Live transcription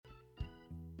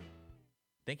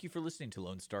Thank you for listening to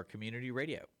Lone Star Community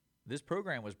Radio. This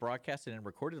program was broadcasted and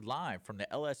recorded live from the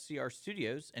LSCR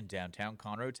studios in downtown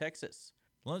Conroe, Texas.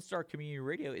 Lone Star Community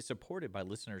Radio is supported by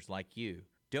listeners like you.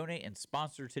 Donate and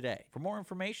sponsor today. For more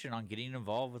information on getting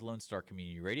involved with Lone Star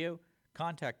Community Radio,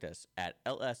 contact us at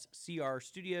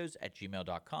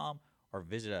lscrstudios@gmail.com or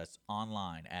visit us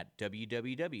online at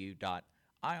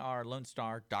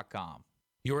www.irlonestar.com.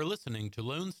 You are listening to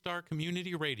Lone Star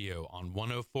Community Radio on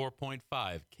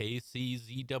 104.5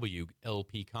 KCZW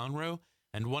LP Conroe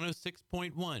and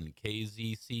 106.1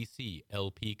 KZCC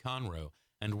LP Conroe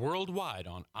and worldwide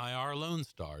on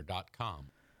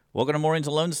irlonestar.com. Welcome to Mornings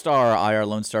of Lone Star,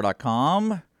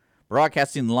 irlonestar.com.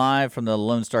 Broadcasting live from the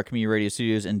Lone Star Community Radio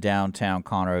Studios in downtown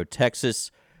Conroe,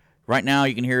 Texas. Right now,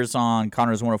 you can hear us on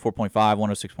Conroe's 104.5,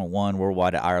 106.1,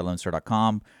 worldwide at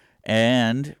irlonestar.com.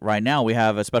 And right now, we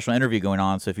have a special interview going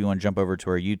on, so if you want to jump over to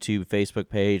our YouTube, Facebook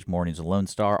page, Mornings of Lone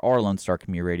Star, or Lone Star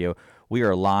Community Radio, we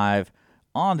are live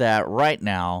on that right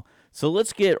now. So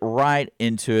let's get right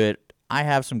into it. I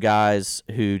have some guys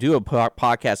who do a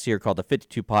podcast here called the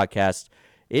 52 Podcast.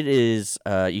 It is,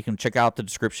 you can check out the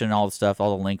description, all the stuff,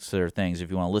 all the links to their things. If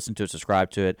you want to listen to it,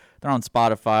 subscribe to it. They're on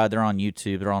Spotify, they're on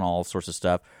YouTube, they're on all sorts of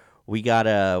stuff. We got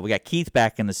Keith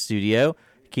back in the studio.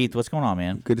 Keith, what's going on,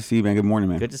 man? Good to see you, man. Good morning,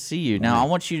 man. Good to see you. Now, I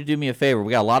want you to do me a favor.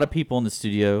 We got a lot of people in the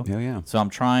studio. Yeah. So I'm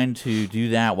trying to do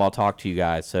that while I talk to you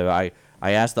guys. So I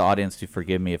asked the audience to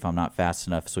forgive me if I'm not fast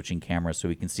enough switching cameras so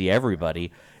we can see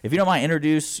everybody. If you don't mind,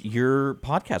 introduce your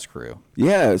podcast crew.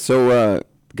 Yeah, so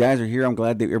guys are here. I'm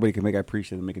glad that everybody can make. I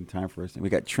appreciate them making time for us. And we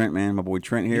got Trent, man, my boy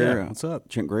Trent here. Yeah, what's up?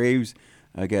 Trent Graves.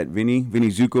 I got Vinny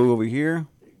Zuko over here.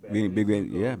 Big Bad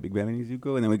Vinny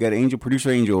Zuko. And then we got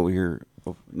Producer Angel over here.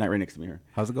 Not right next to me here.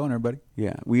 How's it going, everybody?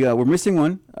 Yeah, we're missing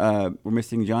one. We're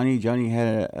missing Johnny. Johnny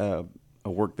had a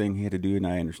work thing he had to do, and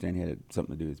I understand he had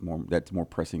something to do. That's more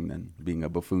pressing than being a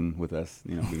buffoon with us,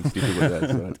 being stupid with us.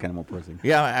 So that's kind of more pressing.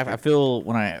 Yeah, I feel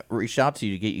when I reached out to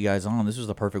you to get you guys on, this was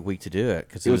the perfect week to do it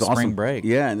because it was spring awesome. break.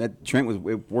 Yeah, and that Trent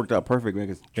it worked out perfect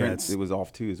because Trent it was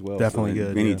off too as well. Definitely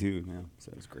good. Vinny too. Yeah,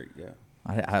 so it was great. Yeah.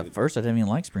 At first, I didn't even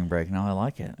like spring break. Now I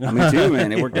like it. Me too,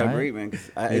 man. It worked out great, man. 'Cause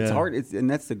it's Yeah. hard. And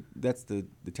that's the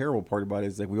terrible part about it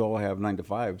is like we all have 9 to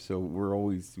 5, so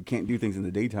we can't do things in the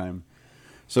daytime.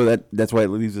 So that's why it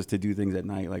leaves us to do things at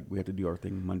night. Like we have to do our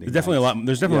thing Monday. There's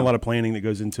definitely a lot of planning that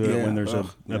goes into it when there's a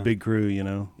big crew,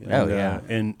 Yeah.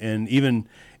 And even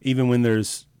when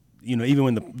there's even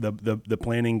when the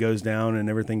planning goes down and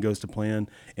everything goes to plan,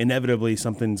 inevitably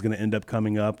something's going to end up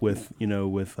coming up with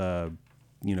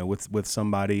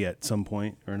somebody at some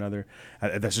point or another.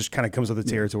 That's just kind of comes with the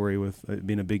territory with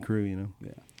being a big crew,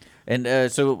 Yeah.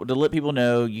 And so to let people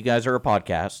know, you guys are a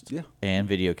podcast and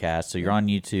video cast. So you're on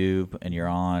YouTube and you're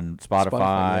on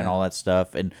Spotify and all that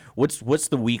stuff. And what's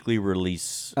the weekly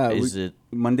release? Is it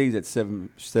Mondays at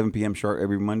 7 p.m. sharp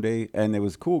every Monday? And it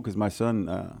was cool because my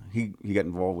son he got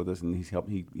involved with us and he's helped.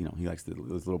 He likes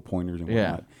those little pointers and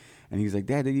whatnot. And he's like,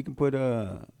 Dad, you can put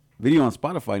video on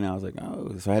Spotify now. I was like,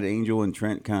 oh. So I had Angel and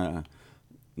Trent kind of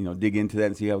dig into that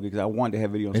and see how it goes. Because I wanted to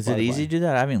have video on Spotify. Is it easy to do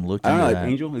that? I haven't looked into I don't know, that.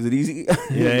 Angel, is it easy?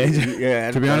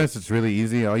 Yeah. To be honest, it's really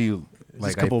easy. All you Just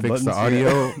I a couple fix buttons. the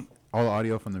audio, all the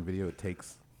audio from the video it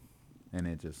takes, and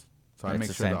it just I It's make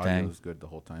the sure same the audio thing. is good the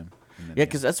whole time. And then, Yeah,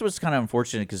 because that's what's kind of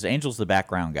unfortunate because Angel's the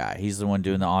background guy. He's the one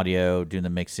doing the audio, doing the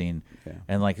mixing. Yeah.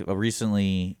 And like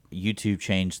recently, YouTube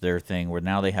changed their thing where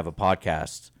now they have a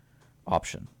podcast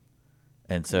option.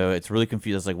 And so it's really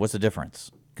confusing. It's like, what's the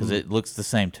difference? Because it looks the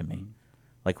same to me.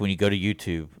 Like when you go to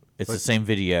YouTube, it's the same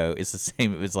video. It's the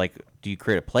same. It was like, do you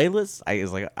create a playlist? I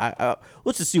was like,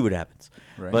 let's just see what happens.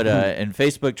 Right. But and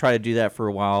Facebook tried to do that for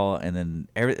a while, and then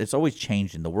it's always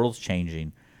changing. The world's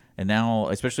changing, and now,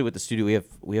 especially with the studio,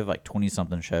 we have like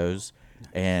 20-something shows.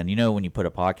 And when you put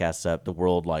a podcast up, the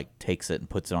world like takes it and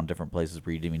puts it on different places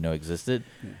where you didn't even know existed.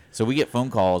 Yeah. So we get phone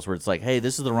calls where it's like, "Hey,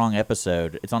 this is the wrong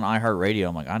episode. It's on iHeartRadio."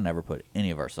 I'm like, "I never put any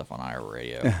of our stuff on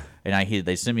iHeartRadio." And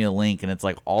they send me a link, and it's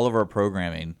like all of our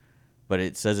programming, but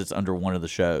it says it's under one of the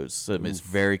shows. So it's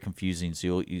very confusing.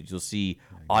 So you'll see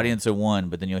audience of one,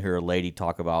 but then you'll hear a lady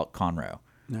talk about Conroe.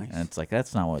 Nice. And it's like,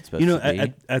 that's not what it's supposed to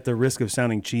be. At the risk of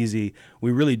sounding cheesy,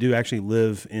 we really do actually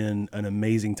live in an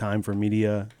amazing time for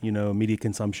media, media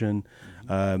consumption.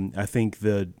 I think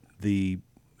the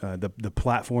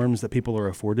platforms that people are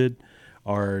afforded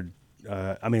are,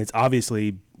 it's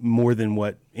obviously more than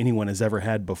what anyone has ever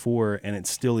had before, and it's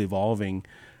still evolving.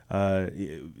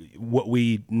 What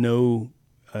we know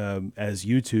as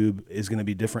YouTube is going to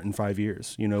be different in 5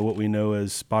 years. What we know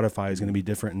as Spotify is going to be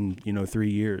different in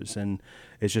 3 years, and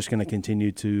it's just going to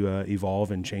continue to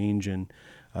evolve and change. And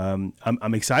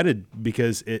I'm excited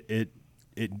because it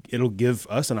it'll give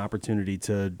us an opportunity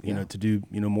to you know to do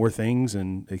more things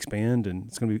and expand, and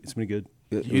it's gonna be good.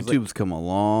 YouTube's come a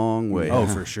long way. Oh,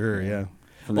 for sure, yeah.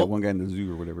 From that one guy in the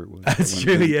zoo or whatever it was. That's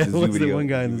true. Yeah, what's the one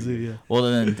guy in the zoo? Yeah. Well,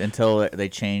 then until they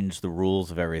change the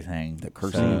rules of everything, The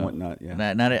cursing and whatnot.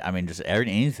 Yeah. not I mean, just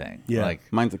anything. Yeah. Like,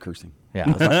 Mine's the cursing.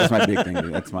 yeah. That's my big thing.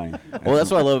 Dude. That's mine. Well, that's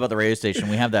what I love about the radio station.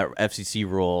 We have that FCC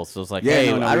rule, so it's like, Yeah,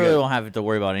 hey, no, I we really got- don't have to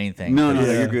worry about anything. No,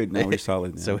 Yeah. you're good. No, we're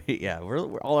solid. Man. So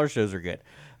we're all our shows are good.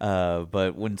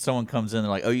 But when someone comes in, they're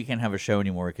like, "Oh, you can't have a show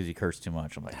anymore because you curse too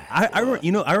much." I'm like,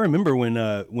 I remember when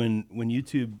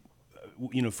YouTube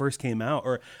first came out,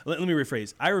 or let me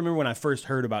rephrase. I remember when I first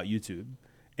heard about YouTube,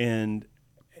 and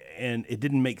it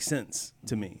didn't make sense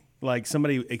to me. Like,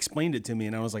 somebody explained it to me,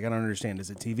 and I was like, I don't understand. Is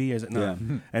it TV? Is it not?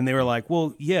 Yeah. And they were like,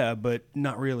 well, yeah, but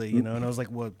not really, And I was like,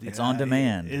 well, It's yeah, on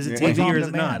demand. Is it Yeah. TV It's on or is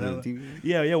it not? demand.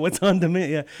 Yeah. What's on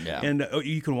demand? Yeah. Yeah. And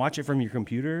you can watch it from your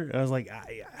computer. I was like,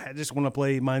 I just want to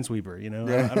play Minesweeper.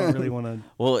 I don't really want to.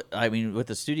 well, I mean, with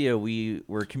the studio,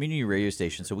 we're a community radio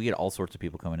station, so we get all sorts of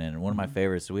people coming in. And one of my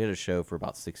favorites, so we had a show for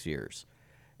about 6 years,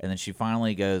 and then she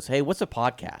finally goes, "Hey, what's a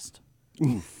podcast?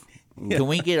 Can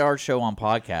we get our show on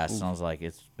podcast?" And I was like,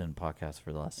 "It's been podcast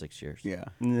for the last 6 years." yeah.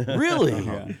 Really?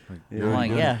 Yeah. I'm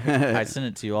like, yeah, I send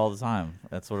it to you all the time.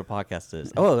 That's what a podcast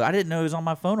is. Oh, I didn't know it was on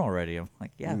my phone already. I'm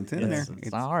like, yeah, It's in there.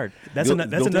 it's not hard. That's Built- that's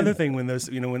built another in. thing when those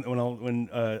when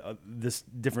this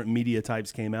different media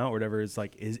types came out or whatever. It's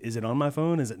like, is it on my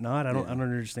phone? Is it not? I don't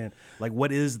understand. Like,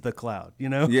 what is the cloud?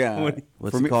 Yeah. What-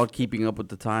 What's For it me- called? Keeping up with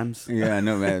the times. Yeah, I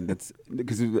know, man. That's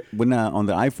because when on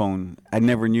the iPhone, I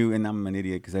never knew, and I'm an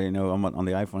idiot because I didn't know on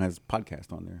the iPhone has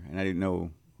podcast on there, and I didn't know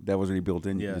that was already built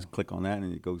in. You Yeah. can just click on that,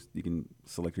 and it goes. You can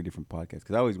select your different podcasts.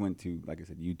 Because I always went to, like I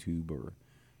said, YouTube or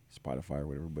Spotify or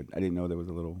whatever, but I didn't know there was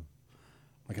a little.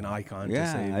 like an icon. to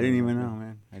Yeah, save I didn't even know,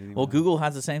 man. I didn't even Well, know. Google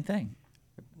has the same thing.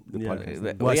 the Yeah. podcast.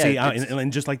 Well, Well, yeah, see, it's-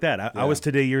 and just like that, I was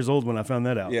today years old when I found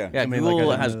that out. Yeah. Yeah, I mean, like, Google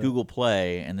I didn't has know that. Google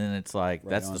Play, and then it's like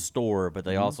that's on. the store, but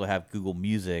they also have Google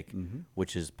Music,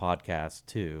 which is podcast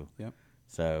too. Yep.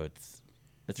 So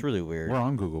it's really weird. We're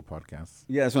on Google Podcasts.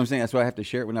 Yeah, that's what I'm saying. That's why I have to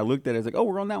share it. When I looked at it, I was like, "Oh,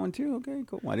 we're on that one too." Okay,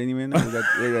 cool. I didn't even know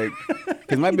that.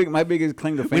 Because my biggest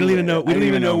claim to fame. don't even know- we I don't didn't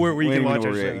even know where we you don't can even watch know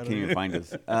our where show. You can't even find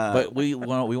us. But we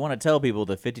want to tell people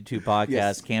the 52 podcast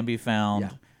Yes. can be found Yeah.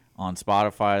 on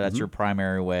Spotify. That's your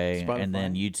primary way, Spotify, and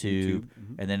then YouTube.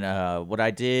 And then what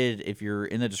I did, if you're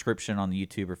in the description on the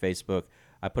YouTube or Facebook,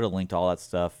 I put a link to all that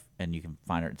stuff, and you can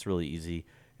find it. It's really easy.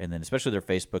 And then especially their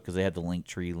Facebook, because they have the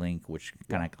Linktree link, which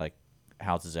kind of like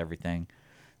houses everything.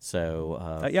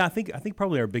 So Yeah, I think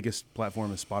probably our biggest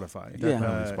platform is Spotify.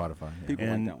 Definitely Spotify. Yeah. People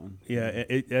and like that one.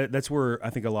 yeah, that's where I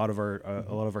think a lot of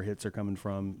our hits are coming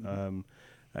from.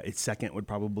 Its second would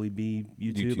probably be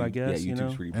YouTube, I guess. Yeah, you know?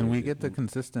 YouTube's pretty And we bullshit. get the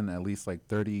consistent at least like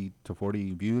 30 to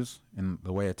 40 views. And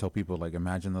the way I tell people, like,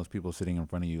 imagine those people sitting in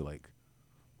front of you. Like,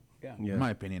 Yeah. Yeah. in my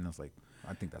opinion, it's like,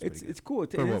 I think that's pretty It's good. cool.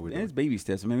 For what we And do. it's baby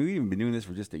steps. I mean, we've even been doing this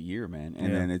for just a year, man.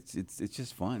 And Yeah. then it's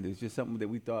just fun. It's just something that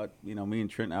we thought, me and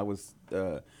Trent, I was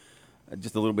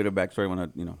just a little bit of backstory when I,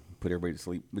 put everybody to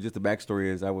sleep. But just the backstory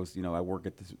is I was, I work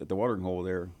at the watering hole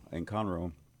there in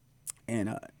Conroe,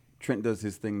 and Trent does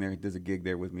his thing there, does a gig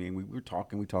there with me, and we were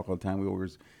talking. We talk all the time. We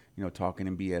always, talking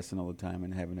and BSing all the time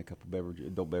and having a couple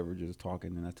adult beverages,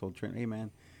 talking. And I told Trent, hey man,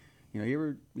 you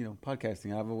ever,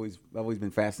 podcasting? I've always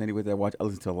been fascinated with it. I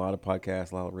listen to a lot of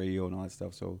podcasts, a lot of radio, and all that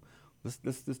stuff. So let's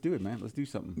do it, man. Let's do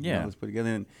something. Yeah. Let's put it together.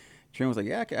 And Trent was like,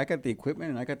 yeah, I got the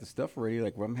equipment and I got the stuff already.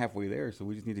 Like, I'm halfway there, so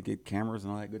we just need to get cameras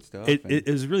and all that good stuff. It and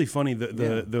was really funny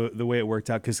the way it worked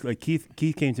out, because like Keith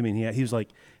came to me and he was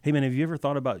like, hey man, have you ever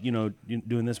thought about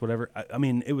doing this, whatever? I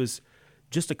mean, it was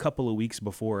just a couple of weeks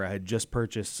before I had just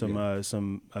purchased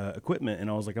some equipment, and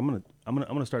I was like, I'm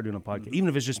gonna start doing a podcast, even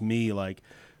if it's just me like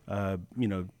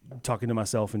talking to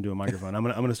myself into a microphone. I'm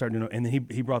gonna start doing it. And then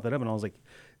he brought that up, and I was like,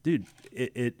 dude,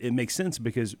 it makes sense,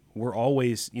 because we're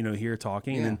always here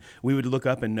talking, and then we would look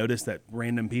up and notice that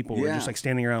random people were Yeah. just like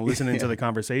standing around listening to the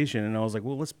conversation, and I was like,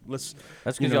 well, let's that's you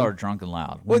because know. y'all are drunk and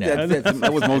loud. We Well, know.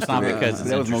 that was most not of it. because it's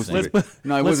That was most of interesting. it.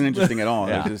 No, it wasn't interesting at all.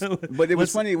 Yeah. It was just, but it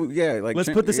was funny. Yeah, like let's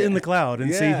Trent- put this in the cloud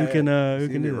and see who can see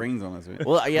if do it it. rains on us. Right?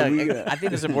 Well, yeah, But we, I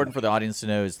think it's important for the audience to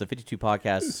know is the 52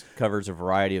 podcast covers a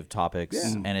variety of topics,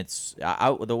 Yeah. and it's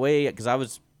the way, because I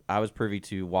was privy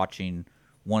to watching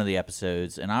one of the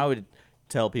episodes, and I would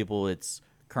tell people it's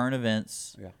current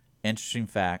events, interesting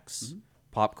facts,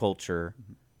 pop culture,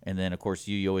 and then of course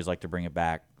you always like to bring it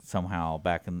back somehow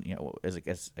back in, as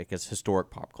I guess historic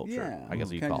pop culture. Yeah, I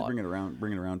guess you kinda call just it.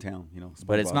 bring it around town.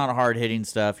 But it's not hard hitting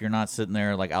stuff. You're not sitting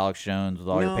there like Alex Jones with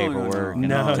all your paperwork.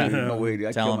 No, no way, dude.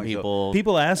 I'd kill telling myself. people.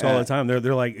 People ask all the time.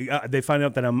 They're like, they find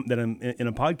out that I'm in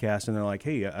a podcast, and they're like,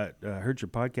 "Hey, I heard your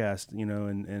podcast,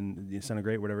 and it sounded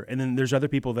great, whatever." And then there's other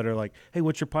people that are like, "Hey,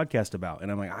 what's your podcast about?"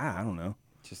 And I'm like, I don't know.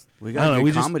 We I got don't know, we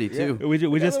good just- comedy too. We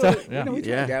just talk. We try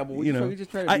to dabble. We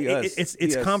just try to be us. It's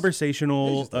Be us.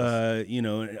 conversational. It's just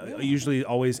us. Usually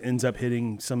always ends up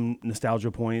hitting some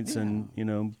nostalgia points, and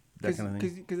that kind of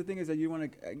thing. Because the thing is that you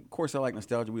want to. Of course, I like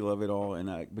nostalgia. We love it all,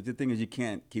 but the thing is, you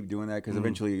can't keep doing that because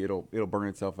eventually it'll burn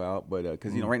itself out. But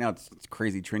because right now it's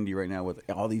crazy trendy right now with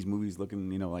all these movies looking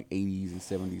like 80s and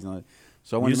 70s and all that.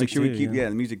 So I wanted to make sure we keep the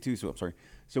music too. So I'm sorry.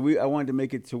 So I wanted to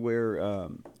make it to where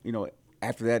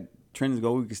after that trends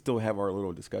go, we can still have our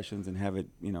little discussions and have it.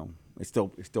 It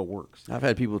still works. I've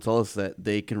had people tell us that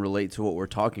they can relate to what we're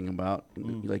talking about,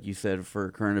 like you said,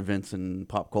 for current events and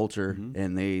pop culture,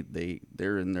 and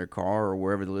they're in their car or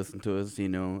wherever they listen to us,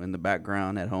 in the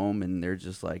background at home, and they're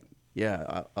just like,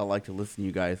 yeah, I like to listen to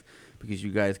you guys because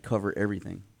you guys cover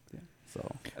everything. Yeah.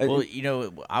 So,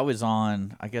 well, I was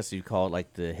on. I guess you'd call it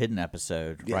like the hidden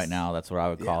episode. Yes. Right now, that's what I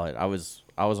would call it. I was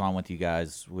on with you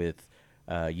guys with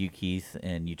you, Keith,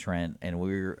 and you, Trent,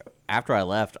 and after I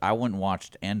left, I went and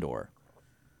watched Andor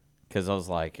because I was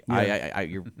like,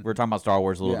 we're talking about Star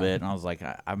Wars a little bit, and I was like,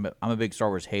 I'm a big Star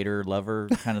Wars hater, lover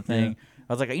kind of thing.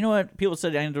 I was like, you know what? People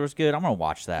said Andor's good. I'm gonna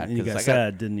watch that. And you got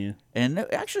sad, didn't you? And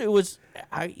actually, it was.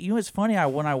 It's funny.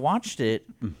 When I watched it,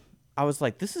 I was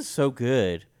like, this is so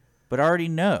good, but I already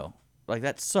know. Like,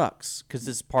 that sucks because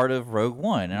it's part of Rogue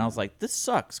One. And I was like, this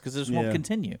sucks because this won't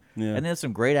continue. Yeah. And there's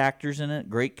some great actors in it,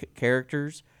 great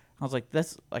characters. I was like,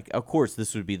 that's like, of course,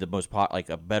 this would be the most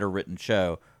a better written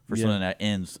show for something that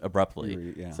ends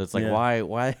abruptly. Yeah. So it's like,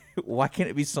 why can't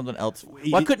it be something else?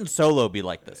 Why couldn't Solo be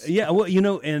like this? Yeah, well,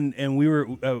 and we were.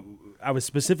 I was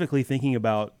specifically thinking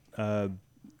about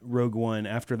Rogue One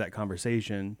after that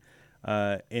conversation,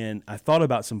 and I thought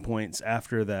about some points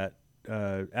after that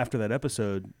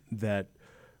episode that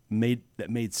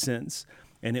made sense,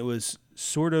 and it was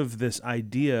sort of this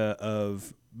idea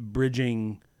of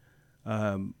bridging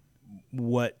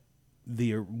what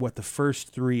the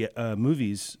first three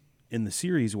movies in the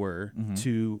series were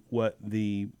to what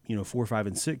the 4, 5,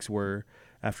 and 6 were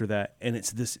after that, and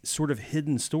it's this sort of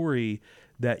hidden story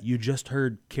that you just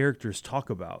heard characters talk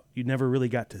about. You never really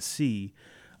got to see,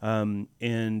 and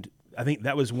I think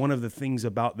that was one of the things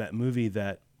about that movie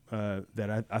that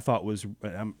I thought was.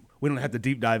 We don't have to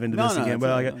deep dive into this again,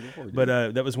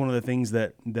 but that was one of the things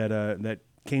that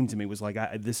came to me was like,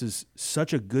 this is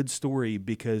such a good story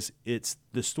because it's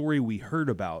the story we heard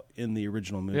about in the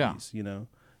original movies,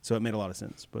 So it made a lot of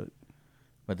sense, but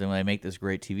then when they make this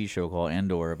great TV show called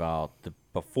Andor about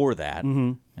before that,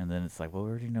 and then it's like, well, we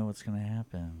already know what's going to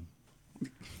happen.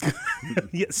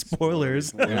 yeah,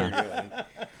 spoilers.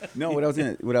 No, what I was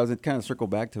in kind of circle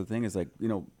back to the thing is like,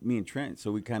 me and Trent,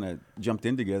 so we kind of jumped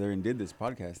in together and did this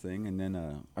podcast thing, and then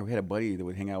I had a buddy that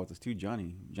would hang out with us too,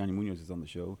 Johnny Munoz is on the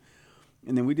show,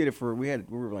 and then we did it we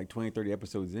were like 20, 30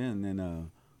 episodes in, and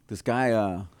then this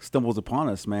guy stumbles upon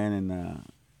us, man, and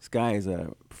this guy is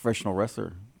a professional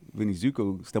wrestler. Vinny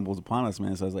Zuko stumbles upon us,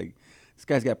 man. So I was like, this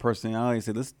guy's got personality. I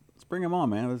said, let's bring him on,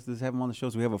 man. Let's have him on the show.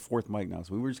 So we have a fourth mic now.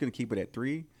 So we were just gonna keep it at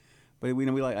 3, but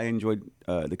I enjoyed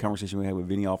the conversation we had with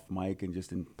Vinny off mic and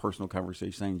just in personal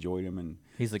conversation. I enjoyed him, and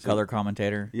He's the color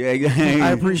commentator. yeah,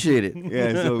 I appreciate it.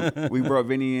 yeah. So we brought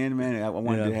Vinny in, man. I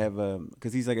wanted to have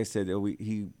because he's like I said,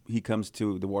 he comes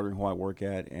to the watering hole I work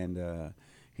at, and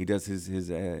he does his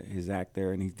act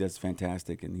there, and he does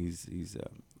fantastic, and he's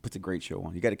puts a great show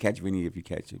on. You got to catch Vinny if you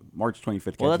catch it. March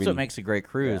 25th. Well, that's Vinny. what makes a great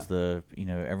crew is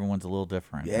everyone's a little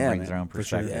different. Yeah, brings their man. own For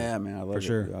sure. perspective. Yeah, man, I love it.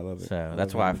 sure. I love it. So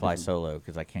that's why I fly solo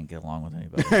because I can't get along with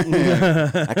anybody.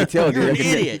 I could tell, dude.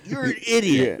 You're an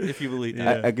idiot. If you believe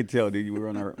that. I could tell, dude. You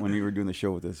were when you were doing the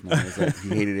show with us, man. It's like he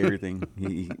hated everything.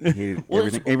 He hated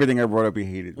everything. Everything I brought up, he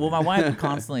hated. Well, my wife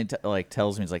constantly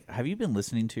tells me, "It's like, have you been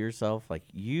listening to yourself? Like,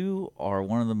 you are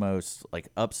one of the most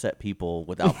upset people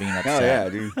without being upset." Oh yeah,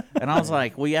 dude. And I was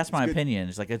like, "Well, you asked my opinion."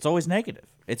 It's like it's always negative.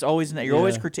 It's always you're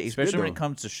always critiquing, especially when it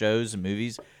comes to shows and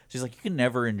movies. She's like, you can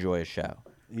never enjoy a show.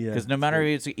 Yeah, because no matter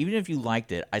even if you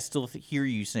liked it, I still hear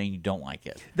you saying you don't like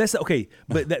it. That's okay,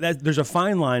 but there's a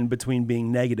fine line between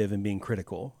being negative and being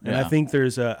critical, and I think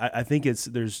there's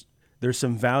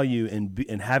some value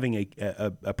in having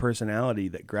a personality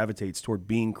that gravitates toward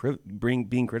being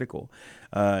critical,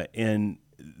 and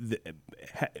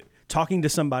talking to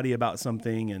somebody about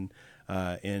something, and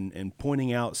and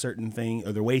pointing out certain things,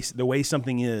 or the way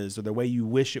something is, or the way you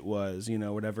wish it was,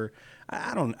 whatever.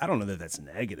 I don't know that that's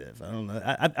negative. I don't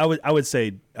know. I would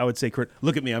say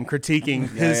look at me, I'm critiquing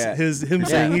him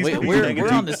saying he's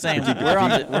we're on the same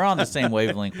we're on the same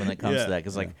wavelength when it comes to that,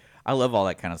 because I love all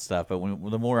that kind of stuff, but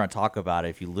the more I talk about it,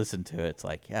 if you listen to it, it's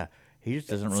like, he just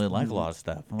doesn't really like a lot of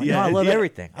stuff. I'm like, no, I love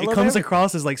everything. It comes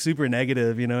across as like super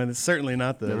negative, and it's certainly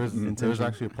not the intention. There was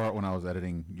actually a part when I was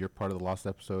editing your part of the Lost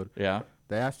episode. Yeah.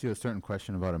 They asked you a certain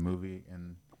question about a movie,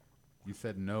 and you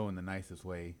said no in the nicest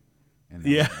way. And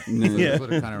that's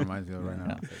what it kind of reminds me of right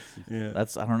now. Yeah.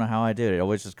 I don't know how I do it. It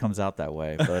always just comes out that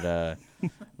way. But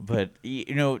but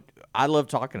I love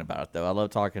talking about it though. I love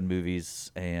talking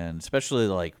movies, and especially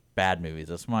like bad movies.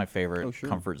 That's my favorite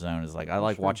comfort zone. Is like I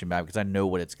like watching bad because I know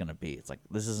what it's gonna be. It's like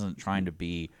this isn't trying to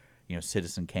be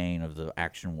Citizen Kane of the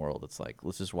action world. It's like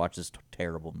let's just watch this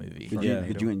terrible movie.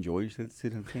 Did you enjoy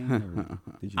Citizen Kane?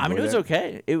 I mean, it was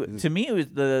okay. To me, it was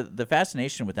the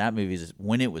fascination with that movie is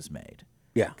when it was made.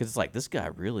 Yeah, because it's like this guy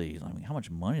really. I mean, how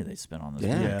much money did they spend on this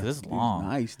movie? Because it's long,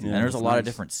 nice, dude. and there's a lot of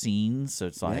different scenes. So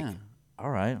it's like, all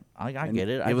right, I get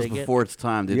it. It was before its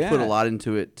time. They put a lot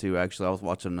into it too. Actually, I was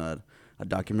watching a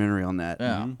documentary on that,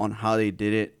 on how they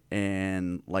did it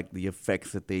and like the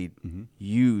effects that they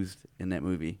used in that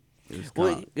movie.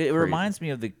 It reminds me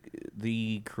of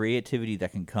the creativity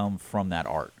that can come from that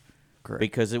art. Correct.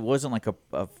 Because it wasn't like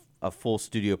a full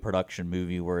studio production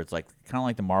movie where it's like kind of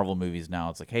like the Marvel movies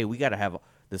now. It's like, hey, we got to have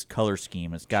this color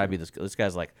scheme. It's got to be this. This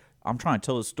guy's like, I'm trying to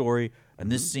tell a story.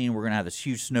 And this scene, we're gonna have this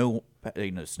huge snow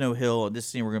hill. And this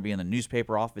scene, we're gonna be in the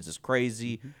newspaper office. It's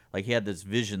crazy. Like he had this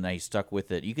vision that he stuck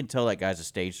with it. You can tell that guy's a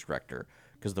stage director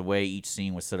because the way each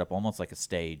scene was set up, almost like a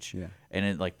stage. Yeah. And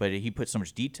it but he put so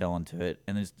much detail into it.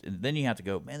 And then you have to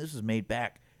go, man, this was made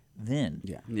back then.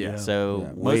 Yeah.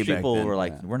 So most people were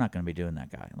like, we're not going to be doing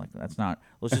that guy. Like that's not.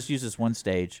 Let's just use this one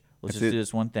stage. Let's just do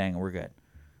this one thing, and we're good,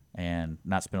 and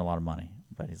not spend a lot of money.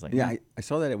 But he's like, I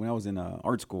saw that when I was in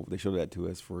art school. They showed that to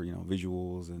us for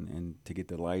visuals and to get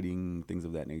the lighting, things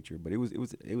of that nature. But it was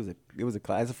a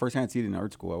class. That's the first time I see it in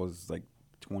art school. I was like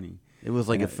 20. It was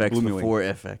like effects before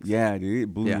FX. Yeah, dude,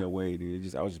 it blew me away,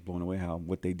 dude. I was just blown away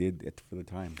what they did for the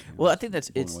time. Well, I think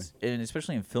and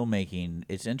especially in filmmaking,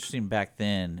 it's interesting back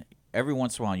then. Every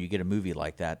once in a while, you get a movie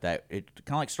like that it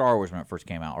kind of like Star Wars when it first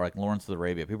came out, or like Lawrence of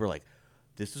Arabia. People are like,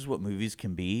 this is what movies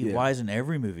can be. Yeah. Why isn't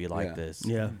every movie like this?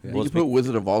 Yeah. Well, you can put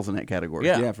Wizard of Oz in that category.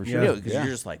 Yeah, for sure. Because you're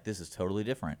just like, this is totally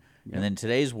different. Yeah. And then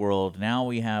today's world, now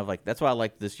we have like, that's why I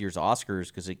like this year's Oscars,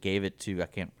 because it gave it to,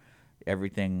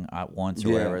 Everything at Once or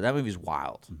whatever. That movie's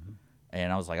wild.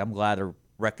 And I was like, I'm glad they're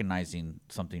recognizing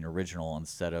something original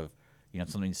instead of,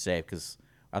 something safe. Because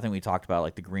I think we talked about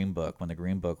like the Green Book. When the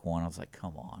Green Book won, I was like,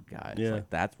 come on, guys. Yeah. Like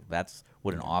that's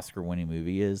what an Oscar-winning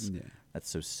movie is. Yeah. That's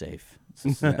so safe.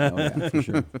 For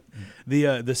sure.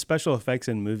 The special effects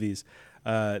in movies,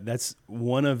 that's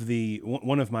one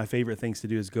of my favorite things to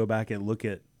do is go back and look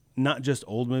at not just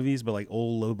old movies, but like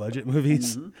old low budget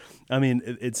movies. I mean,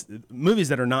 it's movies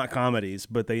that are not comedies,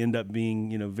 but they end up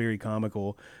being very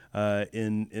comical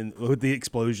in with the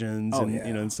explosions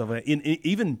and stuff like that.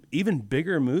 In even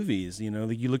bigger movies,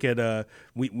 like you look at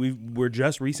we were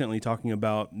just recently talking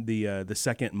about the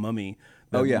second Mummy.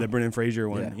 The Brendan Fraser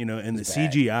one, and the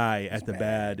bad. CGI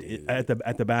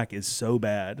at the back is so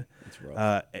bad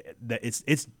that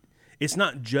it's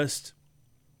not just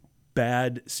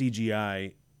bad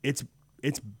CGI. It's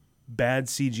bad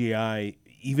CGI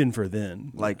even for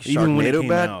then. Like even when it Sharknado came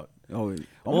bad? out.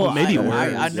 Maybe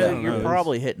worse. I know you're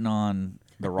probably hitting on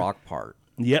the Rock part.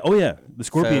 Yeah. Oh yeah, the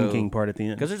Scorpion King part at the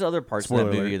end. Because there's other parts of that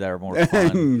movie that are more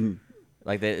fun.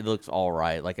 Like it looks all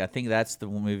right. Like I think that's the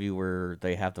movie where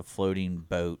they have the floating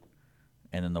boat,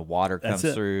 and then the water comes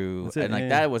through,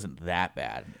 that wasn't that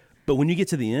bad. But when you get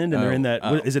to the end and they're in that,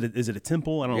 is it a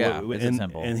temple? I don't know. It's a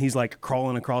temple. And he's like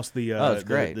crawling across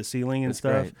the ceiling and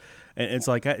stuff. Great. And it's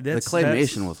like the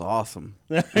claymation was awesome.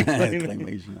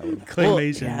 Claymation.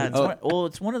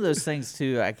 It's one of those things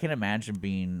too. I can't imagine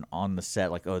being on the set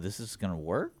like, oh, this is gonna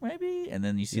work maybe, and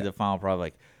then you see the final product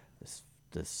like,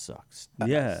 this sucks.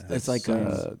 Yeah, it's like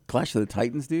Clash of the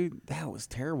Titans, dude. That was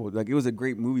terrible. Like it was a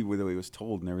great movie with the way it was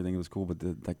told and everything. It was cool, but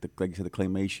like you said, the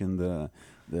claymation, the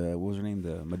what was her name,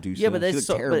 the Medusa. Yeah, but that's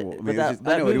terrible. But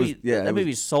that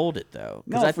movie sold it though.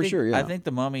 No, for sure. Yeah, I think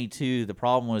the Mummy too. The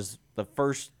problem was the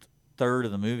first third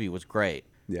of the movie was great.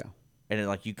 Yeah. and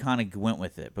like you kind of went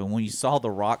with it. But when you saw The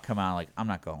Rock come out, like I'm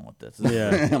not going with this.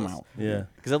 Yeah, I'm out. yeah.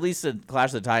 Because at least in Clash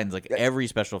of the Titans, like every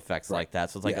special effects like that.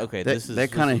 So it's like okay, That, this is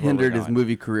that kind of hindered his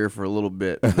movie career for a little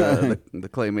bit. The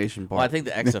claymation part. Well, I think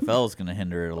the XFL is going to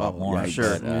hinder it a lot more. yeah,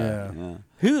 sure. But, Yeah.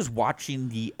 Who's watching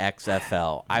the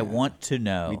XFL? I want to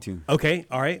know. Me too. Okay,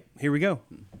 all right, here we go.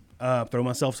 Throw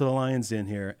myself to the Lions den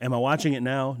here. Am I watching it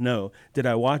now? No. Did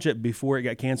I watch it before it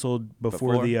got canceled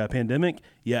before the pandemic?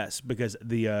 Yes, because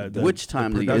the which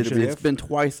time the did it? production. It's been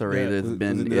twice already. Yeah.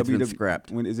 it's been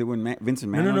scrapped. When is it? When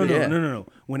Vincent No, Mann? no.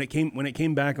 When it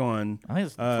came back on, I think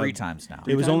it's 3 times now.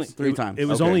 it was only Three times. It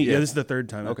was Okay, only yeah. this is the third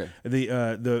time. Okay.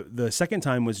 The second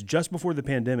time was just before the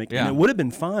pandemic, Yeah. and it would have been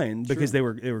fine because they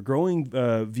were growing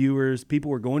viewers.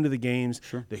 People were going to the games.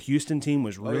 Sure. The Houston team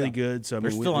was really yeah. good. So I They're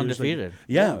mean, still it was like- undefeated.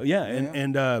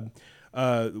 and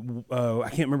I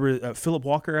can't remember Philip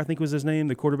Walker, I think was his name,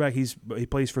 the quarterback. He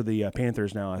plays for the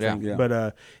Panthers now, I think. Yeah.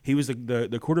 But he was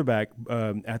the quarterback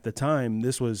at the time.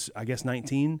 This was, I guess,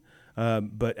 19.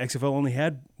 But XFL only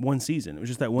had one season. It was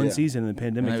just that one Yeah. season, and the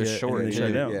pandemic And it was hit, short, and they too.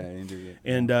 shut down. Yeah, they didn't do it.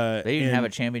 And They didn't and- have a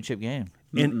championship game.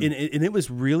 and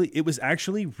it was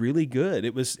actually really good.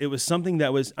 It was something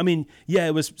that was, I mean, yeah,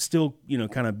 it was still,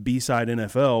 kind of B-side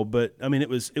NFL, but I mean, it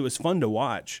was fun to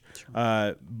watch.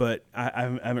 But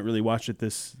I haven't really watched it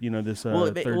this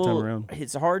third time around.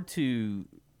 It's hard to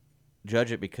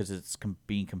judge it because it's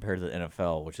being compared to the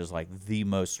NFL, which is like the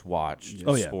most watched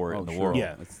sport in the world.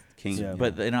 Yeah. It's king. Yeah.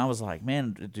 But then I was like,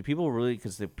 man, do people really?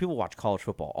 Because people watch college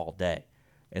football all day,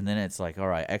 and then it's like, all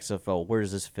right, XFL, where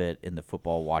does this fit in the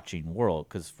football watching world?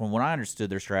 Because from what I understood,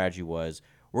 their strategy was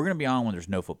we're going to be on when there's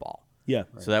no football. Yeah.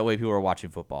 So that way people are watching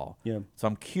football. Yeah. So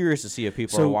I'm curious to see if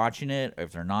people are watching it, or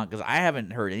if they're not, because I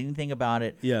haven't heard anything about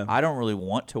it. Yeah. I don't really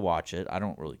want to watch it. I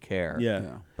don't really care.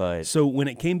 Yeah. But So when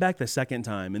it came back the second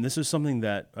time, and this is something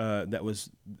that that was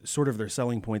sort of their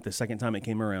selling point the second time it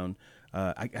came around.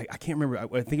 I can't remember.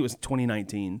 I think it was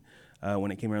 2019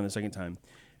 when it came around the second time.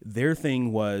 Their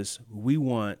thing was we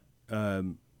don't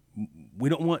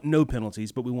want no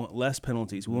penalties, but we want less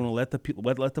penalties. We want to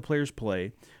let the players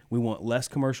play. We want less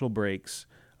commercial breaks,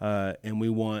 and we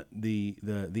want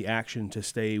the action to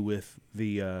stay with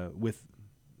the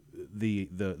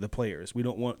players. We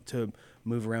don't want to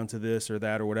move around to this or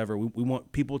that or whatever. We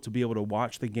want people to be able to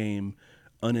watch the game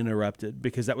uninterrupted,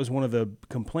 because that was one of the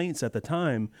complaints at the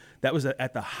time. That was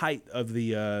at the height of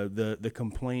the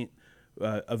complaint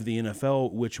of the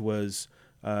NFL, which was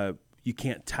you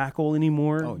can't tackle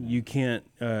anymore. You can't.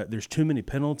 There's too many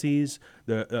penalties.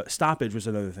 The stoppage was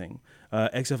another thing.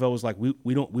 XFL was like, we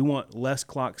want less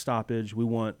clock stoppage. We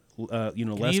want can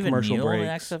you less even commercial kneel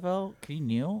breaks. in XFL? Can you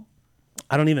kneel?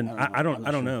 I don't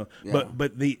know. Yeah.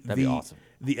 But the That'd be awesome.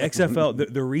 The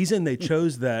XFL, the reason they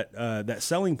chose that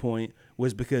selling point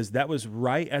was because that was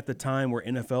right at the time where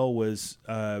NFL was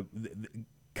kind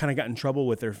of got in trouble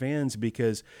with their fans,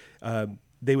 because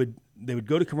they would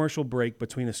go to commercial break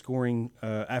between a scoring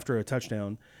after a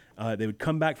touchdown. They would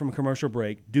come back from a commercial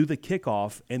break, do the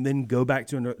kickoff, and then go back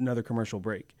to another commercial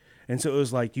break. And so it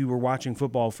was like you were watching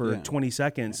football for 20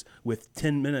 seconds with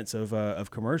 10 minutes of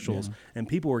commercials, and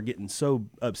people were getting so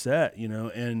upset,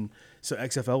 And so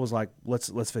XFL was like,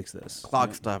 let's fix this.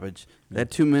 Clock stoppage. That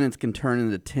 2 minutes can turn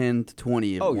into 10 to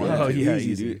 20. if Oh one. yeah, yeah,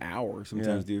 easy, easy. dude. Hours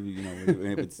sometimes, dude.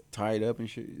 If it's tied up and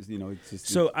shit, it's just.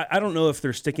 So I don't know if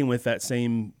they're sticking with that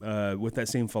same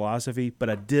philosophy, but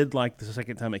I did like the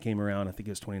second time it came around. I think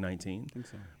it was 2019. I think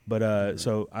so. But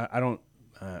so I don't.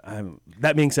 I haven't.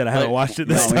 That being said, I haven't watched it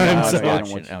this No, time. no, I was so.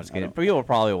 watching it. I was kidding. People are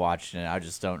probably watching it. I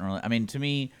just don't really. I mean, to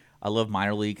me, I love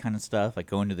minor league kind of stuff. Like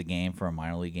going to the game for a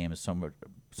minor league game is so much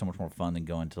more fun than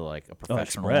going to like a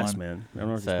professional Express, one. man. I don't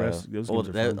know if So, Express. Those games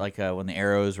are fun. like when the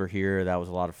Arrows were here, that was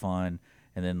a lot of fun.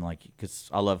 And then like, because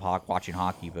I love watching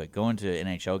hockey, but going to an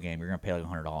NHL game, you're gonna pay like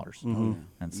 $100, Mm-hmm. and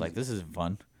it's like this isn't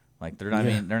fun. Like they're not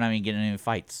even getting any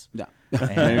fights. Yeah.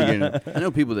 And, I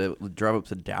know people that drive up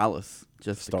to Dallas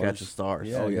just to catch the Stars.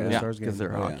 Yeah, yeah, yeah. Stars Because game.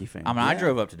 they're Oh, hockey fans. I mean, I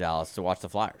drove up to Dallas to watch the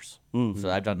Flyers, Mm-hmm. so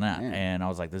I've done that, Man. and I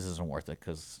was like, this isn't worth it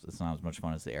because it's not as much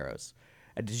fun as the Arrows.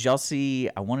 Did y'all see?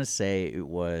 I want to say it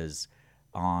was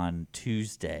on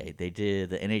Tuesday. The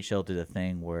NHL did a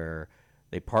thing where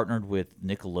they partnered with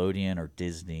Nickelodeon or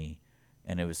Disney,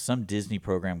 and it was some Disney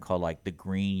program called like The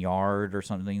Green Yard or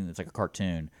something. It's like a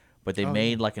cartoon, but they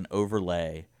made like an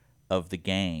overlay of the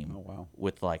game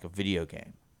with like a video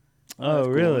game. Oh,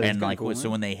 really? And like, so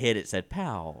when they hit, it said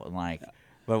 "pow," and like.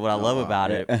 But what I love about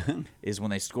it is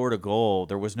when they scored a goal,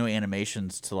 there was no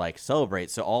animations to like celebrate.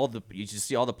 So you just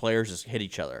see all the players just hit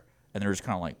each other, and they're just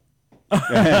kind of like,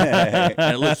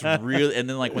 and it looks real. And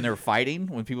then like when they were fighting,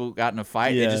 when people got in a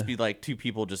fight, it'd just be like two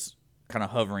people just kind of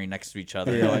hovering next to each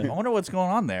other. You're like, I wonder what's going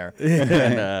on there.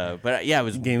 And, but yeah, it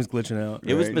was Game's glitching out.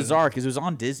 It was bizarre because it was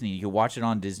on Disney. You could watch it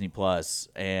on Disney Plus,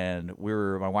 and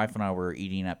my wife and I were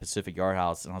eating at Pacific Yard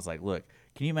House, and I was like, "Look,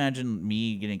 can you imagine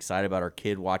me getting excited about our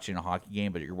kid watching a hockey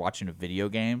game, but you're watching a video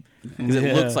game because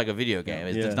it looks like a video game.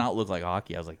 It does not look like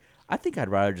hockey." I was like, "I think I'd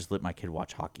rather just let my kid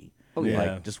watch hockey.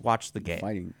 Like just watch the game."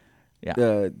 Fighting.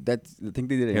 Yeah. That's I think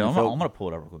they did it. Here, I'm gonna pull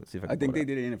it up real quick. See if I think they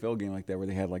did an NFL game like that where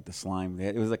they had like the slime.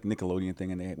 It was like a Nickelodeon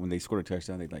thing, and when they scored a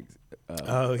touchdown, they like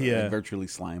virtually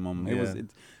slime them. Yeah.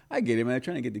 I get it, man. They're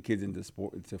trying to get the kids into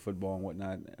sport, to football and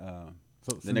whatnot.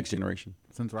 So the next generation.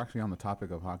 Since we're actually on the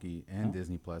topic of hockey and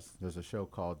Disney Plus, there's a show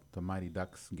called The Mighty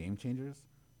Ducks Game Changers.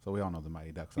 So we all know the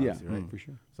Mighty Ducks, obviously, right? For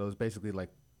sure. So it's basically like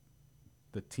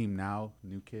the team now,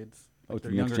 new kids. Like The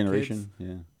they're next younger generation.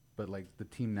 kids, but like the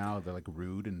team now, they're like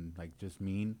rude and like just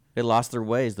mean. They lost their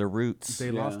ways, their roots. They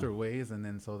lost their ways, and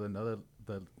then so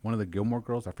one of the Gilmore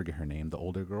Girls, I forget her name, the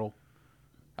older girl.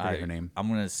 Her name. I'm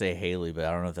gonna say Haley, but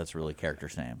I don't know if that's really a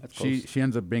character's name. She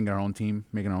ends up being her own team,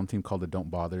 making her own team called the Don't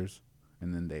Bothers,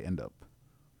 and then they end up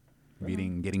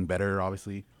getting better,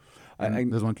 obviously.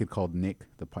 And there's one kid called Nick.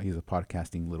 He's a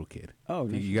podcasting little kid. Oh,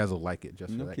 you guys will like it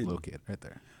just for that kidding. little kid right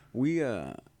there. We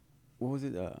what was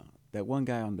it? That one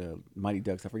guy on the Mighty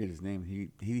Ducks, I forget his name. He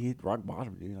hit rock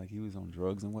bottom, dude. Like he was on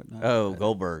drugs and whatnot. Oh,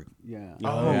 Goldberg. Yeah.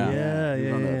 Oh, yeah. He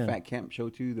was on the yeah. Fat Camp show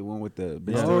too. The one with the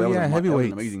Ben Oh, Stiller. yeah, that was Heavyweights.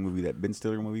 an amazing movie. That Ben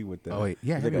Stiller movie with the. Oh wait,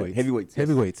 yeah, it's like a- Heavyweights. Heavyweights. Yes.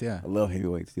 Heavyweights, yeah. I love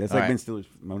Heavyweights. That's All like right. Ben Stiller's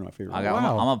one of my favorite. I'm movies.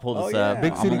 gonna pull this Oh, up. yeah.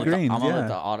 Big City Greens, I'm gonna let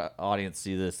yeah. the audience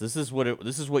see this. This is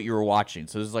what you were watching.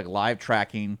 So this is like live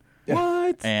tracking.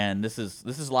 What? And this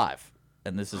is live,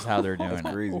 and this is how they're doing That's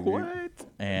it. crazy, dude. What?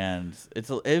 And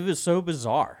it was so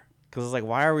bizarre because it's like,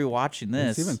 why are we watching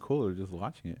this? It's even cooler just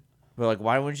watching it. But like,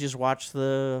 why wouldn't you just watch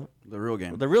the real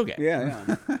game. real game?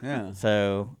 Yeah. Yeah.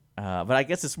 So, but I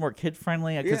guess it's more kid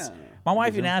friendly. Because Yeah. my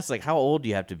wife even asked, like, how old do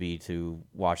you have to be to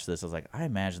watch this? I was like, I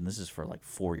imagine this is for like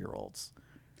 4-year-olds.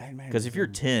 Because if you're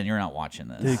 10, you're not watching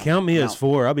this. Dude, count me as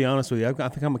 4. I'll be honest with you. I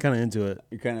think I'm kind of into it.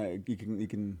 you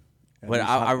can. But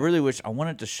I really wish I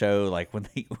wanted to show like when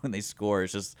they score,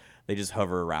 it's just they just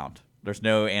hover around. There's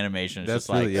no animation. It's That's just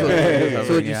like really-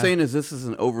 So what you're saying is this is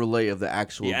an overlay of the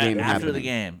actual game after happening. the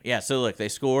game. Yeah, so look, they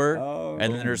score, Oh, and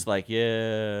then boom. they're just like,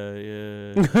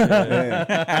 yeah.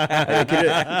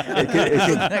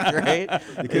 Isn't that great?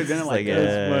 You could have done it like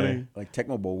funny. like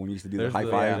Tecmo Bowl when you used to do the There's high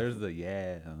the, five. yeah, there's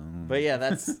the But yeah,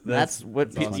 that's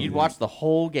what funny, you'd dude. watch the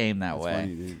whole game that way.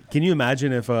 Funny, dude. Can you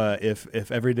imagine if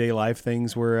everyday life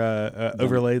things were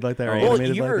overlaid like that or Well,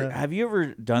 animated like that? have you ever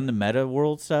done the meta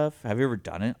world stuff? Have you ever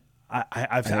done it?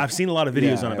 I've seen a lot of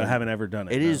videos Yeah, on it, but yeah. I haven't ever done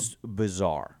it. It no. is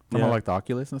bizarre. From Yeah. like the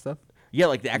Oculus and stuff. Yeah,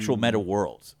 like the actual meta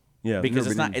worlds. Yeah. because Never it's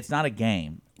been not in. it's not a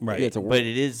game, Right. Yeah, it's a but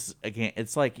it is a game.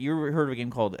 It's like you ever heard of a game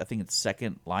called I think it's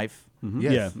Second Life.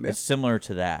 Yes. Yeah. It's similar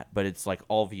to that, but it's like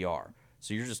all VR.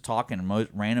 So you're just talking, and most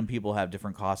random people have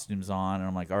different costumes on, and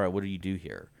I'm like, all right, what do you do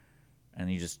here?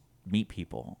 And you just meet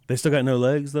people. They still got no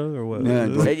legs though, or what? Yeah,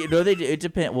 It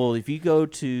depends. Well, if you go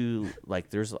to like,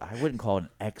 I wouldn't call it an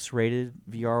X-rated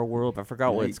VR world, but I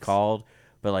forgot what it's Yikes. called.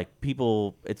 But like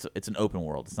people, it's an open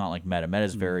world. It's not like meta. Meta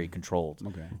is very controlled.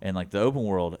 Okay. And like the open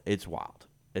world, it's wild.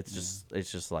 It's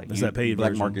just like Is that paid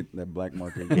black version? market. That black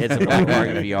market. it's a black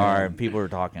market VR, and people are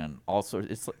talking all sorts.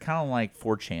 It's kind of like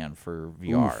 4chan for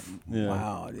VR. Yeah.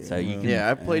 Wow, dude. So you can.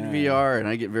 Yeah, I played VR and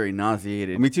I get very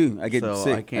nauseated. Me too. I get So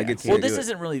sick. I can't- I get I sick. Well, can't this do it.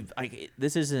 isn't really like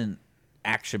this isn't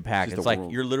action packed. It's It's just a like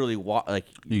world. you're literally like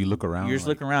You look around. you're just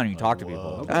like, looking around and you talk to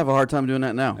people. I have a hard time doing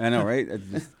that now. I know, right?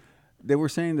 They were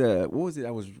saying what was it?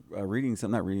 I was reading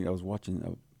something. Not reading. I was watching,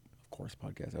 of course,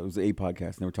 podcast. It was a podcast,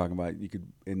 and they were talking about you could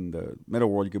in the meta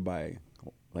world you could buy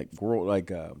like world what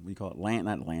do you call it? Land,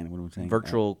 not land. What am I saying?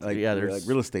 Virtual- like, yeah, like there's-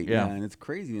 real estate. yeah. Yeah, and it's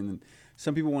crazy. And then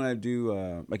some people want to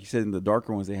do like you said in the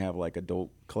darker ones. They have like adult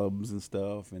clubs and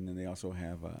stuff, and then they also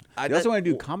have. They also want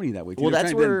to do comedy that way too. Well, They're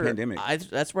that's trying to do it in where pandemic.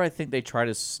 that's where I think they try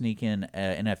to sneak in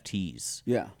NFTs.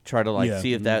 Yeah. Try to like Yeah.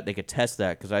 see if that they could test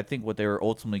that, because I think what they were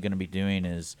ultimately going to be doing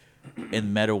is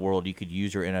in meta world you could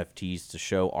use your NFTs to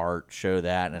show art, show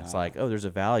that, and it's like, oh, there's a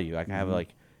value. I can have like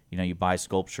you buy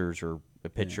sculptures or a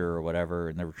picture or whatever,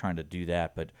 and they were trying to do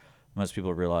that, but most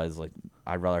people realize like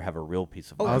I'd rather have a real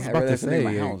piece of Oh, art. I was yeah, about I'd rather to have something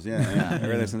in say, my house. Yeah, I'd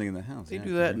rather have something in the house. They yeah, do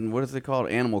for that, sure. and what is it called?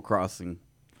 Animal Crossing.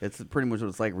 It's pretty much what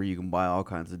it's like, where you can buy all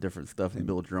kinds of different stuff and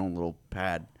build your own little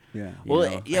pad. Yeah. You Well,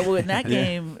 know? yeah. Well, in that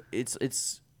game,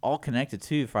 it's all connected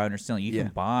too. If I understand, you Yeah.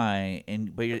 can buy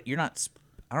but you're not.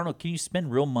 I don't know. Can you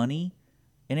spend real money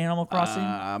in Animal Crossing?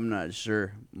 I'm not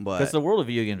sure, but Because the world of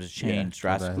video games has changed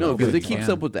drastically. no, because it Yeah. keeps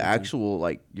up with the actual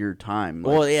like your time.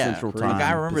 Like, Well, yeah. Central Like, time.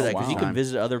 I remember that because you can Time.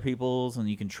 visit other people's and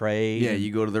you can trade. Yeah,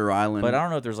 you go to their island. But I don't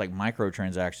know if there's like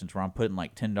microtransactions where I'm putting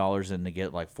like $10 in to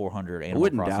get like 400 I Animal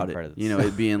wouldn't Crossing doubt it. credits. You know,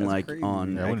 it being like crazy.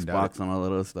 on Yeah, I wouldn't doubt Xbox and all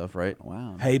that other stuff, right?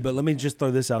 Wow. Hey, but let me just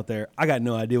throw this out there. I got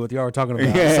no idea what y'all are talking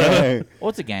about. So. Yeah. Well,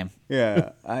 it's a game. Yeah.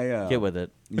 Get with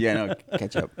it. Yeah, no,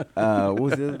 catch up. What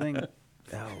was the other thing?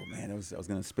 Oh man, I was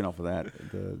gonna spin off of that.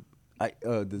 What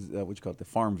you call it, the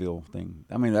Farmville thing.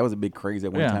 I mean, that was a big craze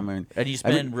at one time. I mean, and you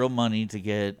spend real money to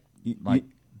get You- like you-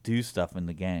 do stuff in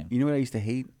the game. You know what I used to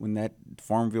hate when that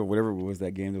Farmville, whatever it was,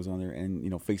 that game that was on there, and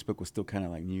Facebook was still kind of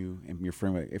like new, and your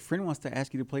friend, if a friend wants to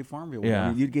ask you to play Farmville, Yeah. I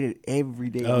mean, you'd get it every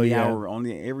day Oh, on the yeah. hour,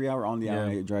 every hour on the hour.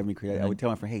 Yeah. It drive me crazy. I would tell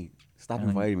my friend, hey, stop and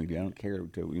then- inviting me, dude. I don't care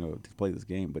to play this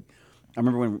game. But I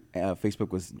remember when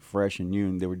Facebook was fresh and new,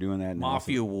 and they were doing that. And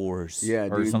Mafia Wars, yeah,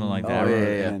 or dude. something like Oh, that. yeah,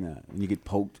 right? yeah. And you get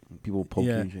poked, people poke you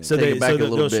Yeah. and shit. So Take they- it back so a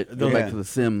little they'll- bit. Go they'll- back to The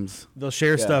Sims. They'll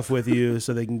share Yeah. stuff with you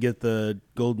so they can get the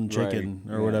golden chicken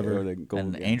Right. or Yeah, whatever. the gold,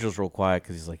 And yeah. Angel's real quiet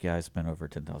because he's like, yeah, I spent over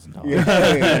 $10,000.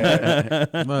 Yeah.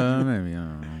 Well, maybe I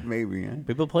don't know. Maybe. Yeah.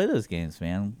 People play those games,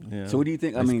 man. Yeah. So what do you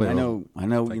think? I I just mean, play I it know,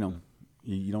 Like you know,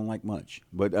 you don't like much,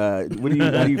 but what do you?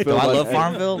 How do you feel? Do I about, love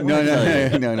Farmville? No,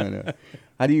 Let me tell no, you. no.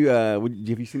 How do you? Have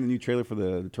you seen the new trailer for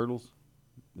the Turtles,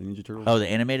 the Ninja Turtles? Oh, the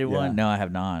animated Yeah. one? No, I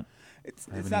have not. it's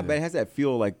not bad. It has that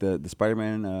feel like the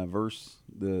Spider-Man verse,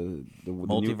 the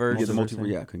Multiverse? Yeah, the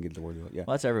multiverse. Yeah, I couldn't get the word out. Yeah,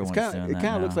 Well, that's everyone's It's kinda, doing it that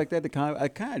kind of now. looks like that. I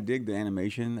kind of dig the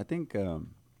animation. I think.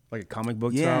 Like a comic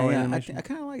book Yeah, style yeah. animation. I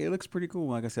kind of like it. It looks pretty cool.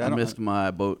 Like I said, I don't- missed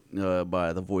my boat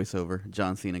by the voiceover.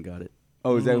 John Cena got it.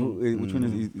 Oh, is that which one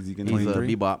is he going He's to?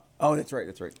 Bebop. Oh, that's right.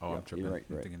 That's right. Oh, Yeah, I'm tripping. you're right.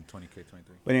 I'm Right. thinking 20K,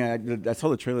 23. But yeah, I saw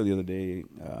the trailer the other day,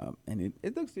 and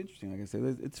it looks interesting. Like I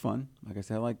said, it's fun. Like I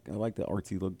said, I like the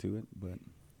artsy look to it. But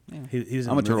yeah, He was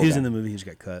in I'm a the movie. turtle He was guy. in the movie. He just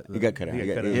got cut. He got cut out. He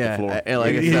got hit the Yeah, floor. like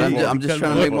I He said, hit the I'm just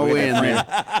floor. trying to make my way in, man.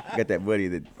 Got that buddy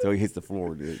that so he hits the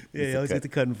floor, dude. Yeah, It's I a was cut. at the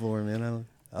cutting floor, man.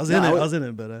 I was No, in it. I I was- was in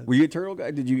it, but Were you a turtle guy?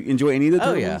 Did you enjoy any of the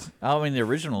Oh, turtles? yeah. I mean, the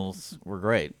originals were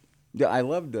great. Yeah, I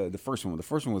loved the first one. The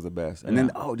first one was the best. And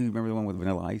then, oh, dude, remember the one with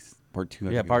Vanilla Ice? Part 2.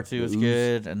 I Yeah, think it part 2 was The Ooze.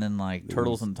 good. And then, like, The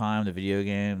Turtles Ooze. in Time, the video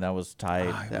game, that was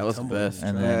tight. That was the best.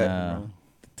 And then,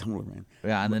 The Tumbler, man.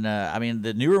 yeah, and then, I mean,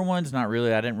 the newer ones, not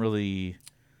really. I didn't really,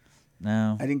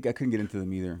 no. I couldn't get into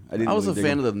them either. I I was really a dig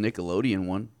fan them. of the Nickelodeon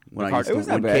one. When The cartoon. It was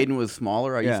not when bad. Caden was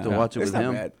smaller, I used to watch it it's with not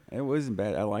him. Bad. It wasn't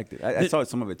bad. I liked it. I saw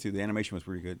some of it too. The animation was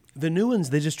pretty good. the new ones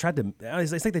they just tried to.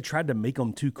 It's like they tried to make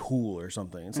them too cool or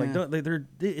something. It's like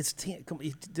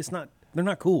it's not. They're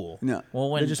not cool. No, Well,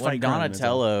 They when just fight crime, that's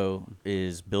Donatello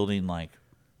is building, like,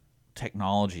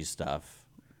 technology stuff,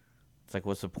 it's like,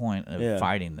 what's the point of Yeah.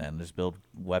 fighting then? Just build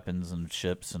weapons and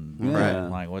ships and, Yeah.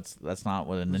 like, that's not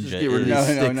what a ninja Just get rid of is. these No,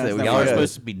 sticks no, that it's we not Y'all are Yeah.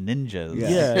 supposed to be ninjas. Yeah.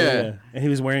 Yeah. And he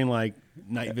was wearing like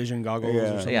night vision goggles Yeah. or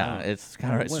something. Yeah, it's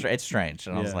kind of it's strange,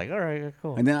 and I was Yeah. like, all right,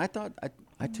 cool. And then I thought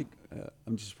I took.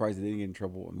 I'm just surprised they didn't get in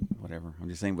trouble. I mean, whatever. I'm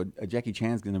just saying. But Jackie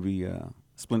Chan's gonna be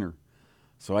Splinter,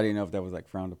 so I didn't know if that was like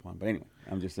frowned upon. But anyway,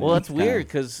 I'm just saying. Well, that's it's kinda- weird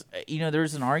because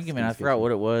there's an argument. I Seems forgot fishy.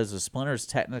 what it was. The Splinter's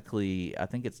technically, I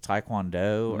think it's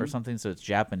Taekwondo or something, so it's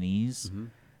Japanese.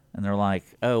 And they're like,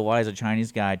 "Oh, why is a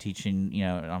Chinese guy teaching?"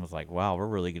 And I was like, "Wow, we're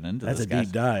really getting into That's this." a guys."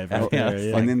 deep dive Yeah, right there, it's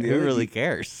yeah. like, And then the who other really deep-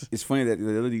 cares? It's funny that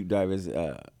the other deep dive is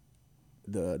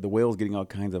the whale's getting all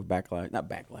kinds of backlash. Not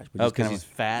backlash, but Oh, just 'cause kind he's of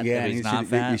fat, Yeah, but and he's they not should-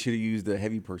 They fat? should have used the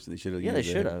heavy person. They should have. Yeah, they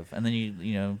should have. And then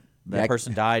that Yeah,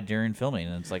 person died during filming,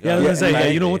 and it's like, Yeah, I was oh, gonna say, and yeah, I-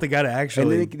 you don't want the guy to And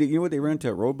actually. then you know what they run into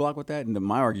a roadblock with that. And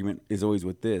my argument is always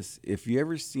with this: if you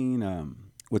ever seen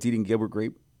What's Eating Gilbert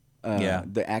Grape. Yeah.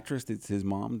 The actress that's his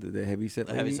mom, the heavyset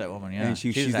lady. heavyset woman, yeah. And She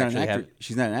was she's not an actually actress.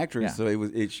 She's not an actress, Yeah. so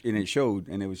it showed,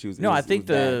 and she was. No, it I was, think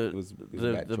it was bad. It the was a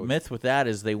the, bad the choice. myth with that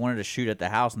is they wanted to shoot at the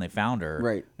house and they found her.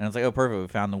 Right. And it's like, oh, perfect, we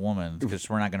found the woman because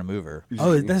we're not going to move her.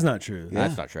 Oh, that's not true.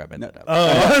 That's not true. I made that up. Oh,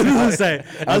 I was gonna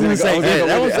say. Hey,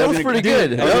 that was pretty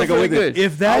good. That was pretty good.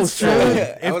 If that's true,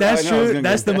 if that's true,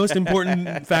 that's the most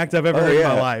important fact I've ever heard in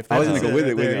my life. I was That's gonna go with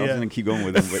it. there, I was yeah. gonna keep going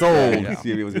with it. But Sold.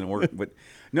 See if it was gonna work. But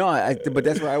no, but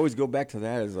that's where I always go back to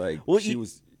that. Is like Well, she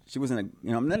wasn't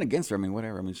I'm not against her. I mean,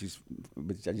 whatever. I mean,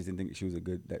 but I just didn't think she was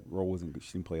that role wasn't good.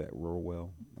 She didn't play that role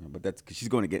well. But that's because she's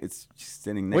going to get. She's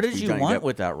standing next What to did you Johnny want Depp.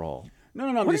 with that role? No.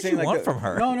 I'm What just did saying you want the- from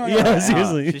her? No. Yeah,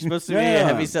 seriously. She's supposed to be Yeah. a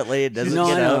heavyset lady. That doesn't No,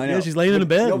 get I know, up. I know. Yeah, she's laying in a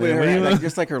bed. No, but man. What do you want?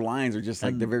 just like her lines are just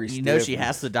like they're very. You know stiff she and-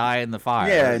 has to die in the fire.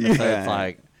 Yeah, So yeah. it's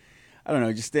like, I don't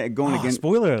know. Just going Oh, against.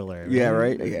 spoiler alert. Yeah. man.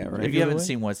 Right. Yeah. Right. if you haven't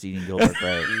seen What's Eating Gilbert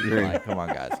Grape, you're like, come on,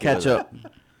 guys. get Catch with it. up.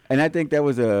 And I think that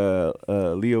was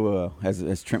Leo,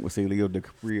 as Trent would say, Leo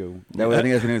DiCaprio. I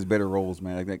think that's one of his better roles,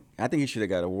 man. I think he should have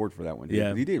got an award for that one. Dude.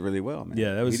 Yeah. He did really well, man.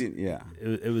 Yeah, that was. He did, yeah,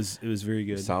 It was very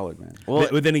good. solid, man. Well,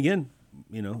 But then again,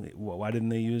 why didn't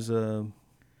they use?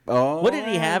 Oh, what did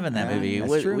he have in that movie?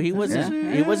 That's true. He wasn't.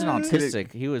 Yeah. He wasn't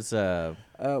autistic. He was.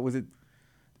 Was it?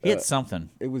 He had something.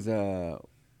 It was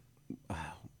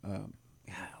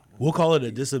We'll call it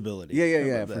a disability.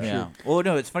 yeah, for Yeah. sure. Well,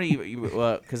 no, it's funny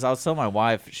because I was telling my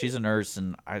wife, she's a nurse,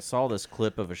 and I saw this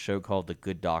clip of a show called The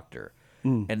Good Doctor.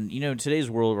 And in today's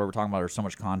world where we're talking about there's so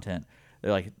much content,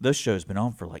 they're like, this show's been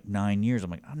on for like 9 years.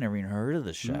 I'm like, I've never even heard of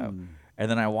this show.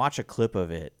 And then I watch a clip of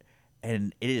it,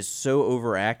 and it is so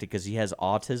overacted because he has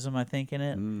autism, I think, in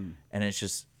it. And it's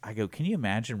just, I go, can you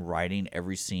imagine writing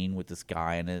every scene with this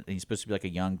guy? And he's supposed to be like a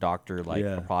young doctor, like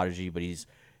a prodigy, but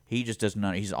he just doesn't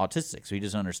know. He's autistic, so he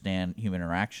doesn't understand human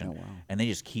interaction. And they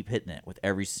just keep hitting it with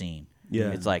every scene. Yeah.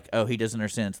 It's like, oh, he doesn't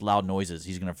understand. It's loud noises.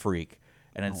 He's going to freak.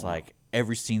 And it's like,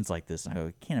 every scene's like this. And I go,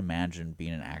 I can't imagine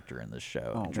being an actor in this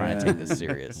show and trying to take this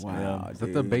serious. Wow, Is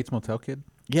that the Bates Motel kid?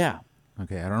 Yeah.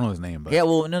 Okay, I don't know his name, but Yeah,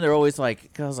 well, no, they're always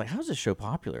like, cause I was like, how's this show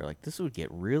popular? Like, this would get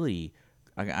really,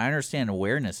 I understand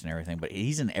awareness and everything, but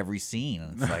he's in every scene.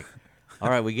 And it's like, all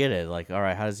right, we get it. Like, all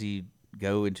right, how does he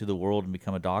go into the world and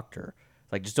become a doctor?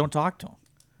 It's like, just don't talk to him.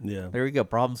 Yeah. There we go.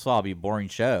 Problem solved. Be a boring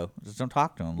show. Just don't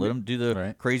talk to him. Let him do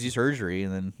the crazy surgery,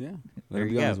 and then Yeah, there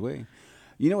be you on go. his way.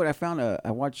 You know what I found? I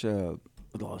watch a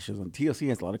lot of shows on TLC.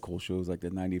 Has a lot of cool shows like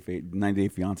the 90 Day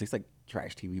Fiance. It's like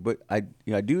trash TV, but I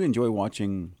do enjoy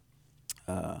watching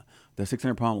the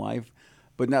 600 Pound Life,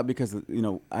 but not because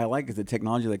I like is the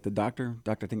technology, like the doctor.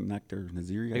 I think Dr.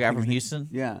 Naziri. The guy from Houston.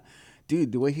 Yeah.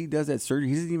 Dude, the way he does that surgery,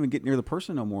 he doesn't even get near the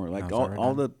person no more. Like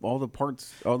all the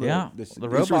parts, all the Yeah, the the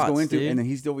instruments robots, go into, dude. and then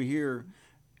he's over here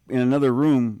in another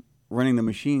room running the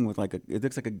machine with it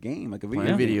looks like a game, like a video,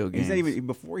 Playing video He's not games. even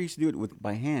before he used to do it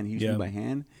by hand. He used to do it by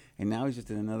hand, and now he's just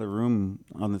in another room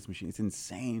on this machine. It's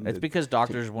insane. It's because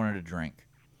doctors wanted to drink.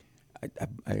 I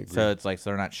agree. So it's like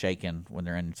they're not shaking when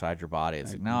they're inside your body.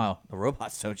 It's like, no, the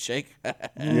robots don't shake.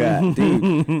 yeah,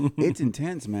 dude, it's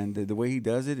intense, man. The way he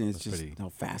does it, and it's just pretty- how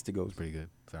fast it goes. pretty good.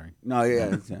 Sorry. No,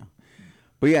 yeah, yeah.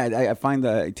 But yeah, I find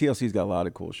that TLC's got a lot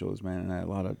of cool shows, man, and a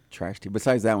lot of trash TV.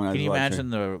 Besides that one, Can you imagine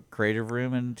the creative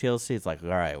room in TLC? It's like, all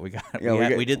right, we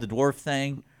did the dwarf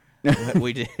thing.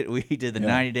 we did the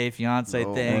 90 Day Fiance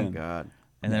Oh thing. my god.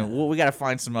 And then we got to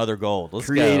find some other gold. Let's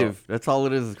Creative. That's all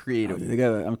it is creative. They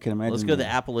got. I can imagine. Let's go to the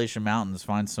Appalachian Mountains,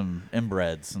 find some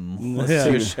inbreds, and let's Yeah.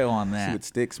 do a show on See that. what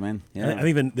sticks, man. Yeah. I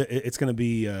even it's going to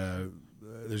be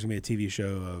there's going to be a TV show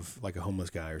of like a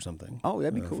homeless guy or something. Oh,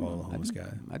 that'd be cool. Follow a homeless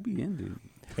guy. I'd be in, dude.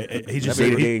 He just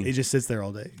That'd be he just sits there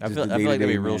all day. I Just feel the like that'd be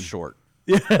day-to-day real man. short.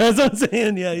 Yeah, that's what I'm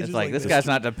saying. Yeah, he's It's just like this this guy's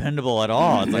not dependable at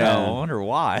all. It's like, Yeah. oh, I wonder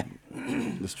why.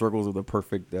 The struggles of the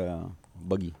perfect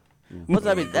buggy. Well,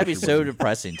 that'd be so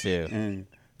depressing too. And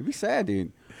it'd be sad,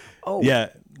 dude. Oh, Yeah.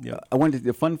 I wanted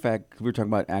the fun fact. We were talking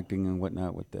about acting and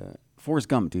whatnot with Forrest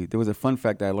Gump, dude. There was a fun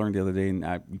fact that I learned the other day, and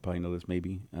you probably know this,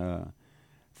 maybe.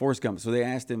 Forrest Gump. So they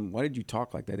asked him, "Why did you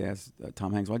talk like that?" They asked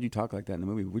Tom Hanks, "Why did you talk like that in the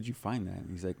movie? Where'd you find that?" And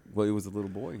he's like, "Well, it was a little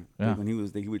boy. Yeah. When he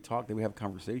would talk. They would have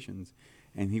conversations,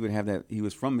 and he would have that. He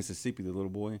was from Mississippi, the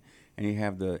little boy, and he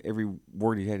have every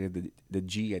word he had the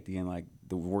G at the end, like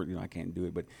the word. I can't do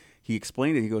it, but he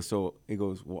explained it. He goes,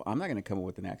 well, I'm not going to come up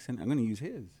with an accent. I'm going to use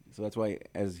his. So that's why,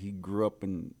 as he grew up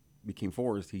and became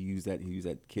Forrest, he used that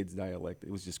kid's dialect. It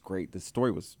was just great. The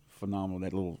story was phenomenal.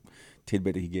 That little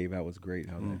tidbit that he gave out was great.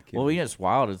 How that kid. Well, it's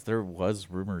wild. Is there was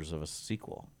rumors of a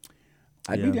sequel.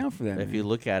 I'd Yeah. be down for that. If man. you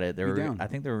look at it, Be down. I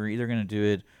think they were either going to do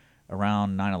it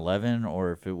around 9/11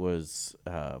 or if it was,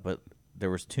 but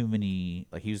there was too many.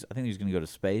 Like I think he was going to go to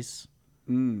space.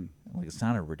 Like it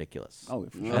sounded ridiculous. Oh,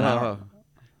 for sure.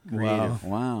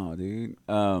 Wow, dude.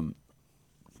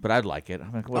 But I'd like it.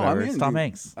 I'm like, Oh, whatever. I'm it's in, Tom dude.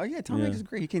 Hanks. Oh yeah, Tom Hanks is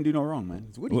great. He can't do no wrong, man.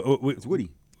 It's Woody. It's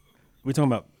Woody. We're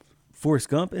talking about Forrest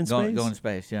Gump in space. Go in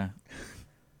space. Yeah,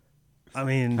 I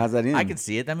mean, How's that in? I can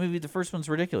see it. That movie, the first one's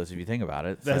ridiculous if you think about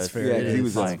it. That's it's- fair. Yeah, It 'cause he is.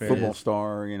 was a That's fair. football It is.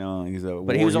 star. He's a.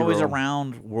 But he was war always hero.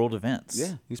 around world events.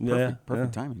 Yeah, he's Yeah,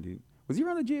 perfect yeah. timing, dude. Was he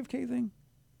around the JFK thing?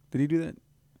 Did he do that?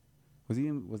 Was he?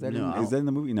 Was that? No, is that in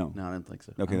the movie? No. No, I didn't think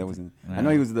so. Okay, that wasn't. No. I know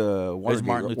he was the It was Martin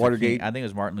Watergate. Luther Watergate. King. I think it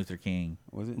was Martin Luther King.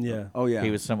 Was it? Yeah. Oh yeah.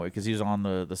 He was somewhere because he was on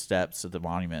the steps of the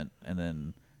monument, and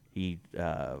then he.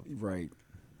 right.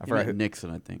 I He forgot. meant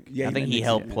Nixon, I think. Yeah, I think meant he Nixon,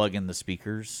 helped yeah. plug in the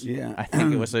speakers. Yeah. I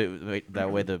think it was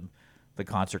that way the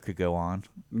concert could go on.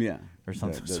 Yeah. Or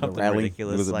something- The something rally.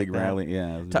 ridiculous It was a like big that. rally.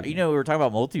 Yeah. it was a big- We were talking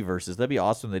about multiverses. That'd be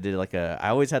awesome. They did like I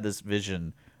always had this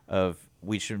vision of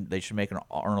they should make an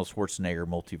Arnold Schwarzenegger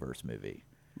multiverse movie.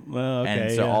 Well, okay,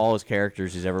 and so yeah. all his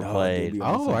characters he's ever played. dude,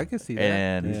 Oh, I can see that.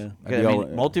 And Yeah. I That'd mean,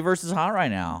 be multiverse is hot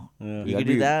right now. You That'd could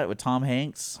do be- that with Tom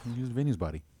Hanks. Use Vinny's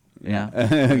body. Yeah.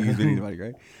 Use anybody,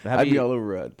 right? That'd I'd be be- all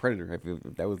over Predator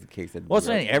if that was the case. Well, it's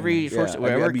funny. Every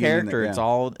I'd be in character, that, it's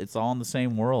yeah. all in the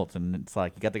same world, and it's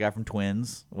like you got the guy from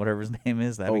Twins, whatever his name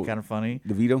is. That'd be Oh. kind of funny.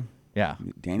 DeVito. Yeah.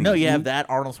 Danny No, you DeVito? have that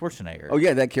Arnold Schwarzenegger. Oh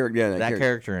yeah, that character. Yeah, that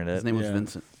character in it. His name was Yeah.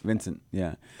 Vincent. Vincent.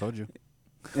 Yeah. Told you.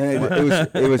 And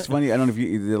it was funny. I don't know if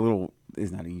the little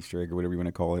it's not an Easter egg or whatever you want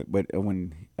to call it, but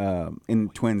when in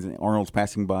Twins, Arnold's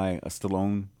passing by a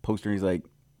Stallone poster, he's like,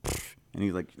 and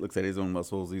he's like looks at his own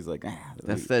muscles. He's like,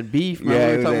 That's that beef. Man. yeah. We it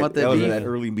were was talking about that was beef. that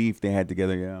early beef they had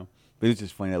together. Yeah, but it was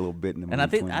just funny that little bit in the And I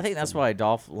movie think Twins. that's why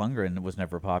Dolph Lundgren was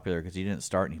never popular because he didn't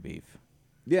start any beef.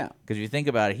 Yeah. Because if you think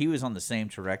about it, he was on the same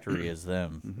trajectory as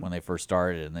them when they first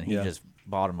started, and then he Yeah. just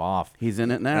bottomed off. He's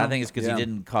in it And now. I think it's because Yeah. he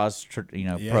didn't cause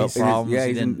Yeah, he's- problems. Yeah, He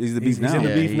he's didn't- the beef he's now. in the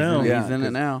Yeah, beef he's now. In, Yeah, he's in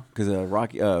it now. Because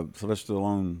Sylvester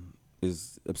Stallone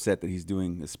is upset that he's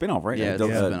doing a spinoff, right? Yeah, it's a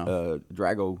spinoff.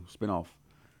 Drago spinoff.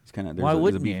 It's kind of Why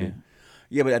wouldn't you?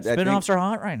 Yeah, but I think, Spinoffs are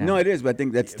hot right now. No, it is, but I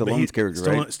think that's But Stallone's character,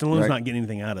 right? Stallone's Right? not getting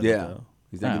anything out of it, Yeah, though.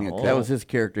 he's not getting a Oh, cut. That was his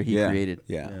character he yeah. created.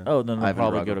 Yeah. Oh, then they'll Ivan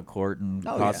probably Drago. go to court and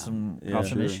Oh, cause yeah. some Yeah, cause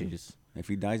some sure. issues. If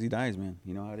he dies, he dies, man.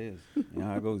 You know how it is. You know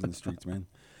how it goes in the streets, man.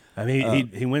 I mean,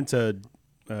 he went to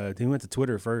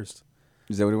Twitter first,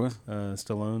 Is that what it was?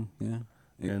 Stallone, Yeah.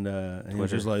 and he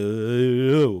was Twitter. just like,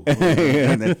 "Oh."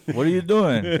 And then What are you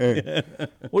doing?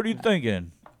 What are you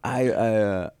thinking?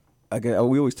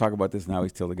 we always talk about this, and I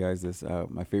always tell the guys this.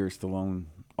 My favorite Stallone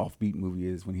offbeat movie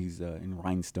is when he's in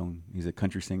Rhinestone. He's a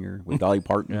country singer with Dolly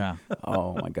Parton. Yeah.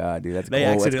 Oh my God, dude, that's They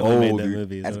gold. That's accidentally made gold, that dude.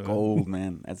 movie, That's so- gold,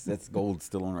 man. That's gold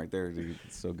Stallone right there, dude.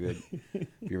 It's so good. If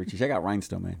you ever check out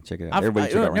Rhinestone, man, check it out. Everybody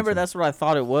check out remember Rhinestone. that's what I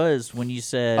thought it was when you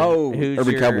said, Oh, who's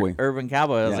Urban your Cowboy. Urban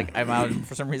Cowboy. I was Yeah. like,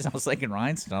 for some reason I was thinking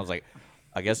Rhinestone. I was like,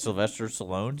 I guess Sylvester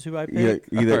Stallone's who I Yeah,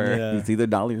 picked. either Or- it's either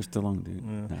Dolly or Stallone, dude.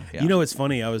 No. Yeah. You know, it's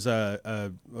funny. I was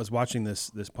watching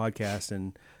this podcast,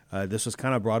 and this was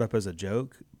kind of brought up as a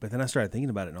joke, but then I started thinking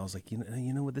about it, and I was like, you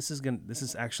know what, this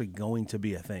is actually going to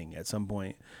be a thing at some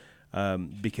point,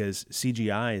 because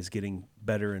CGI is getting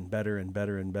better and better and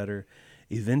better and better.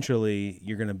 Eventually,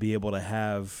 you're going to be able to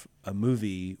have a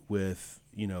movie with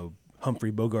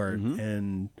Humphrey Bogart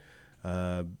and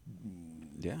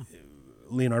Yeah.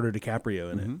 Leonardo DiCaprio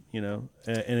in it,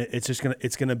 and it's just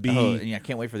gonna be. Oh, yeah, I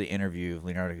can't wait for the interview.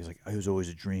 Leonardo is like, it was always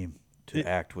a dream to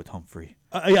act with Humphrey.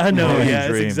 I know, American yeah, that's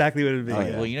dream. exacthy what it'd be. Like,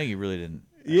 yeah. well, you really didn't.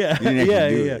 Yeah, didn't actually yeah,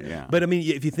 do yeah, it, yeah. But I mean,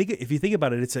 if you think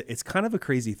about it, it's kind of a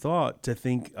crazy thought to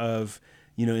think of,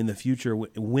 in the future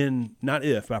when, not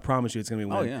if, but I promise you it's gonna be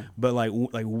when. Oh, yeah. But like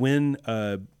when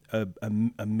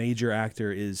a major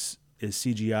actor is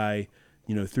CGI,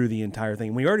 through the entire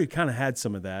thing. We already kind of had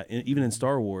some of that, even in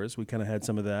Star Wars. We kind of had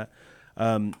some of that,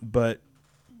 but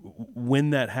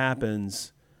when that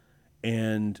happens,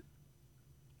 and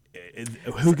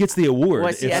who gets the award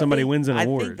Well, see, if I somebody think- wins an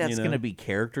award? I think that's going to be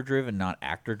character driven, not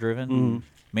actor driven. Mm-hmm.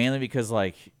 Mainly because,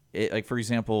 like for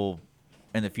example,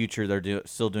 in the future they're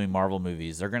still doing Marvel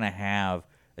movies. They're going to have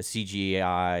a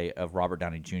CGI of Robert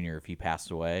Downey Jr. if he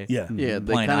passed away. Yeah. Yeah,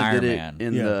 they Playing kind of Iron did Man. it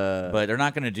in Yeah. the. But they're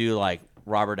not going to do like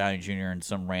Robert Downey Jr. in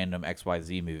some random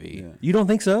XYZ movie. Yeah. You don't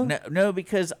think so? No,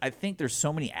 because I think there's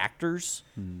so many actors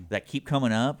that keep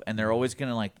coming up, and they're always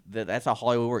gonna like. That's how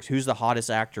Hollywood works. Who's the hottest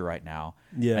actor right now?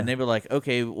 Yeah. and they were like,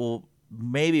 okay, well,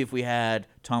 maybe if we had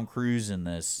Tom Cruise in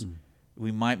this,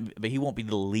 we might, but he won't be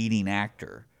the leading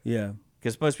actor Yeah.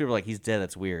 because most people are like, he's dead.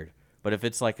 That's weird. But if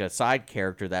it's like a side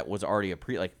character that was already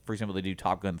like for example, they do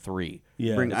Top Gun 3.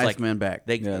 Yeah. Bring It's like Iceman back.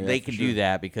 They Yeah, they for can sure. do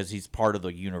that because he's part of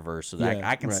the universe. So that Yeah,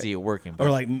 I can right. see it working. But Or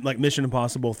like Mission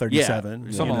Impossible 37.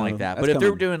 yeah, something like that. That's But if they're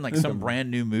coming. doing like some brand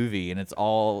new movie and it's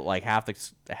all like half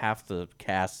the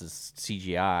cast is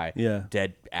CGI, Yeah.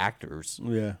 dead actors,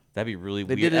 Yeah. that'd be really They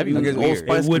weird. did it That'd in be the because Old weird.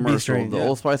 Spice It would be commercial. strange, The yeah.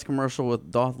 Old Spice commercial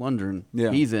with Dolph Lundgren.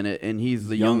 Yeah. He's in it, and he's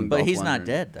the young. But Dolph he's not Lundgren.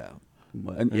 dead though.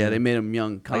 But, yeah, they made him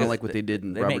young, kind of like what they did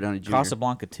in They Robert make Downey Jr.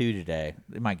 Casablanca 2 today.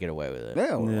 They might get away with it.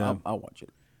 Yeah, well, Yeah. I'll watch it.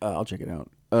 I'll check it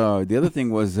out. The other thing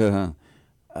was,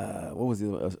 what was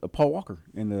it? Paul Walker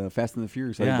in the Fast and the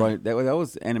Furious. How they Yeah. brought it- that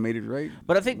was animated, right?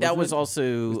 But I think that was Wasn't it?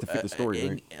 also Just to fit the story,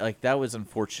 right? like that was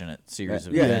unfortunate series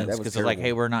of Yeah, events that was because it's like, terrible.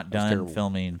 hey, we're not That was done terrible.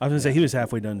 filming. I was gonna say he was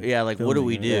halfway done. Yeah, like what do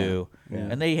we filming it. do? Yeah.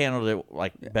 And they handled it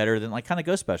like better than like kind of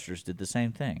Ghostbusters did the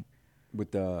same thing.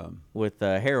 With With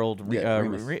Harold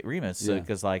Ramis. Remus, Yeah.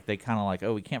 because like they kind of like,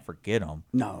 oh, we can't forget him,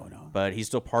 no, but he's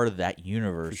still part of that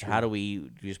universe. How do we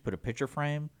just put a picture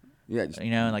frame Yeah, just,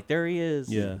 and like there he is.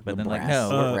 Yeah. but the then like brass-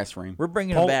 no, brass ring. we're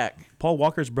bringing Paul, him back. Paul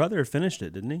Walker's brother finished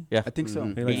it, didn't he? Yeah, I think so.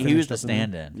 He, like, he was finished the up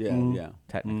in there. stand-in. Yeah, yeah.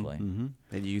 technically.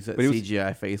 They use that But it was-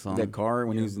 CGI face on That him. car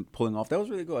when he was pulling off, that was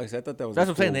really cool. I thought that was. That's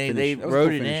a what I'm saying. cool They finish. That was a wrote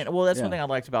cool it finish. in. Well, that's Yeah. one thing I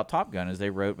liked about Top Gun is they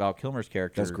wrote Val Kilmer's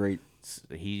character. That's great.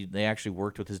 They actually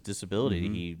worked with his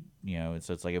disability. And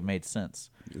so it's like it made sense.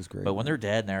 It was great. But when they're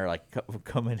dead and they're like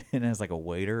coming in as like a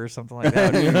waiter or something like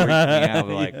that, it would freak me out.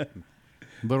 Like,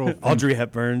 Little Audrey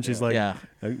Hepburn, she's like Yeah.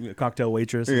 a cocktail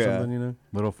waitress or Yeah. something,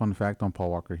 little fun fact on Paul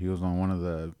Walker: he was on one of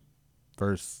the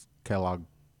first Kellogg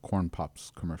Corn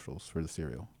Pops commercials for the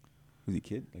cereal. was he a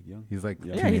kid, like young? He's like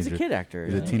yeah, he's a teenager. kid actor.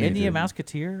 He's a Isn't he a teenager.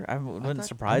 Mouseketeer? I wouldn't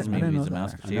surprise me I if didn't he's a know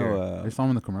that. I Mouseketeer. know I saw him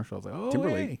in the commercial. I was like, oh,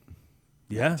 Timberlake. hey.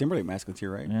 Yeah. Timberlake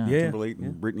Masketeer, right? Yeah. Yeah. Timberlake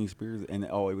and Britney Spears, and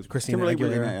it was Christina Timberlake.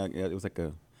 Aguilera. Yeah, it was like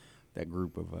that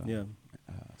group of Yeah.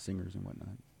 singers and whatnot.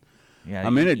 Yeah,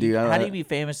 I'm in it, dude. How do you be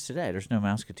famous today? There's no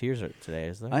Mouseketeers today,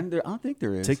 is there? I don't think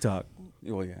there is TikTok.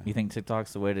 Oh yeah. You think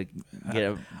TikTok's the way to get a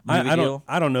movie I deal? don't.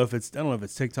 I don't know if it's. I don't know if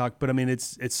it's TikTok, but I mean,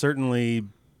 it's certainly.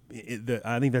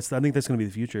 I think that's going to be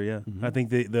the future. Yeah, I think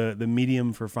the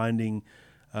medium for finding,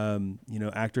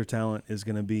 actor talent is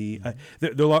going to be.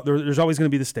 There's always going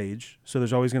to be the stage. So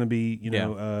there's always going to be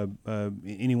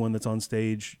anyone that's on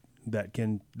stage that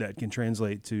can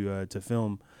translate to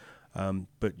film.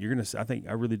 But you're gonna.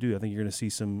 I really do. I think you're gonna see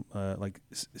some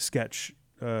sketch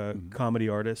comedy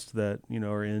artists that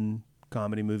are in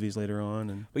comedy movies later on.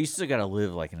 And But you still got to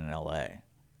live like in an LA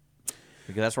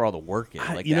because that's where all the work is,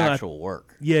 like you the know, actual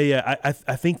work. yeah. I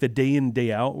think the day in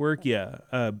day out work. Yeah.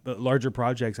 But larger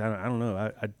projects. I don't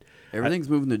know. Everything's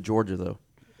moving to Georgia though.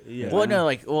 Yeah. Well, no,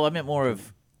 I meant more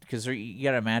of because you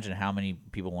got to imagine how many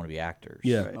people want to be actors.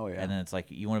 Yeah. Oh, yeah. And then it's like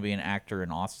you want to be an actor in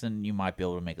Austin, you might be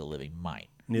able to make a living.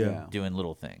 Yeah. Doing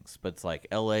little things, but it's like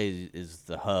LA is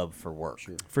the hub for work.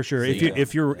 For sure. So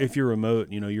If you're remote,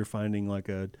 you're finding like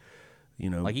a.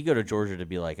 Like you go to Georgia to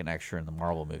be like an extra in the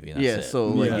Marvel movie. And that's Yeah, it. so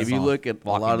like That's if you all. look at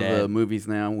Walking a lot Dead. of the movies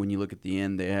now, when you look at the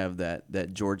end, they have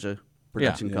that Georgia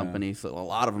production Yeah. company. So a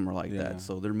lot of them are like Yeah. that.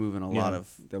 So they're moving a lot of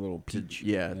that little peach.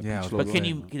 yeah, Yeah, peach But logo. can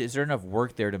you? Is there enough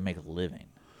work there to make a living?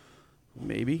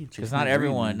 maybe Because not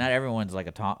everyone's like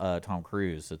a Tom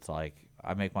Cruise. It's like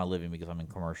I make my living because I'm in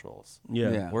commercials. Yeah.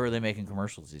 Yeah. Where are they making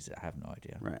commercials? These I have no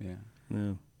idea. right. Yeah.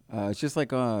 Yeah. It's just like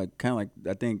kind of like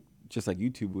I think just like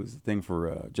YouTube was the thing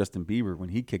for Justin Bieber when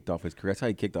he kicked off his career. That's how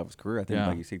he kicked off his career. I think Yeah.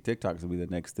 like you say, TikTok's gonna be the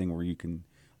next thing where you can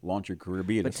launch your career,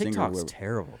 be it But a singer. or TikTok's whatever.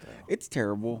 terrible though. It's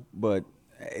terrible, but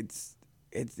it's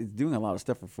doing a lot of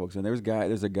stuff for folks. And there's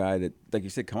a guy that, like you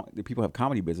said, the people have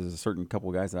comedy bits. There's a certain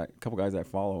couple guys that I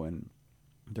follow, and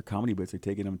their comedy bits are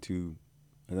taking them to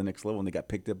the next level. And they got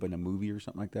picked up in a movie or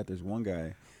something like that. There's one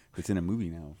guy that's in a movie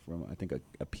now from I think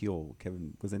a Peele.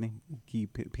 Kevin, what's that name? Peele.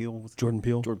 Jordan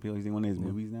Peele. Jordan Peele. He's in one of his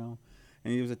movies now,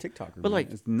 and he was a TikToker. But man.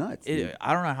 like it's nuts. dude.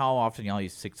 I don't know how often y'all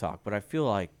use TikTok, but I feel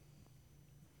like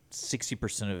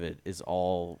 60% of it is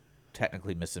all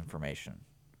technically misinformation.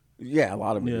 Yeah, a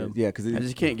lot of it. Yeah. Is. Yeah, because I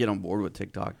just can't get on board with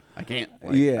TikTok. I can't.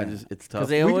 Yeah. It's tough.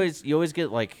 Because you always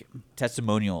get like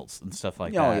testimonials and stuff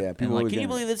like Oh, that. yeah, And people like, always can you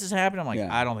get it. believe this has happened? I'm like,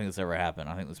 Yeah. I don't think this ever happened.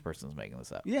 I think this person's making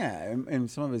this up. Yeah, and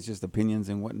some of it's just opinions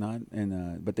and whatnot,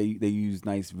 and but they use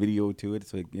nice video to it,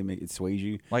 so it sways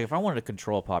you. Like if I wanted to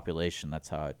control a population, that's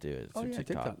how I do it. It's Oh through yeah,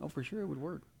 TikTok. Oh, for sure, it would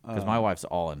work. Because my wife's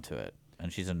all into it,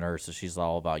 and she's a nurse, so she's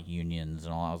all about unions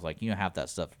and all. I was like, half that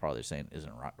stuff probably saying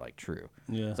isn't right, like true.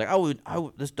 Yeah. It's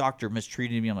like, this doctor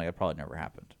mistreated me. I'm like, it probably never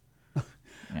happened.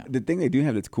 The thing they do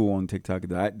have that's cool on TikTok,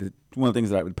 one of the things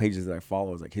the pages that I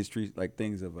follow is like history, like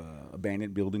things of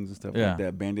abandoned buildings and stuff. Yeah. Like the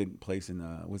abandoned place in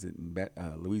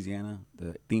Louisiana,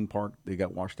 the theme park. They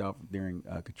got washed out during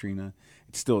Katrina.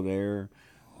 It's still there.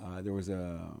 There was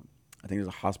I think there's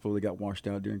a hospital that got washed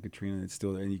out during Katrina. It's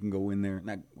still there, and you can go in there.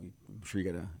 I'm sure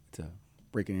you it's a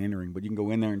breaking and entering, but you can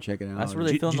go in there and check it out. That's where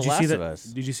they filmed The you Last see of that? Us.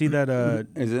 Did you see that?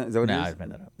 Is that what Nah, it is? I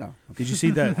made that up. No. Did you see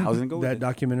that? I was gonna go with that it.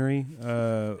 documentary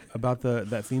about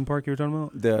that theme park you were talking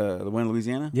about? The one in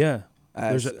Louisiana? Yeah.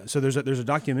 There's s- there's a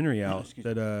documentary out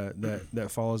that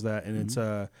follows that, and it's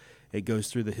it goes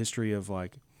through the history of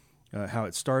like how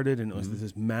it started, and it was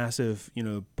this massive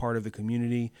part of the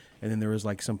community, and then there was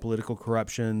like some political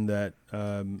corruption that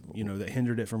that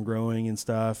hindered it from growing and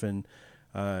stuff, and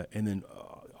then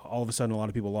all of a sudden a lot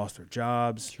of people lost their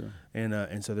jobs,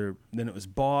 and so then it was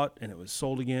bought and it was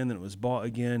sold again, then it was bought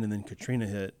again, and then Katrina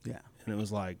hit, Yeah. and it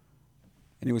was like.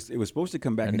 And it was supposed to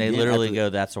come back And they again literally after- go,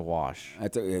 that's a wash.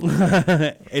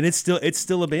 And it's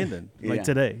still abandoned Yeah. like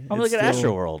today. I'm It's looking at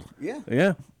still- Astroworld. Yeah.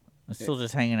 Yeah, It's still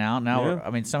just hanging out. Now, Yeah.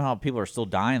 I mean, somehow people are still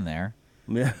dying there.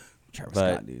 yeah. Travis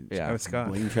But, Scott, dude. yeah. Travis Scott.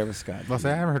 Blame Travis Scott. Well, I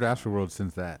haven't heard Astroworld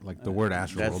since that. Like the word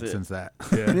That's Astroworld it. since that.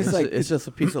 And it's like It's just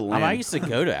a piece of I, land. mean, I used to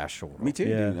go to Astral World. me too.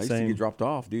 Yeah, dude. I used to same. get dropped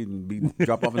off, dude, and be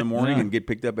dropped off in the morning Yeah. and get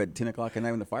picked up at 10 o'clock at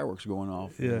night when the fireworks are going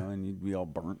off. You Yeah. know, and you'd be all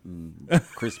burnt and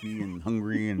crispy and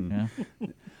hungry and. Yeah.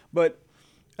 But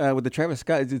with the Travis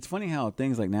Scott, it's funny how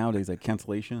things like nowadays, like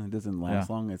cancellation, it doesn't last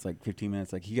Yeah. long. It's like 15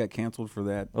 minutes. Like he got canceled for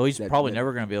that. Well, he's that- probably that-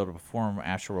 never going to be able to perform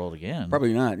Astral World again.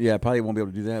 Probably not. Yeah, probably won't be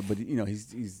able to do that. But you know,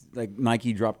 he's like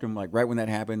Nike dropped him like right when that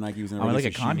happened. Nike was in. I mean, look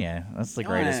at Kanye. That's the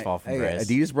greatest fall from grace.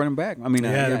 Adidas brought him back. I mean,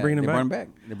 Yeah, they're bringing him they brought back.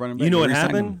 him back. They brought him back. You know They what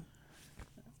re-signed happened? him.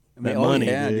 That Oh, money,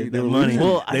 yeah, dude. dude, That they were money. losing.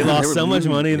 Well, They They lost were so much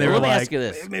losing. money, and they Well, were let me like, ask you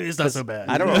this. maybe it's not so bad.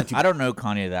 I don't know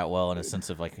Kanye that well in a sense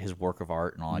of like his work of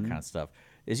art and all that kind of stuff.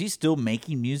 Is he still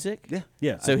making music? Yeah.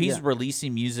 Yeah. So he's yeah.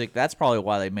 releasing music. That's probably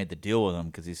why they made the deal with him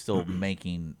because he's still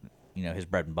making, his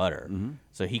bread and butter.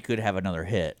 So he could have another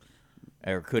hit,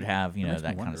 or could have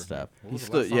that kind of stuff. He's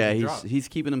still, he's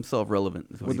keeping himself relevant.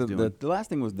 Is what Well, he's doing. the last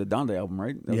thing was the Donda album,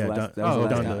 right? That was Yeah, the last, Don- that was the oh,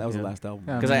 last Donda, al- that was the yeah. last album.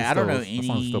 Yeah. Because mean, I don't know still- the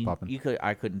song's still any. popping.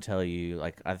 I couldn't tell you.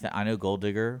 Like I know Gold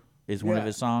Digger is one of Yeah.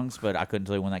 his songs, but I couldn't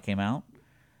tell you when that came out.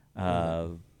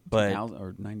 But 2000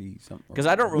 or 90 something. because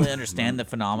I don't really understand the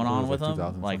phenomenon It was with like him,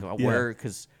 2000 like something. where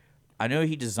because I know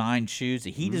he designed shoes.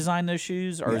 Did he design those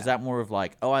shoes, or is Yeah. that more of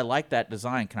like, oh, I like that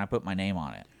design? Can I put my name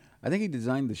on it? I think he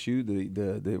designed the shoe,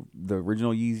 the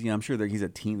original Yeezy. I'm sure that he's a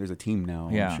team. There's a team now.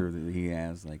 Yeah. I'm sure that he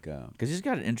has like. Because he's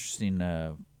got an interesting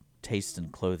taste in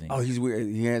clothing. Oh, he's weird.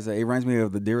 He has. It reminds me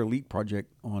of the Dare Elite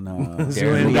project on Dare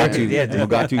Elite. Yeah,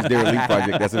 Mogatu's Dare Elite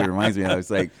project. That's what it reminds me of.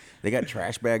 It's like they got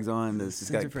trash bags on. It's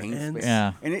got like different paint ends. space.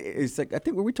 Yeah. And it's like I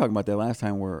think we were talking about that last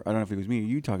time. Where I don't know if it was me or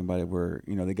you talking about it. Where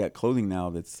they got clothing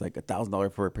now that's like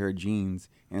 $1,000 for a pair of jeans,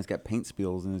 and it's got paint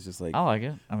spills, and it's just like. I like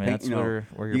it. I mean, paint- that's where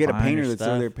you're you get a buying painter your that's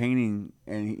over stuff. there painting,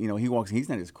 and he walks. He's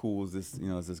not as cool as this,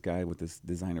 as this guy with this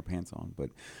designer pants on. But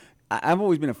I've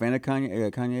always been a fan of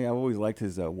Kanye. I've always liked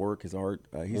his work, his art.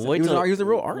 He was a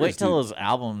real artist. Wait till dude. his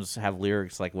albums have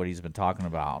lyrics like what he's been talking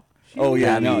about. Oh yeah,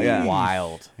 That'd no, be yeah,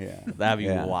 wild. Yeah. That'd be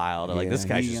Yeah. wild. Like Yeah, this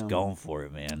guy's he, just going for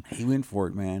it, man. He went for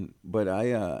it, man. But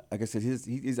like I said,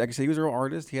 he was a real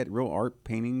artist. He had real art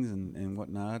paintings and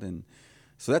whatnot, and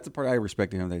so that's the part I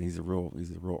respect to him, that he's a real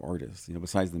artist.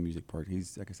 Besides the music part,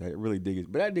 he's like I said, I really dig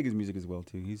it. But I dig his music as well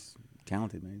too. He's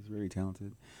talented, man. He's very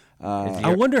talented.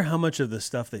 I wonder how much of the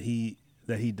stuff that he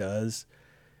does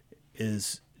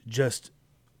is just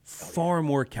far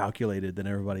more calculated than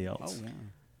everybody else. Oh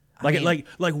yeah.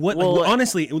 Like what? well,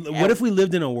 honestly, what if we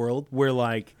lived in a world where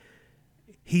like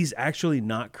he's actually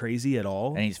not crazy at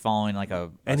all, And he's following like a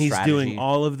and he's strategy. doing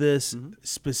all of this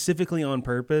specifically on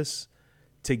purpose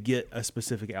to get a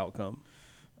specific outcome?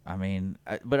 I mean,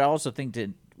 but I also think that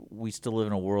we still live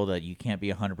in a world that you can't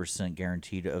be 100%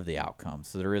 guaranteed of the outcome.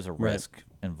 So there is a risk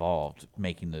involved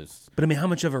making those. But I mean, how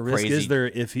much of a risk Crazy. is there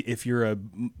if you're a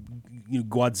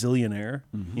quadzillionaire?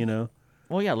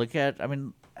 Well,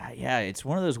 yeah, it's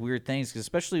one of those weird things, 'cause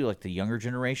especially like the younger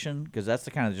generation, because that's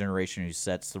the kind of generation who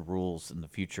sets the rules in the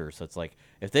future. So it's like,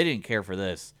 if they didn't care for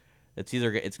this, it's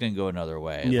going to go another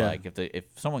way. Yeah. Like if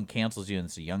someone cancels you and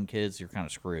it's the young kids, you're kind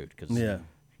of screwed. Because, Yeah.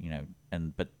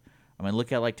 but I mean,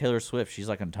 look at like Taylor Swift. She's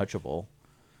like untouchable.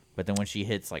 But then when she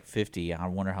hits like 50, I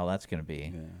wonder how that's going to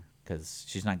be. Because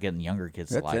she's not getting younger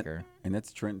kids to like her. And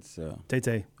that's Trent's.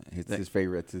 Tay-Tay. His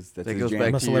favorite. That's That his goes jam.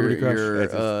 back My to celebrity crush. your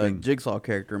That's his thing. Jigsaw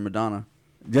character, Madonna.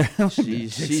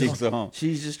 She's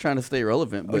She's just trying to stay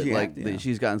relevant, but yeah, like yeah.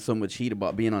 she's gotten so much heat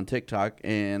about being on TikTok,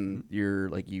 and you're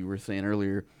like you were saying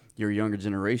earlier, your younger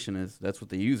generation that's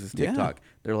what they use is Yeah. TikTok.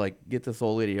 They're like, get this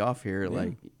old lady off here,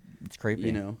 like It's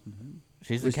creepy.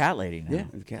 She's the Which- cat lady now. yeah.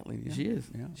 the cat lady. Yeah. she is.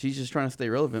 Yeah. She's just trying to stay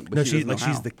relevant, but No, she she's doesn't know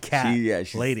she's how. the cat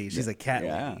She's lady. She's a cat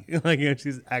yeah. lady. Like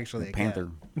she's actually a Panther.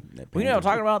 cat. That Well, I'm panther.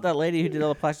 talking about that lady who did all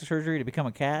the plastic surgery to become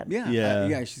a cat. Yeah, Yeah.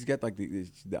 yeah. She's got like the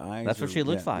eyes. That's what she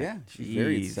looks like. Yeah, she's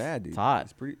very Jeez. sad, dude. It's hot.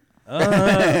 It's pretty.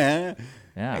 Yeah.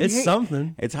 It's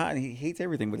something. It's hot. He hates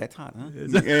everything, but that's hot, huh?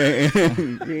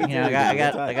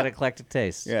 I got eclectic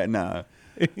taste. Yeah, no.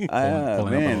 pulling up on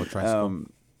a Man, little tricycle.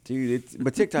 dude,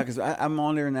 but TikTok is. I'm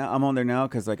on there now. I'm on there now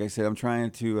because, like I said, I'm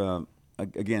trying to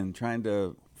trying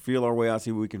to feel our way out,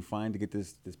 see what we can find to get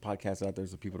this podcast out there,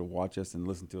 so people to watch us and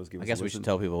listen to us. I guess we should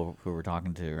tell people who we're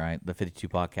talking to, right? The 52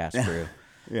 Podcast crew.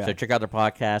 Yeah. So check out their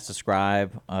podcast,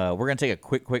 subscribe. We're going to take a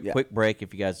quick break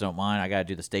if you guys don't mind. I got to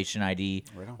do the station ID,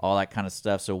 all that kind of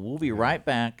stuff. So we'll be right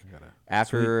back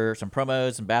after some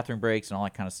promos and bathroom breaks and all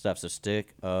that kind of stuff. So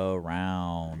stick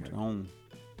around. Home.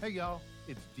 Hey, y'all.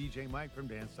 It's DJ Mike from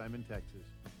Dan Simon, Texas.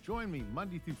 Join me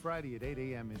Monday through Friday at 8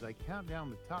 a.m. as I count down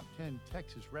the top 10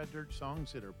 Texas Red Dirt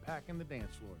songs that are packing the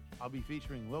dance floors. I'll be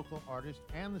featuring local artists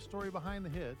and the story behind the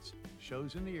hits,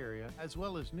 shows in the area, as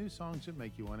well as new songs that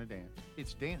make you want to dance.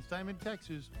 It's Dance Time in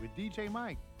Texas with DJ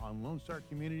Mike on Lone Star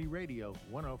Community Radio,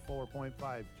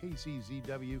 104.5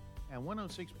 KCZW and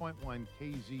 106.1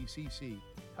 KZCC,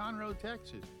 Conroe,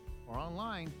 Texas, or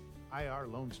online,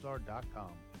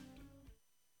 irlonestar.com.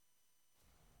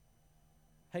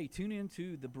 Hey, tune in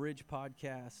to the Bridge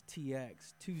Podcast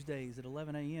TX Tuesdays at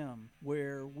 11 a.m.,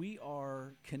 where we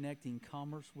are connecting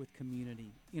commerce with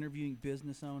community, interviewing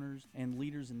business owners and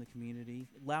leaders in the community,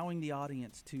 allowing the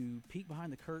audience to peek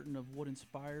behind the curtain of what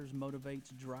inspires,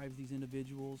 motivates, drives these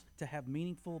individuals to have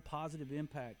meaningful, positive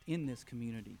impact in this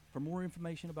community. For more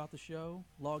information about the show,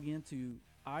 log into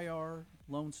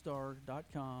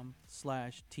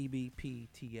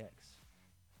irlonestar.com/TBPTX.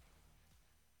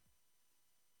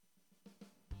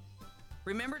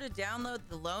 Remember to download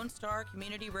the Lone Star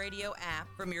Community Radio app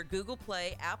from your Google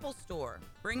Play Apple Store.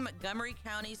 Bring Montgomery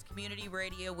County's community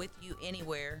radio with you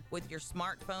anywhere with your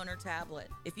smartphone or tablet.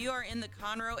 If you are in the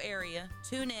Conroe area,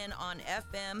 tune in on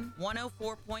FM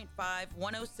 104.5,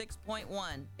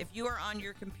 106.1. If you are on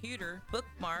your computer,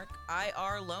 bookmark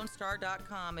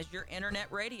irlonestar.com as your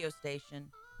internet radio station.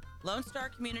 Lone Star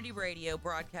Community Radio,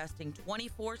 broadcasting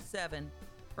 24/7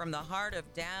 from the heart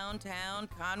of downtown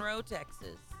Conroe,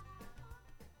 Texas.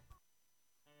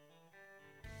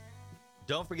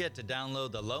 Don't forget to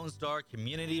download the Lone Star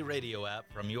Community Radio app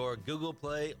from your Google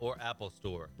Play or Apple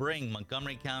Store. Bring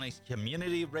Montgomery County's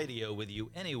community radio with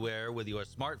you anywhere with your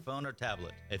smartphone or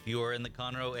tablet. If you are in the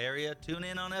Conroe area, tune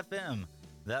in on FM.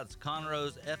 That's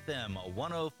Conroe's FM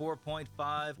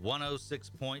 104.5,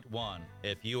 106.1.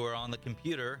 If you are on the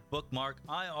computer, bookmark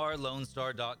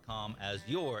irlonestar.com as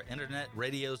your internet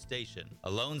radio station.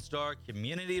 A Lone Star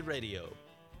Community Radio,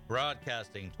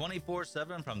 broadcasting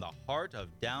 24/7 from the heart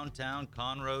of downtown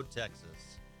Conroe,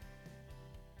 Texas.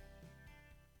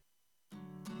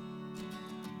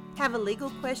 Have a legal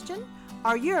question?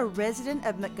 Are you a resident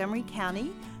of Montgomery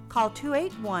County? Call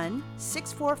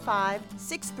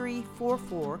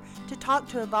 281-645-6344 to talk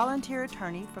to a volunteer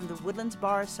attorney from the Woodlands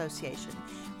Bar Association.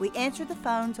 We answer the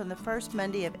phones on the first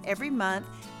Monday of every month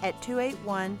at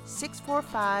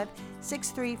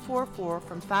 281-645-6344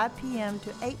 from 5 p.m.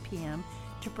 to 8 p.m.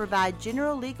 to provide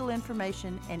general legal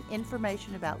information and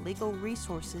information about legal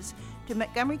resources to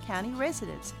Montgomery County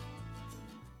residents.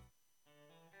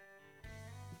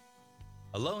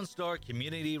 A Lone Star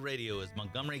Community Radio is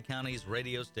Montgomery County's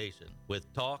radio station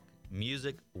with talk,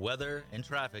 music, weather, and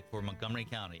traffic for Montgomery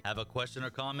County. Have a question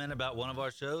or comment about one of our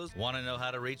shows? Want to know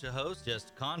how to reach a host?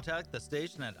 Just contact the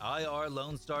station at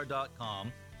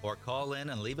irlonestar.com or call in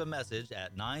and leave a message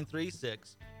at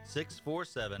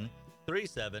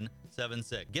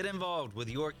 936-647-3776. Get involved with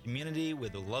your community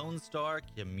with Lone Star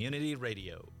Community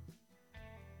Radio.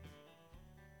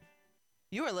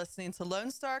 You are listening to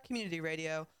Lone Star Community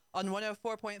Radio on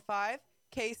 104.5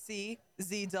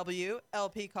 KCZW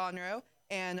LP Conroe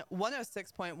and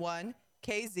 106.1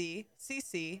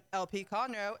 KZCC LP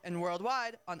Conroe and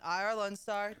worldwide on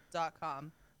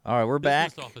irlonestar.com. All right, we're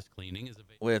back Office cleaning is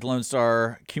with Lone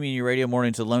Star Community Radio,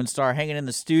 Mornings to Lone Star, hanging in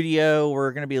the studio.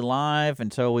 We're going to be live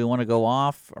until we want to go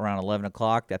off around 11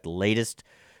 o'clock at the latest.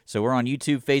 So we're on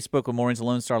YouTube, Facebook with Mornings to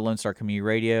Lone Star Community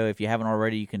Radio. If you haven't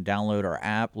already, you can download our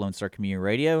app, Lone Star Community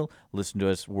Radio. Listen to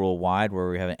us worldwide where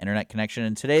we have an internet connection.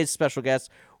 And today's special guest,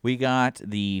 we got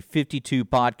the 52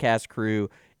 podcast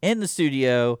crew in the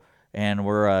studio, and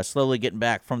we're slowly getting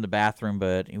back from the bathroom,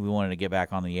 but we wanted to get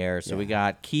back on the air. So we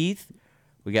got Keith.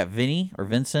 We got Vinny, or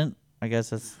Vincent, I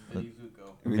guess that's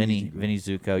Vinny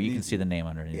Zuko. You can see the name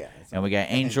underneath. Yeah, and we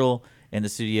got Angel in the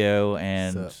studio,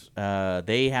 and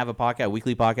they have a podcast,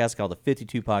 weekly podcast called the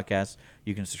 52 Podcast.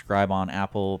 You can subscribe on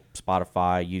Apple,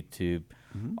 Spotify, YouTube,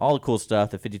 all the cool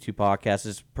stuff. The 52 Podcast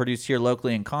is produced here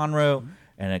locally in Conroe,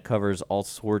 and it covers all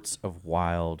sorts of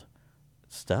wild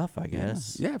stuff, I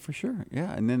guess. Yeah, for sure.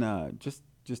 Yeah, and then just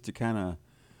to kind of,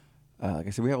 like I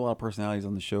said, we have a lot of personalities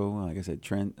on the show. Like I said,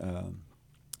 Trent.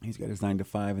 He's got his 9 to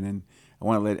 5, and then I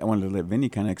wanted to let Vinny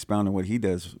kind of expound on what he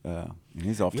does in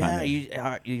his off time.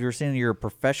 Yeah, you were saying you're a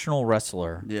professional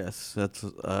wrestler. Yes, that's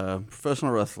a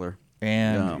professional wrestler.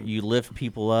 And you lift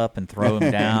people up and throw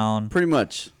them down. Pretty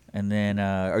much. And then,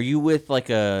 are you with like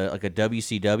a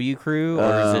WCW crew,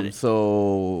 or is it?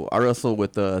 So I wrestle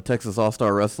with Texas All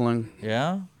Star Wrestling.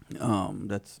 Yeah.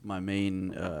 That's my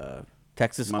main.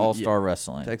 Texas All Star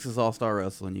Wrestling. Texas All Star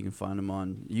Wrestling. You can find them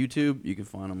on YouTube. You can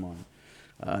find them on.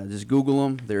 Just Google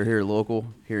them. They're here local,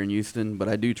 here in Houston, but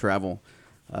I do travel.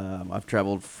 I've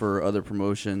traveled for other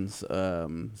promotions.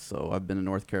 So I've been in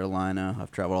North Carolina.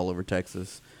 I've traveled all over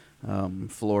Texas.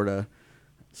 Florida.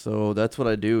 So that's what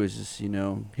I do is just,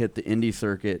 hit the indie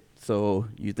circuit. So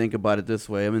you think about it this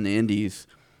way. I'm in the indies.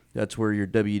 That's where your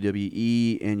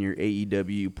WWE and your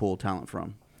AEW pull talent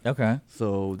from. Okay.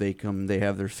 So they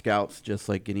have their scouts just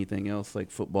like anything else, like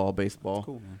football, baseball.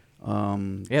 Cool,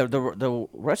 man. Yeah, the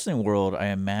wrestling world, I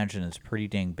imagine, is pretty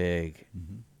dang big.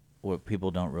 What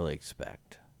people don't really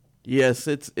expect. Yes,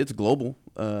 it's global.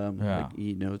 Yeah.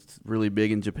 It's really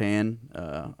big in Japan.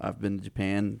 I've been to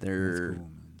Japan.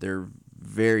 They're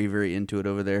very, very into it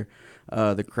over there.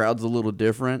 The crowd's a little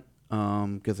different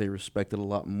because they respect it a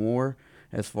lot more.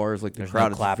 As far as like the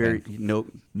crowd is very no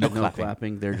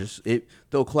clapping. They're just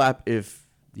they'll clap if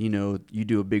you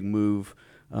do a big move,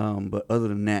 but other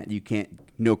than that, you can't.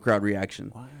 No crowd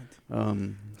reaction. What?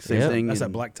 Same thing. That's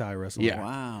that black tie wrestling. Yeah.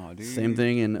 Wow, dude. Same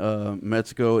thing in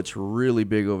Mexico. It's really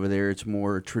big over there. It's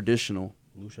more traditional.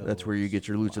 That's where you get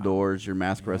your luchadors, your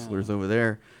masked wrestlers over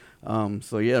there.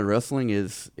 So yeah, wrestling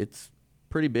it's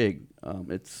pretty big.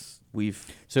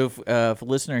 So if a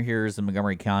listener here is in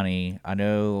Montgomery County, I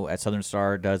know at Southern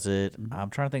Star does it. I'm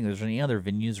trying to think. There's any other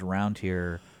venues around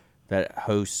here that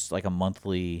hosts like a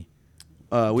monthly?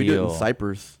 We do it in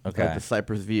Cypress. Okay. At the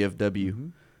Cypress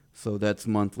VFW. So that's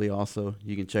monthly also.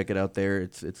 You can check it out there.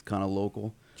 It's kind of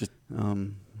local. Just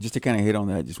to kind of hit on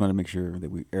that, just want to make sure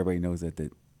that everybody knows that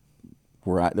the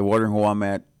watering hole I'm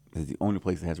at is the only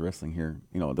place that has wrestling here.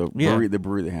 The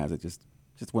brewery that has it. Just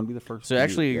want to be the first. So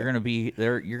actually, you're going to be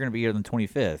there. You're going to be here on the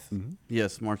 25th.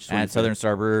 Yes, March 25th. At Southern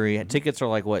Star Brewery. Tickets are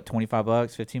like what, $25,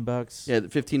 $15? Yeah,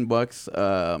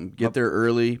 $15. Get there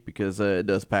early because it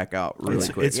does pack out really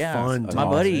quick. It's fun. My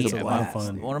buddy, it's a lot of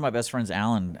fun. One of my best friends,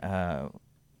 Alan,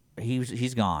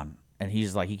 he's gone, and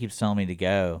he keeps telling me to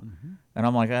go, and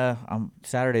I'm like,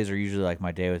 Saturdays are usually like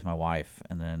my day with my wife,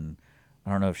 and then I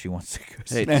don't know if she wants to go.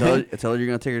 Hey, tell her you're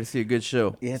gonna take her to see a good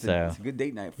show. Yeah, it's a good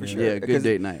date night for sure. Yeah, good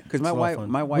date night. Because my wife,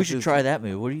 we should try that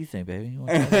move. What do you think, baby?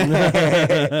 Bunch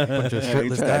of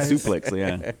shirtless guys. Suplex,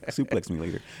 yeah, suplex me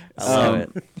later. I love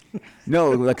it.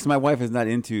 No, because my wife is not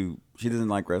into. She doesn't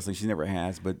like wrestling. She never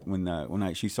has. But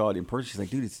when she saw it in person, she's like,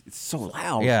 dude, it's so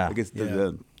loud. Yeah, like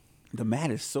the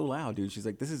mat is so loud, dude. She's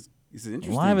like, this is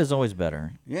interesting. Live is always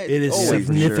better. Yeah, it is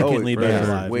significantly better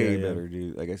live. Way better,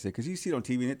 dude. Like I said, because you see it on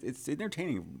TV, and it's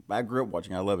entertaining. I grew up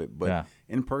watching. I love it, but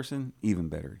in person, even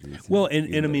better, dude. Well,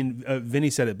 and I mean, Vinny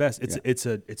said it best. It's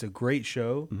a great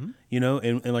show,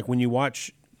 and like when you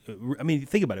watch, I mean,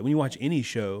 think about it. When you watch any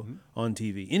show on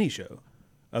TV, any show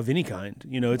of any kind,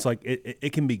 it's like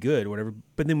it can be good, whatever.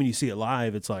 But then when you see it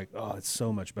live, it's like, oh, it's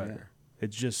so much better. Yeah.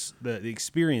 It's just the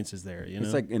experience is there.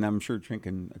 It's like, and I'm sure Trent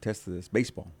can attest to this.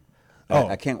 Baseball. Oh,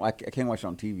 I can't watch it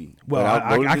on TV. Well,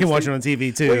 I can watch it on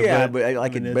TV too. Well, but I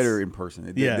like it better in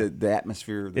person. The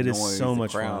atmosphere, the noise, is so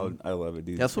much crowd. fun. I love it,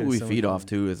 dude. That's what we feed off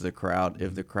too, is the crowd.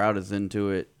 If the crowd is into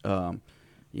it,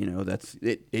 that's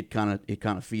it. It kind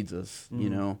of feeds us.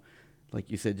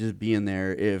 Like you said, just being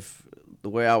there. If the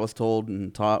way I was told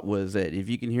and taught was that if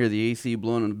you can hear the AC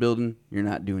blowing in the building, you're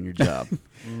not doing your job.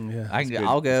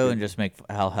 I'll go and just make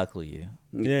Hal heckle you.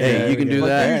 Yeah, you can do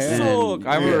that.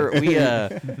 I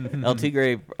remember LT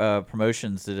Gray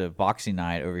Promotions did a boxing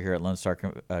night over here at Lone Star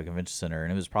Convention Center,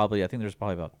 and it was I think there's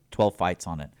probably about 12 fights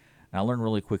on it. And I learned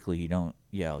really quickly, you don't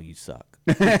yell, you suck.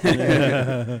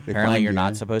 Apparently, you're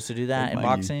not supposed to do that in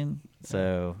boxing.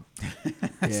 So,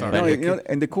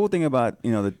 and the cool thing about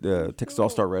the Texas All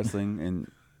Star Wrestling,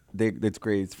 and that's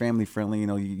great. It's family friendly.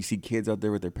 You see kids out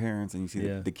there with their parents, and you see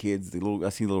the kids. I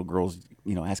see little girls,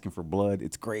 asking for blood.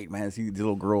 It's great, man. I see the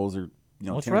little girls are 10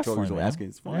 or 12 years old asking.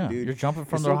 It's fun, dude. You're jumping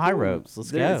from the high ropes. Let's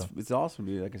go. It's awesome,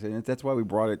 dude. Like I said, that's why we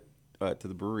brought it to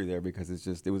the brewery there, because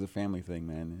it was a family thing,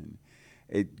 man. And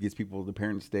it gets the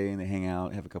parents stay and they hang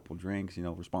out, have a couple of drinks,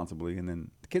 responsibly, and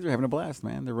then the kids are having a blast,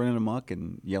 man. They're running amok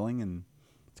and yelling, and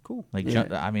it's cool.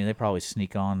 They probably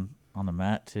sneak on the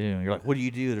mat too. And you're like, what do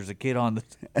you do? There's a kid on the.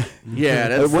 Yeah,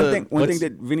 that's one thing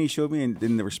that Vinny showed me, and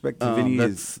the respect to Vinny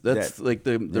that's like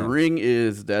the ring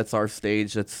is that's our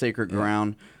stage. That's sacred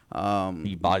ground.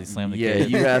 You body slam the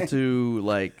kid. Yeah, you have to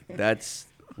that's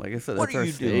like I said, that's our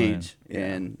stage,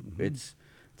 and it's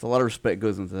a lot of respect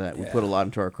goes into that. We put a lot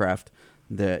into our craft.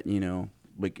 That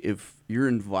like if you're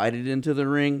invited into the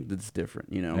ring, that's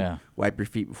different. Wipe your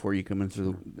feet before you come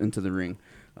into the ring.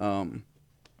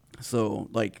 So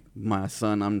like my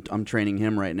son, I'm training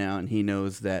him right now, and he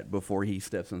knows that before he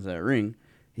steps into that ring,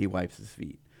 he wipes his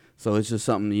feet. So it's just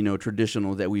something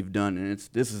traditional that we've done, and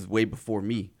this is way before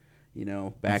me.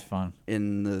 Back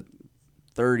in the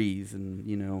 30s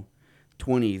and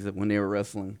 20s when they were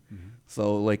wrestling.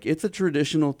 So like it's a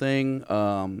traditional thing.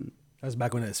 That was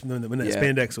back when that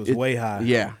spandex was way high.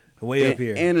 Yeah. Way up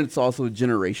here. And it's also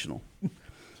generational.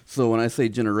 So when I say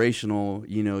generational,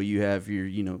 you have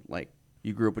your, like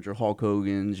you grew up with your Hulk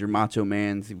Hogan's, your Macho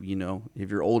Man's, if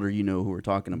you're older, who we're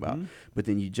talking about. But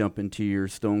then you jump into your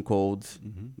Stone Colds,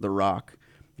 The Rock,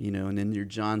 and then your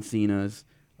John Cena's,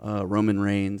 Roman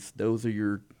Reigns. Those are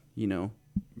your, your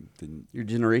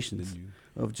generations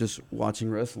of just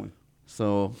watching wrestling.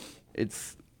 So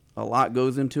it's a lot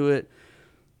goes into it.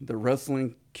 The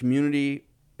wrestling community,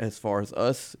 as far as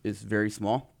us, is very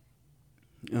small.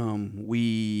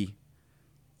 We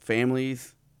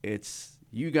families,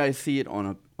 you guys see it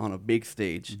on a big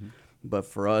stage, but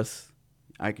for us,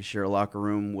 I could share a locker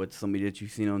room with somebody that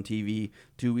you've seen on TV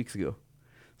 2 weeks ago.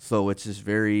 So it's just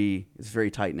very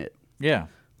tight knit. Yeah.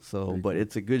 So, but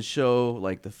it's a good show.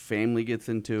 Like the family gets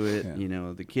into it.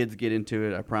 The kids get into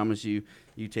it. I promise you,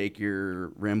 you take your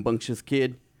rambunctious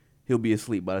kid, he'll be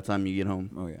asleep by the time you get home.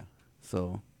 Oh yeah.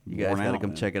 So you guys gotta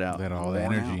come check it out. Got all the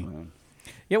energy.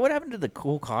 Yeah, what happened to the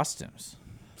cool costumes?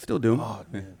 Still do. Oh,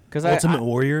 man. Because Ultimate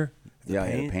Warrior. Yeah,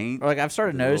 paint. Like I've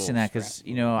started noticing that because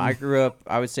I grew up.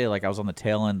 I would say like I was on the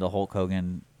tail end of the Hulk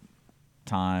Hogan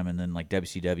time, and then like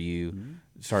WCW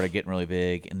started getting really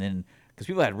big, and then because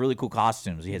people had really cool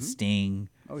costumes. You had Sting,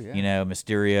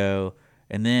 Mysterio,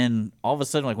 and then all of a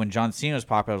sudden, like when John Cena was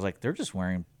popular, I was like, they're just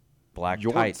wearing black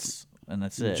tights. And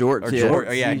that's it. Jorts,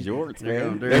 jorts.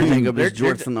 They're hang up his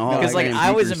jorts in the hall. Because like I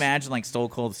always imagine like Stone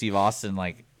Cold Steve Austin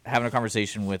like having a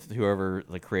conversation with whoever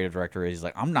the creative director is. He's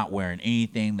like, I'm not wearing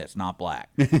anything that's not black.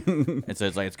 And so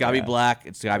it's like it's gotta be black.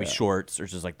 It's gotta be shorts. Or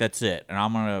it's just like that's it. And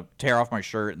I'm gonna tear off my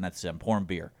shirt and that's it. I'm pouring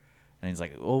beer. And he's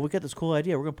like, well, we got this cool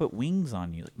idea. We're gonna put wings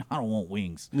on you. Like, no, I don't want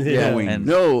wings. Yeah, and,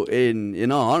 no.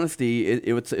 In all honesty,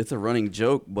 it's a running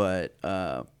joke, but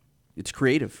it's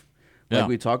creative. Like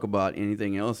we talk about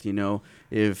anything else,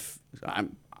 if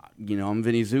I'm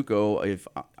Vinny Zuko, if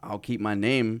I'll keep my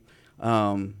name,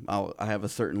 I have a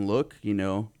certain look,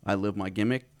 I live my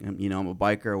gimmick. I'm a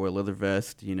biker. I wear leather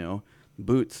vest,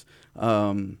 boots.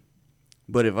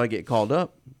 But if I get called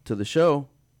up to the show,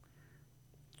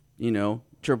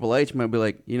 Triple H might be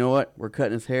like, you know what? We're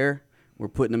cutting his hair. We're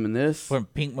putting him in this. Put him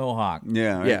pink mohawk.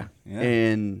 Yeah.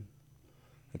 And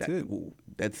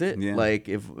That's it. Yeah. Like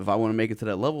if I want to make it to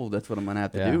that level, that's what I'm gonna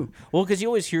have to do. Well, because you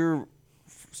always hear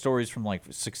stories from like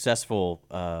successful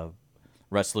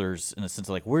wrestlers in the sense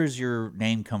of like, where's your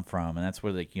name come from? And that's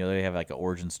where they have like an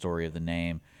origin story of the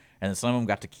name, and some of them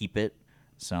got to keep it,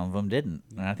 some of them didn't.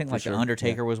 And I think like the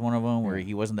Undertaker was one of them, where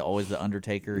he wasn't always the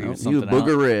Undertaker. No, he was something Booger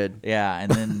else. Red. Yeah,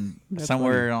 and then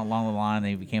somewhere along the line,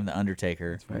 they became the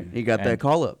Undertaker. That's right. He got that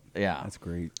call up. Yeah, that's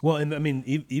great. Well, and I mean,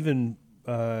 even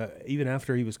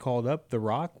after he was called up, The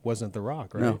Rock wasn't The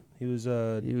Rock, right? No. He was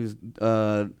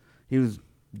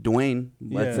Dwayne.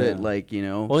 That's it. Like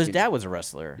Well, his dad was a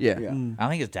wrestler. Yeah. I don't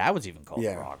think his dad was even called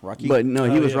Rock. Rocky. But no,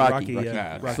 he was Rocky.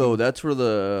 Rocky. So that's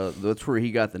where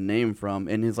he got the name from.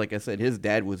 And like I said, his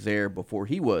dad was there before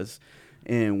he was.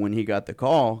 And when he got the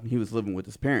call, he was living with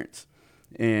his parents.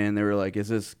 And they were like, "Is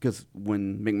this because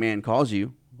when McMahon calls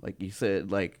you, like you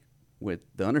said, like with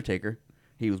the Undertaker,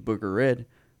 he was Booker Red,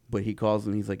 but he calls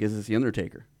him. He's like, "Is this the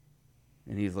Undertaker?"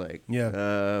 And he's like, Yeah.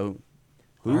 Who?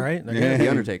 All right. Yeah, the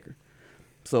Undertaker.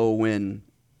 So when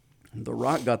The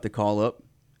Rock got the call up,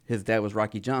 his dad was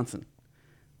Rocky Johnson.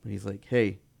 But he's like,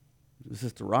 "Hey, is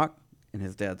this The Rock?" And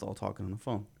his dad's all talking on the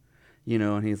phone.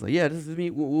 And he's like, "Yeah, this is me.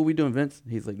 What are we doing, Vince?"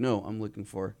 He's like, "No, I'm looking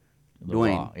for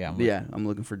Dwayne." Rock. I'm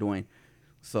looking for Dwayne.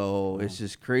 So it's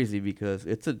just crazy because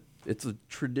it's a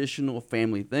traditional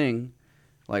family thing.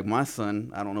 Like my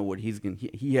son, I don't know what he's going to...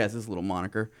 He has his little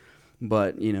moniker.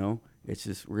 But, it's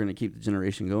just we're going to keep the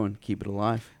generation going, keep it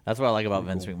alive. That's what I like about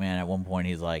Vince McMahon. At one point,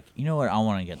 he's like, you know what? I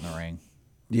want to get in the ring.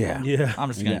 Yeah. I'm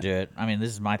just going to do it. I mean,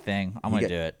 this is my thing. I'm going to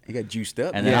do it. He got juiced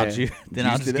up. And then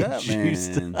I'll just get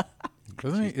juiced up.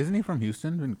 Isn't he from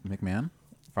Houston, McMahon?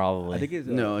 Probably. I think it's,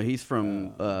 No, he's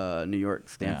from New York,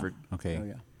 Stanford. Okay. Oh,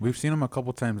 yeah. We've seen him a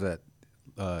couple times at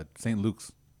St.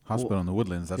 Luke's Hospital in the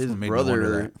Woodlands. That's His what made me wonder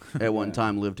brother that. at one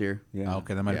time lived here. Yeah. Oh,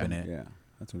 okay, that might have been it. Yeah.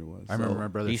 That's what it was. I remember my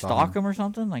brother. Do you saw stalk him or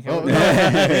something? Like,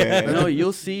 No,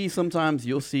 you'll see the He's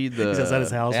outside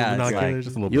his house with binoculars.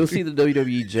 Just a little you'll bit. see the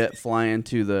WWE jet fly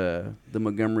into the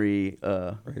Montgomery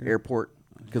airport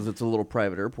because it's a little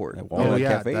private airport. That Oh Walnut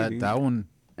yeah, Cafe, dude. that one.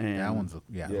 And That one's a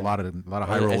Yeah. lot of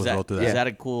high rollers go through that. Is that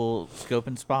a cool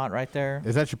scoping spot right there?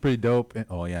 It's actually pretty dope.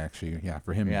 Oh yeah, actually,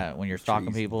 for him. Yeah, when you're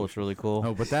stalking people, it's really cool.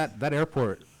 No, but that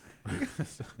airport,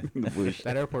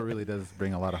 that airport really does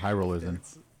bring a lot of high rollers in.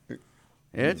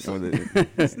 It's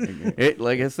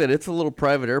like I said, it's a little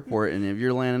private airport, and if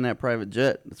you're landing that private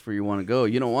jet, that's where you want to go.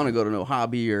 You don't want to go to no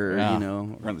Hobby or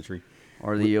around the tree.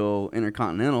 or the old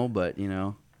Intercontinental, but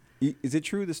Is it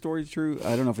true? The story's true.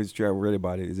 I don't know if it's true. I read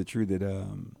about it. Is it true that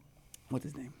what's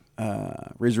his name?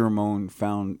 Razor Ramon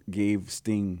gave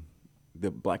Sting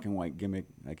the black and white gimmick.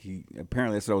 Like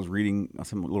apparently that's what I was reading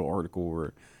some little article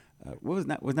where wasn't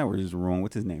that Razor Ramon?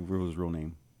 What's his name? What was his real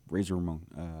name? Razor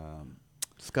Ramon.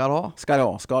 Scott Hall.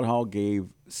 Scott Hall gave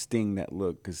Sting that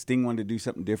look because Sting wanted to do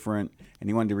something different and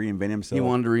he wanted to reinvent himself. He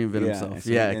wanted to reinvent himself.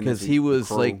 Yeah, because he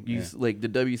was like the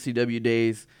WCW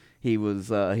days. He was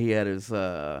he had his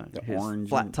orange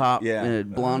flat top,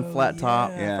 blonde flat top.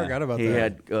 Yeah, I forgot about that. He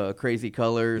had crazy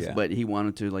colors, but he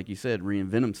wanted to, like you said,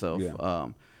 reinvent himself.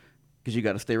 Because you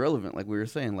got to stay relevant, like we were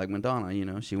saying, like Madonna. You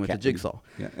know, she went to Jigsaw.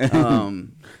 Yeah.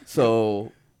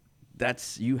 So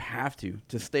you have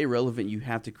to stay relevant. You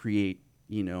have to create,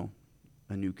 you know,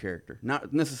 a new character.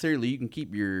 Not necessarily you can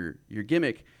keep your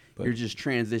gimmick. But you're just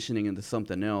transitioning into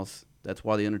something else. That's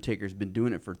why the Undertaker's been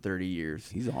doing it for 30 years.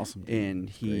 He's awesome, and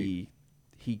he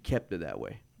kept it that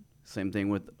way. Same thing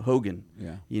with Hogan.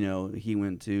 Yeah, you know, he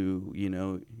went to, you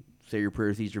know, say your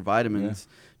prayers, eat your vitamins,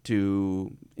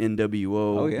 to NWO.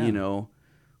 Oh, yeah. You know,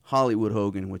 Hollywood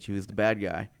Hogan, which he was the bad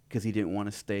guy because he didn't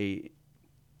want to stay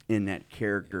in that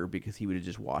character because he would have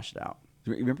just washed out.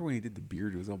 Remember when he did the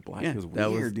beard? It was all black. Yeah, it was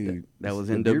weird, dude. That was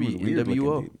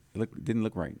NWO. It didn't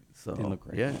look right. So didn't look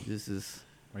right. Yeah, this is.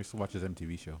 I used to watch his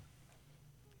MTV show.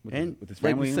 With his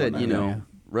family, like we said, you know,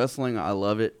 wrestling, I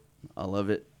love it.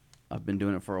 I've been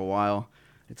doing it for a while.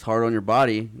 It's hard on your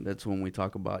body. That's when we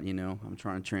talk about, you know, I'm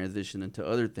trying to transition into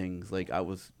other things. Like I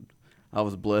was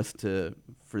blessed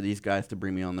for these guys to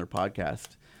bring me on their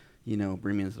podcast, you know,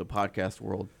 bring me into the podcast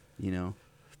world. You know,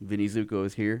 Vinny Zuko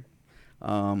is here.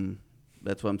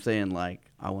 That's what I'm saying. Like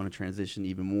I want to transition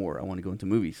even more. I want to go into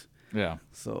movies. Yeah.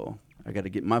 So I got to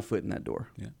get my foot in that door.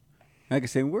 Yeah. Like I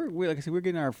said, we're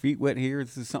getting our feet wet here.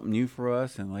 This is something new for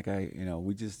us, and we're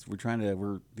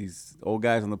these old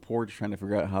guys on the porch trying to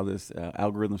figure out how this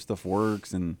algorithm stuff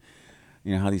works, and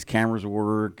you know how these cameras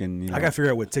work, and you know, I gotta figure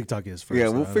out what TikTok is first. Yeah,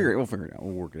 we'll figure it out.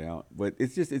 We'll work it out. But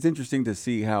it's interesting to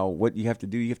see what you have to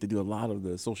do. You have to do a lot of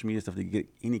the social media stuff to get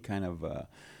any kind of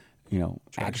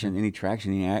action, any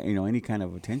traction, any kind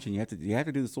of attention. You have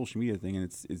to do the social media thing, and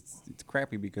it's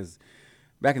crappy because.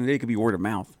 Back in the day, it could be word of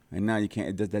mouth, and now you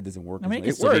can't. That doesn't work. I mean,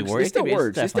 it works. It still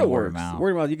works. It still works. Word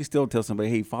of mouth. You can still tell somebody,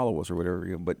 "Hey, follow us" or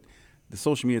whatever. But the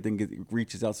social media thing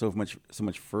reaches out so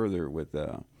much further with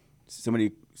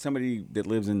somebody that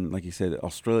lives in, like you said,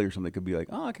 Australia or something. Could be like,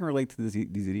 "Oh, I can relate to these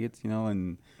idiots," you know,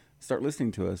 and start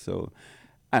listening to us. So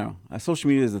I don't know. Social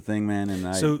media is a thing, man. And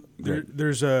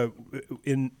there's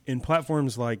in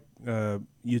platforms like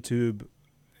YouTube,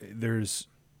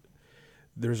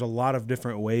 there's a lot of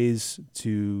different ways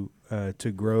to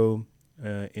grow,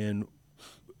 and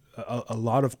a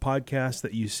lot of podcasts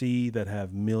that you see that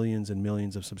have millions and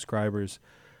millions of subscribers.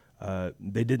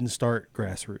 They didn't start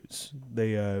grassroots.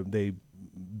 They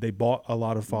bought a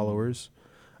lot of followers,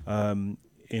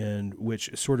 and which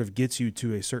sort of gets you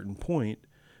to a certain point.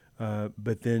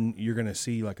 But then you're going to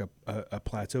see like a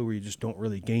plateau where you just don't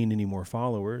really gain any more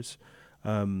followers.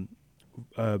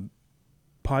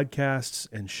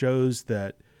 Podcasts and shows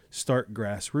that start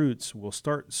grassroots will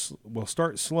start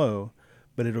slow,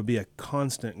 but it'll be a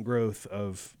constant growth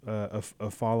of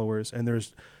followers. And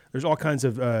there's all kinds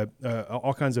of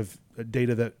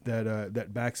data that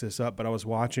backs this up. But I was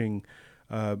watching.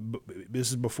 This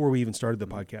is before we even started the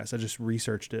podcast. I just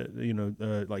researched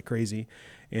it, like crazy,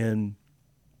 and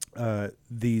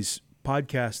these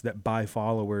podcasts that buy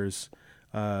followers.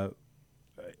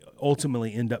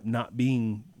 Ultimately end up not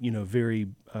being, very,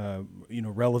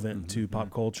 relevant to pop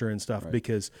culture and stuff, right.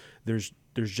 Because there's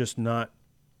just not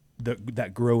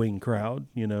that growing crowd,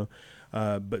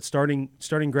 but starting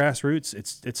grassroots,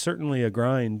 it's certainly a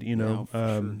grind,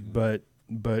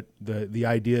 but the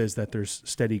idea is that there's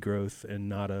steady growth and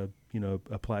not a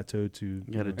plateau to. You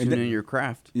got to tune in your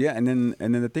craft. Yeah. And then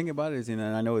the thing about it is, and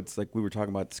I know it's like we were talking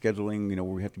about scheduling, where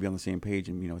we have to be on the same page,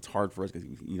 and, it's hard for us because,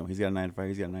 he's got a 9 to 5,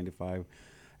 he's got a 9 to 5.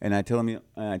 And I tell them, we have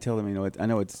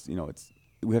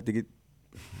to get.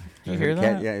 Did you hear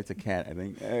that? Yeah, it's a cat. I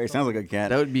think it sounds like a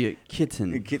cat. That would be a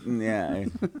kitten. A kitten, yeah.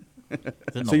 Is it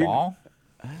in the wall?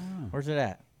 Where's it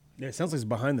at? Yeah, it sounds like it's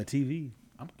behind the TV.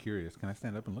 I'm curious. Can I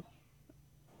stand up and look?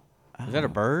 Is that a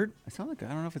bird? It sounds like I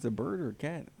don't know if it's a bird or a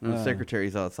cat. The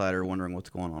secretaries outside are wondering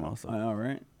what's going on. Also, all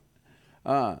right.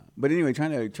 But anyway,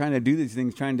 trying to do these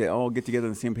things, trying to all get together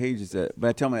on the same page is. But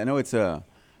I tell them,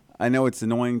 I know it's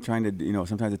annoying trying to,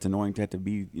 sometimes it's annoying to have to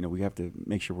be, we have to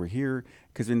make sure we're here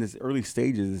because in this early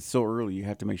stages, it's so early, you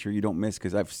have to make sure you don't miss.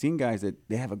 Because I've seen guys that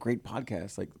they have a great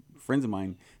podcast, like friends of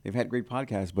mine, they've had great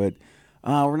podcasts, but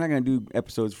we're not going to do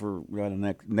episodes for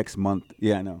the next month.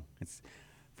 Yeah, I know.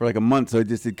 for like a month. So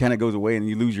it kind of goes away, and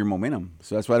you lose your momentum.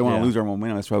 So that's why I don't want to lose our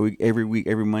momentum. That's why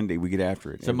every Monday, we get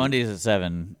after it. So Mondays at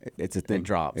 7, it's a thing. It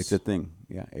drops. It's a thing.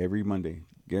 Yeah, every Monday.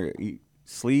 Eat,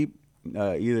 sleep.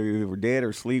 Either we're dead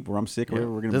or sleep, or I'm sick, or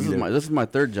whatever. We're gonna. This is my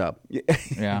third job.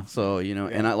 Yeah. So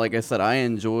and like I said, I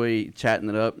enjoy chatting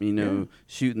it up.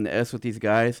 Shooting the S with these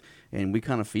guys, and we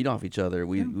kind of feed off each other.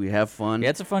 We have fun. Yeah,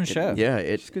 it's a fun show. Yeah,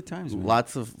 it's good times. Man.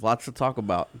 Lots to talk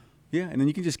about. Yeah, and then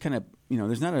you can just kind of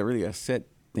there's not really a set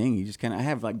thing. You just kind of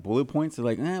have like bullet points. They're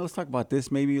like, let's talk about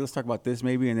this maybe. Let's talk about this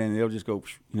maybe, and then it'll just go.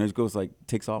 It goes like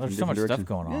takes off. There's in so much different stuff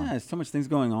going on. Yeah, there's so much things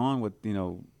going on with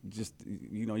just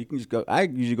you can just go. I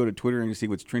usually go to Twitter and just see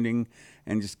what's trending,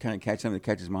 and just kind of catch something that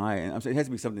catches my eye. And I'm saying it has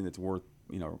to be something that's worth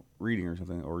reading or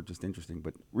something, or just interesting.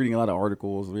 But reading a lot of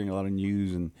articles, reading a lot of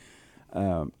news, and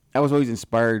I was always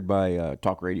inspired by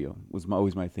talk radio. Was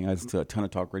always my thing. I listened to a ton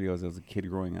of talk radio as I was a kid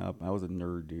growing up. I was a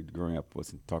nerd, dude, growing up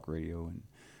listening to talk radio. And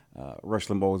Rush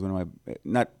Limbaugh was one of my,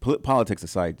 not politics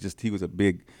aside, just he was a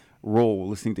big role,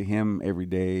 listening to him every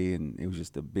day. And it was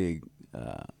just a big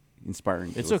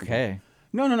inspiring. It's okay.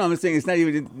 No, I'm just saying it's not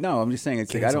even, no, I'm just saying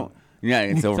it's like, I don't,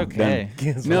 it's over. Okay.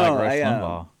 No, like Rush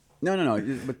Limbaugh.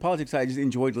 No. But politics, I just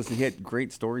enjoyed listening. He had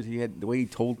great stories. He had the way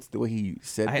he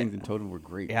said things and told them were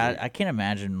great. Yeah, I can't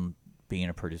imagine being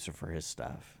a producer for his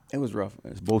stuff. It was rough.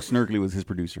 Bo Snerdley was his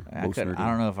producer. I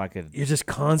don't know if I could. You're just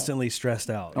constantly stressed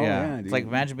out. Oh, yeah, it's like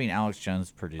imagine being Alex Jones'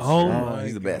 producer. Oh,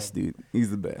 he's the best, dude.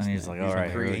 He's the best. And he's like, all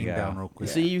right, here we go. Down real quick.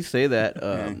 See, you say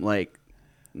that like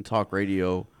in talk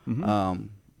radio.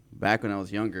 Back when I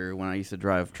was younger, when I used to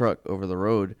drive truck over the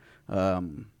road,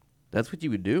 that's what you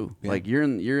would do. Yeah. Like you're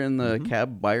in the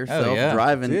cab by yourself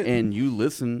driving, and you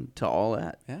listen to all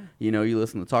that. Yeah. You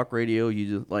listen to talk radio.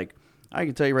 You just like I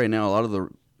can tell you right now, a lot of the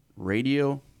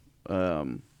radio,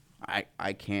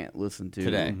 I can't listen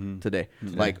to today.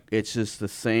 Like it's just the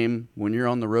same when you're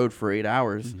on the road for 8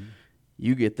 hours.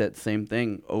 You get that same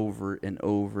thing over and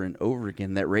over and over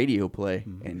again. That radio play,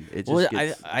 and it just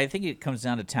gets. I think it comes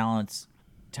down to talent,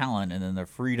 and then the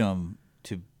freedom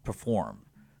to perform,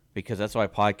 because that's why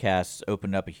podcasts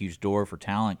opened up a huge door for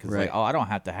talent. Because like, I don't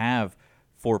have to have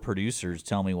 4 producers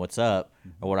tell me what's up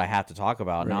or what I have to talk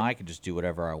about. Now I can just do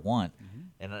whatever I want.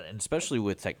 And especially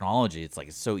with technology, it's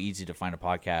so easy to find a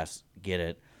podcast, get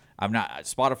it.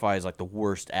 Spotify is like the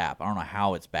worst app. I don't know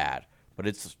how it's bad, but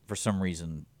it's for some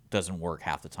reason doesn't work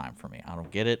half the time for me. I don't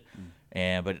get it.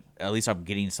 But at least I'm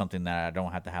getting something that I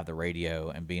don't have to have the radio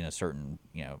and be in a certain,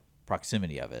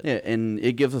 proximity of it. Yeah, and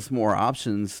it gives us more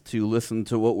options to listen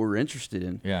to what we're interested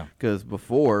in. Yeah. Because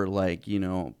before, I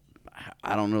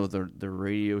don't know, the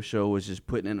radio show was just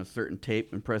putting in a certain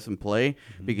tape and press and play,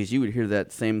 because you would hear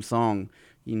that same song,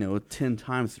 10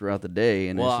 times throughout the day,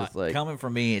 and it's just like coming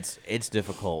from me, it's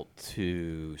difficult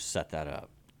to set that up.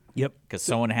 Yep. Because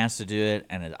someone has to do it,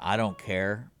 and I don't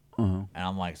care. And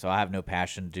I'm like, so I have no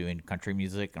passion doing country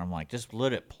music, and I'm like, just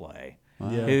let it play.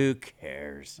 Yeah. Who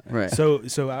cares? Right. So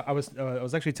I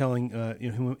was actually telling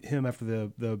him after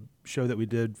the show that we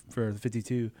did for the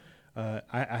 52.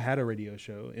 I had a radio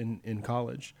show in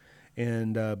college,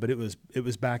 and but it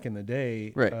was back in the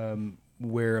day, right?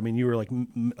 Where you were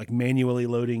like manually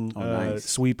loading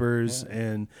sweepers,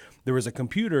 and there was a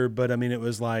computer, but it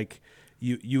was like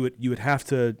you would have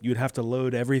to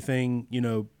load everything,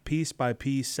 piece by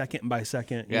piece, second by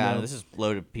second. Yeah, this is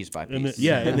loaded piece by piece.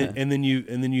 And then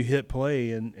you hit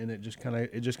play, and it just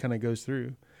kind of goes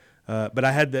through. But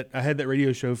I had that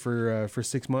radio show for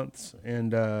 6 months,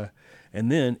 and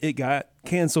then it got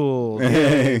canceled.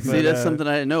 See, that's something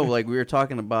I didn't know. Like we were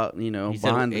talking about, he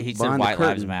behind said the White curtain.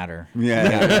 Lives Matter.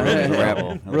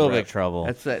 Yeah, real big trouble.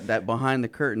 That's that behind the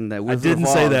curtain. That I didn't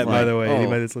say that, by the way.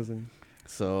 Anybody that's listening.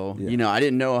 So I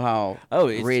didn't know how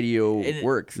radio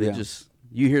works. It just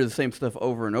you hear the same stuff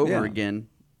over and over again.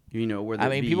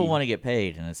 Where people want to get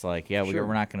paid, and it's like,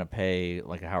 we're not going to pay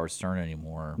like a Howard Stern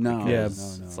anymore. No,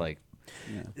 it's like.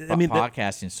 Yeah.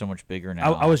 Podcasting is so much bigger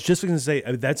now. I was just going to say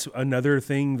that's another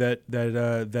thing that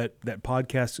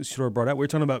podcast sort of brought out. We were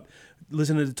talking about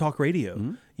listening to talk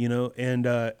radio, and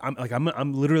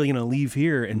I'm literally going to leave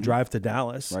here and drive to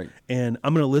Dallas, and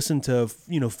I'm going to listen to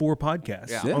 4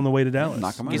 podcasts on the way to Dallas.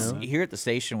 Knock 'em out. Here at the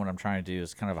station, what I'm trying to do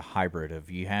is kind of a hybrid of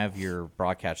you have your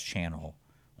broadcast channel,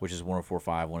 which is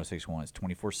 104.5, 106.1. It's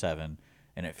 24/7.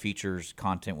 And it features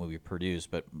content we produce,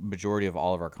 but majority of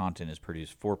all of our content is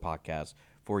produced for podcasts,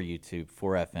 for YouTube,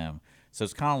 for FM. So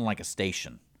it's kind of like a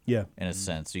station, in a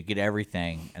sense. So you get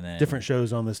everything, and then different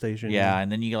shows on the station. Yeah,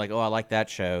 and then you get like, I like that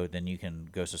show. Then you can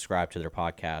go subscribe to their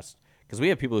podcast, because we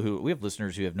have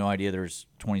listeners who have no idea there's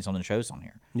 20-something shows on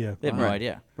here. Yeah, they have no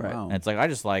idea. Right, and it's like I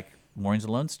just like Mornings of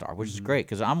Lone Star, which is great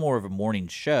because I'm more of a morning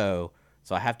show,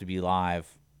 so I have to be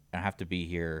live and I have to be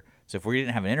here. So if we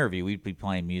didn't have an interview, we'd be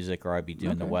playing music, or I'd be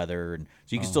doing the weather, and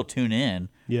so you can still tune in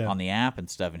on the app and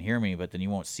stuff and hear me, but then you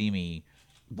won't see me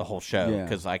the whole show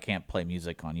because I can't play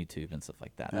music on YouTube and stuff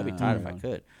like that. That'd be tight if I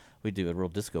could. We'd do a real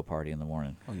disco party in the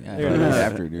morning. Oh, yeah. There it is.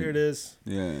 After, dude. Here it is.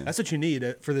 Yeah. That's what you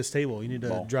need for this table. You need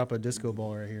to drop a disco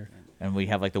ball right here. And we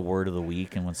have like the word of the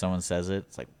week, and when someone says it,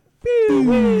 it's like,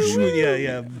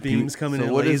 yeah. Beams coming in.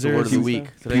 So what is the word of the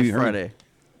week? Today's Friday.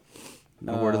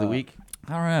 The word of the week?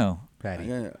 I don't know.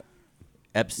 Patty.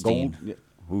 Epstein. Gold. Yeah.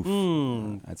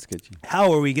 Oof. That's sketchy.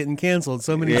 How are we getting canceled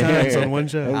so many times on one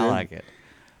show? I like it.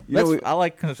 I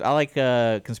like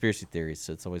conspiracy theories,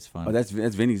 so it's always fun. Oh, that's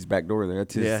Vinny's back door there.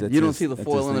 That's his, that's you don't his, see the that's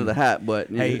foil his under thing. the hat, but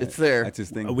it's there. That's his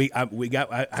thing. I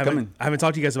haven't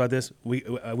talked to you guys about this.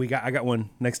 I got one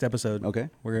next episode. Okay.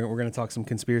 We're gonna talk some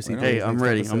conspiracy. Hey, I'm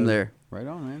ready. I'm there. Right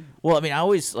on, man. Well, I mean, I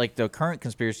always like the current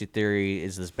conspiracy theory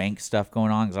is this bank stuff going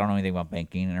on because I don't know anything about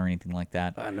banking or anything like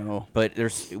that. I know. But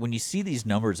when you see these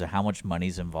numbers of how much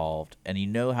money's involved, and you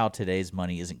know how today's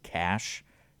money isn't cash,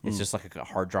 it's just like a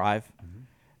hard drive,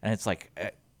 and it's like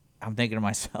I'm thinking to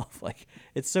myself, like,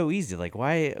 it's so easy. Like,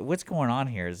 what's going on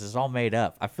here? Is this all made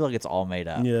up? I feel like it's all made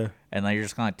up. Yeah. And like, you're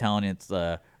just kind of telling it's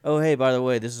oh, hey, by the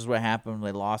way, this is what happened.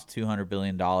 They lost $200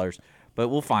 billion. But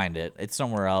we'll find it. It's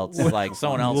somewhere else. Like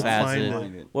someone else has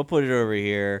it. We'll put it over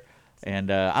here.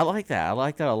 And I like that. I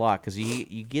like that a lot because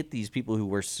you get these people who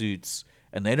wear suits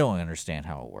and they don't understand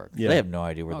how it works. Yeah. They have no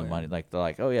idea where the money. Like they're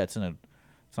like, oh yeah, it's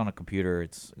on a computer.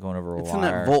 It's going over a wire. It's in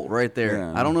that vault right there.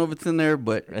 Yeah. I don't know if it's in there,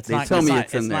 but it's they tell me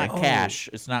it's in there. It's not cash.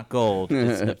 It's not gold.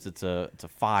 It's a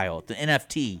file. It's an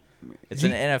NFT. It's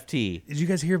an NFT. Did you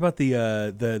guys hear about the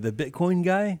Bitcoin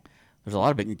guy? There's a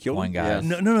lot of Bitcoin guys.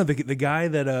 No. The guy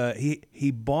that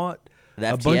he bought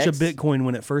a bunch of Bitcoin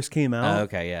when it first came out. Oh,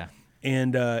 okay, yeah.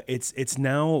 And it's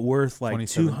now worth like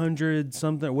 200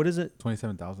 something. What is it?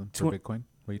 27,000 per Bitcoin.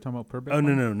 What are you talking about per Bitcoin?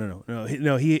 Oh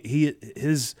no.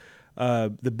 His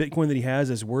the Bitcoin that he has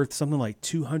is worth something like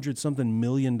 200 something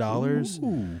million dollars.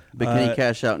 But can he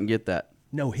cash out and get that?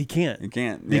 No, he can't. He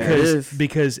can't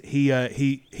because he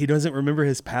doesn't remember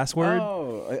his password.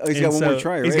 Oh, he's got one more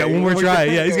try. Right? He's got one more try.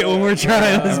 Yeah, he's got one more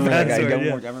try on his password.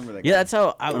 I remember that. Yeah, that's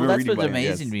how. That's what's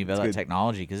amazing to me about that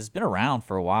technology because it's been around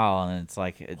for a while, and it's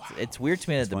like it's weird to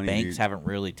me that the banks haven't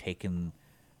really taken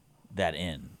that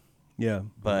in. Yeah,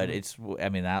 but it's. I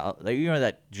mean, you know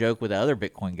that joke with the other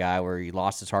Bitcoin guy where he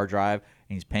lost his hard drive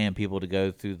and he's paying people to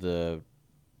go through the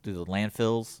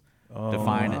landfills to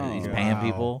find it. He's paying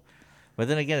people. But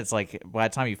then again, it's like by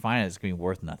the time you find it, it's gonna be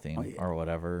worth nothing or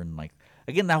whatever. And like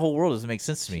again, that whole world doesn't make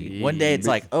sense to me. One day it's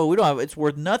like, oh, we don't have it's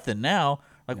worth nothing now.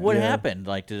 Like what happened?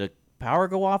 Like did the power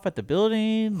go off at the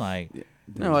building? Like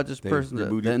no, I just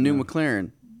that new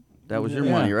McLaren. That was your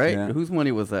money, right? Yeah. Whose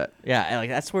money was that? Yeah, like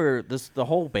that's where the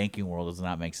whole banking world does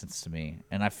not make sense to me.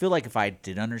 And I feel like if I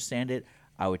did understand it,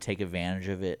 I would take advantage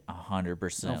of it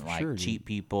 100%. Like cheat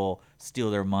people,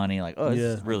 steal their money. Like, oh, this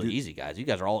is really easy, guys. You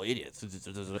guys are all idiots.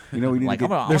 You know, we need like,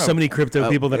 there's so many crypto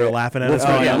people that are laughing at us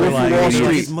right now. Wolf of Wall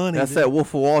Street. Money, that's that Wolf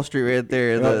of Wall Street right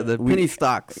there. The penny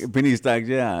stocks. Penny stocks,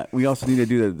 yeah. We also need to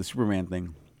do the Superman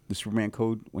thing. The Superman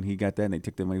code, when he got that, and they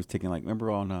took them, he was taking like, remember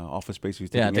on Office Space, he was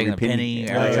taking taking every penny,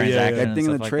 every transaction. That thing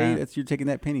in the like trade, that. you're taking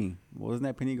that penny. Well, doesn't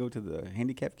that penny go to the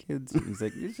handicapped kids? He's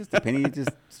like, it's just a penny,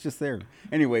 it's just there.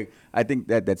 Anyway, I think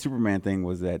that Superman thing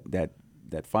was that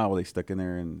file they stuck in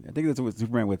there, and I think that's what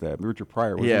Superman with Richard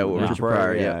Pryor. Richard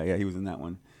Pryor. Yeah, he was in that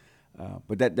one.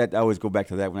 But that I always go back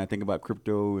to that when I think about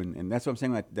crypto, and that's what I'm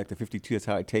saying. Like the 52, that's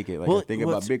how I take it. Like I think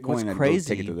about Bitcoin, I go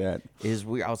take it to that. Is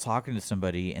I was talking to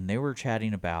somebody, and they were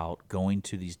chatting about going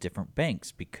to these different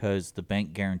banks because the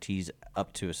bank guarantees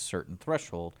up to a certain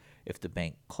threshold if the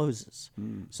bank closes.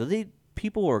 So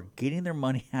people are getting their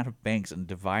money out of banks and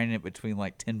dividing it between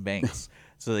like 10 banks,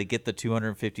 so they get the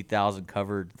 250,000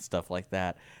 covered and stuff like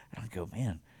that. And I go,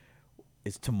 man.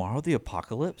 Is tomorrow the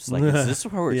apocalypse? Like, is this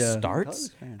where it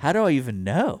starts? How do I even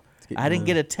know? I didn't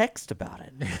get a text about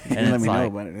it. And let me know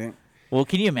about it. Well,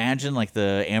 can you imagine, like,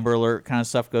 the Amber Alert kind of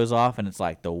stuff goes off, and it's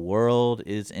like, the world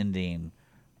is ending.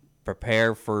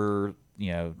 Prepare for,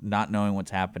 not knowing what's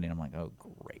happening. I'm like, oh,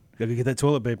 great. Gotta get that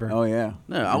toilet paper. Oh, yeah.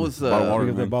 No, I was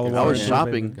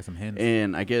shopping,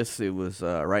 and I guess it was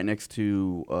right next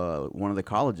to one of the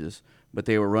colleges, but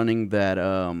they were running that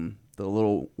the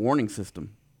little warning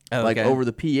system. Like over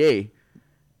the PA,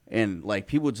 and like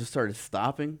people just started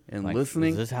stopping and like,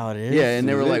 listening. Is this how it is? Yeah, and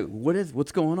they were like,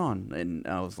 "What's going on?" And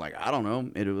I was like, "I don't know."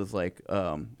 And it was like,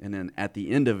 and then at the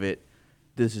end of it,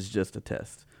 this is just a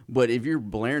test. But if you're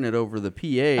blaring it over the PA,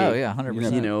 oh yeah,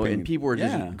 100%. And people were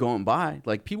just going by,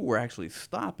 like people were actually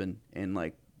stopping and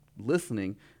like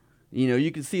listening. You know,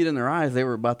 you could see it in their eyes. They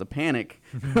were about to panic.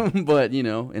 But, you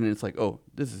know, and it's like, oh,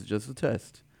 this is just a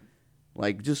test.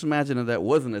 Like, just imagine if that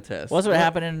wasn't a test. Well, that's what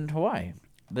happened in Hawaii.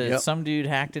 Some dude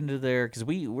hacked into their, because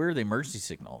we're the emergency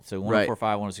signal, so 104.5,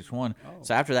 106.1.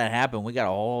 So after that happened, we got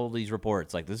all these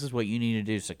reports, like, this is what you need to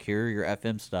do, secure your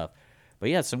FM stuff. But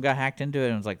yeah, some guy hacked into it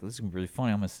and was like, this is really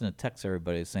funny. I'm going to send a text to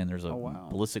everybody saying there's a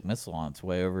ballistic missile on its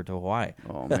way over to Hawaii.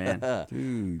 Oh, man.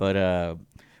 Dude. But,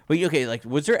 okay, like,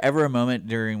 was there ever a moment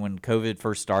during when COVID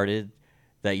first started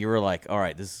that you were like, all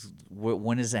right, this is,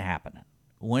 when is it happening?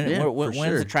 When is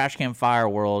the trash can fire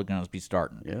world going to be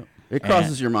starting? Yeah. It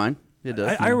crosses your mind. It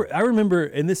does. I remember,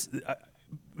 and this, I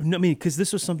mean, because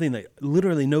this was something that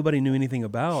literally nobody knew anything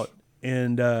about,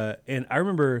 and I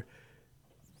remember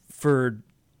for,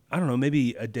 I don't know,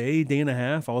 maybe a day and a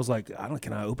half, I was like,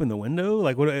 can I open the window?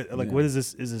 Like, what is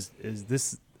this? Is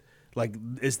this like,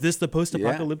 is this the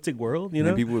post-apocalyptic world? You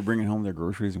know, people were bringing home their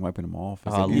groceries and wiping them off.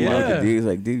 It's It's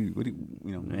like, dude, what are you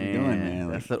doing, man?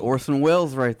 That's that Orson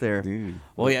Welles right there, dude.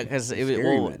 Well, yeah, because it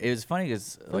was funny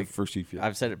because like first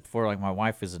I've said it before. Like my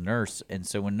wife is a nurse, and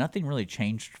so when nothing really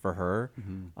changed for her,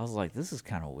 I was like, this is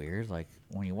kind of weird. Like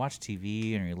when you watch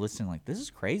TV and you're listening, like this is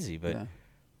crazy. But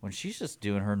when she's just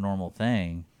doing her normal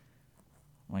thing,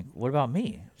 I'm like, what about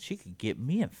me? She could get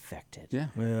me infected.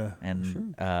 Yeah.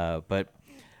 And but.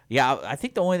 Yeah, I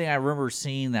think the only thing I remember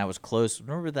seeing that was close.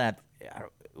 Remember that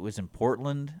it was in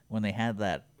Portland when they had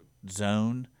that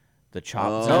zone, the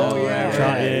chop zone. Oh yeah,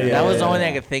 that was the only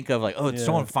thing I could think of. Like,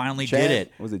 someone finally Chad? did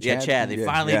it. Was it Yeah, Chad? Chad. They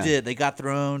finally Yeah. did. They got their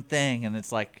own thing, and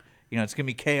it's like, it's gonna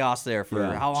be chaos there for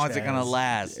how long is it gonna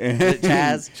last? Chaz. Is it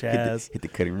Chaz? Chaz. Hit the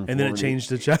cutting room And floor. then it changed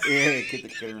to Chop. hit the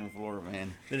cutting room floor,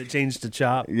 man. Then it changed to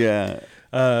Chop. Yeah.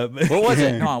 What was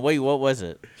it? No, wait, what was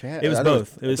it? Chad, It was I both.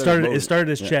 thought It started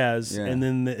as Yeah. Chaz, Yeah. and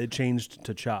then it changed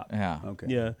to Chop. Yeah. Okay.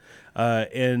 Yeah.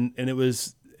 And it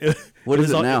was. What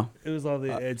is it all, now? It was all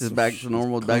the. It's It's back to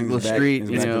normal, back to the back- street. it's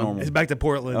You back to know, normal. It's back to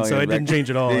Portland, Oh, so yeah, it didn't back- change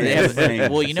at all. Yeah, Yeah, it's the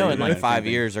same. well, in Same like thing. 5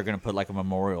 years, they're gonna put like a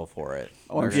memorial for it.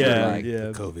 Oh, I'm Or sure. Yeah, Like, yeah.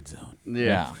 COVID zone.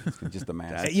 Yeah. just the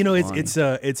mask. You know, it's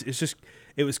just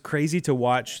it was crazy to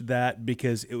watch that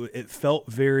because it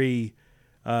felt very,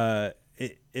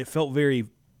 it felt very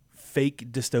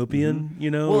fake dystopian.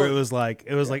 You know, where it was like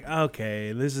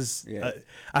okay, this is. Yeah.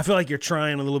 I feel like you're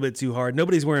trying a little bit too hard.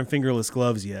 Nobody's wearing fingerless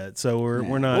gloves yet, so we're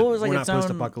not Well, it was like we're not its own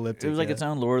post-apocalyptic. It was like yet. its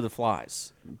own Lord of the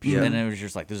Flies. Yeah. And it was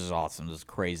just like, this is awesome. This is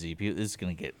crazy. This is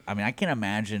gonna get. I mean, I can't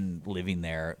imagine living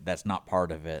there. That's not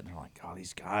part of it. And they're like, oh,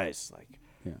 these guys, like,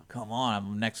 come on,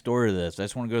 I'm next door to this. I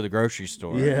just want to go to the grocery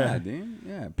store. Yeah. dude.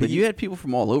 Yeah. but you had people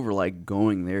from all over like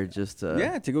going there just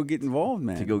to to go get involved,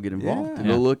 man. to go get involved, to Yeah.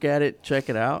 go look at it, check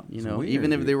it out. You know, weird,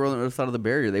 even if dude. they were on the other side of the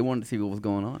barrier, they wanted to see what was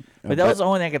going on. But that was the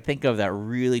only thing I could think of that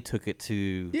really took it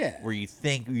to Yeah. where you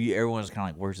think everyone's kind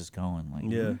of like, where's this going? Like,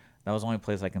 Yeah. that was the only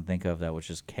place I can think of that was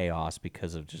just chaos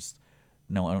because of just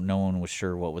no one was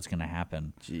sure what was going to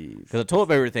happen. Jeez. Because the toilet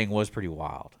paper thing was pretty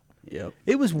wild. Yep.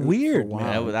 It was weird. Wow. Yeah,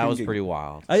 that Couldn't was get- pretty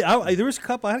wild. I there was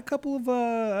I had a couple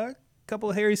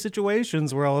of hairy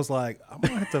situations where I was like, I'm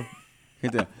gonna have to.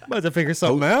 Hit the I'm about to figure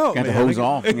something out. got the man. hose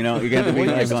off. You know, you got to be Well,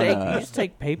 you like just, on, you just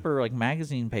take paper, like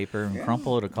magazine paper, and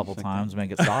crumple it a couple times,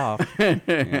 make it soft. I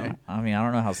mean, I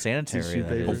don't know how sanitary Tissue that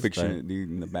paper. is. Pulp but- Fiction, dude,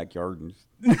 in the backyard. And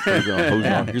just hose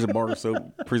on. Here's a bar of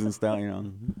soap, prison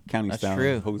style, county That's style.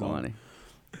 true. Hose on. Funny.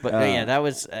 But yeah, that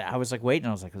was. I was like waiting.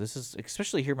 I was like, this is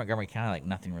especially here in Montgomery County. Like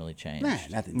nothing really changed. Nah,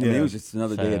 nothing. I mean, Yeah. it was just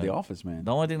another day at So, the office, man.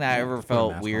 The only thing that I ever put a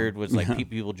felt mask weird on. was like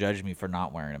people judged me for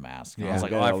not wearing a mask. And I was Yeah.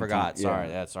 like, Yeah, oh, I all the forgot. time. Sorry,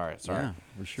 Yeah. that's sorry. Yeah,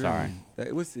 for sure. Sorry. man.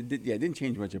 It didn't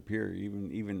change much up here.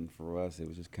 Even for us, it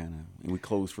was just kind of. We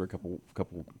closed for a couple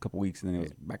weeks, and then it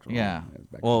was back to Yeah. normal. It was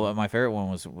back to Well, normal. my favorite one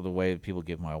was the way people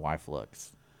give my wife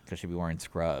looks because she'd be wearing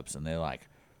scrubs, and they're like,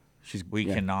 we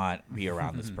cannot be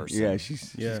around this person. Yeah,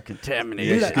 she's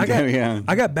Contaminated. Dude, I got yeah.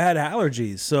 I got bad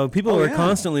allergies, so people Oh, are yeah.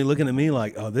 constantly looking at me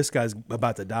like, "Oh, this guy's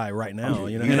about to die right now,"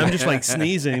 and I'm just like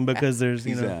sneezing because there's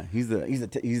He's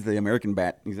the American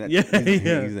bat. He's that. Yeah, he's,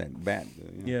 yeah. he's that bat.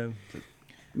 yeah.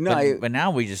 No, But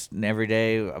now we just every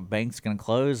day a bank's gonna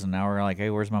close, and now we're like, hey,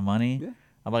 where's my money? Yeah.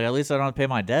 I'm like, at least I don't have to pay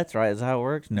my debts, right? Is that how it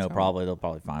works? No, probably they'll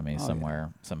probably find me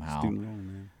somewhere somehow. student loan,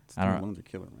 man. I don't- Student loans are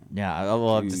killer, man. Yeah,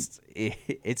 well, Dude.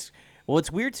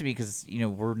 it's weird to me because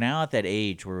we're now at that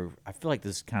age where I feel like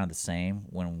this is kind of the same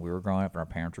when we were growing up and our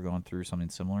parents were going through something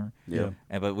similar. Yeah.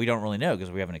 But we don't really know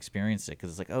because we haven't experienced it.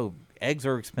 Because it's like, oh, eggs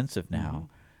are expensive now.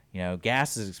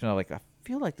 Gas is expensive. Like I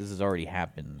feel like this has already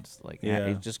happened. Like Yeah.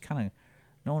 it just kind of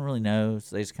no one really knows.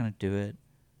 They just kind of do it,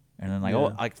 and then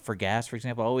like for gas, for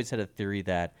example, I always had a theory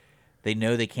that they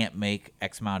know they can't make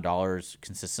X amount of dollars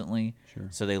consistently,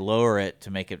 so they lower it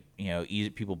to make it easy.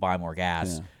 People buy more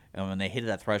gas. And when they hit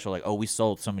that threshold, like, oh, we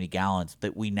sold so many gallons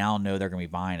that we now know they're going to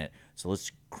be buying it. So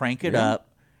let's crank it up.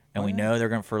 And we know they're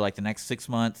going to, for like the next 6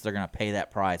 months, they're going to pay that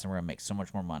price and we're going to make so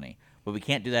much more money. But we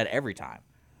can't do that every time.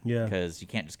 Yeah. Because you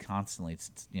can't just constantly,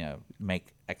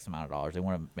 make X amount of dollars. They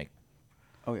want to make.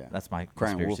 Oh, yeah. That's my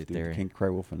Crying wolf, conspiracy dude. theory. Can't cry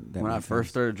wolf. When I first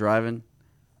started driving,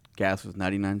 gas was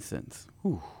 99 cents.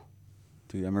 Whew.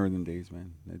 Dude, I remember them days,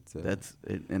 man. That's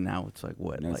it, and now it's like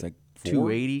what? Now it's like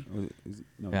 280.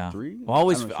 Yeah. 3. Well, I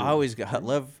always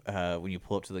love when you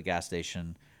pull up to the gas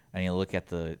station and you look at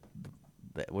the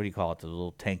what do you call it? The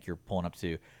little tank you're pulling up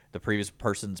to. The previous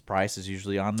person's price is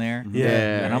usually on there.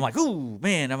 Yeah. And I'm like, ooh,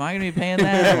 man, am I going to be paying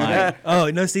that? I'm like, oh,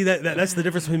 no, see, that's the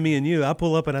difference between me and you. I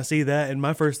pull up and I see that, and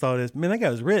my first thought is, man, that guy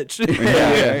was rich.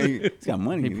 He's got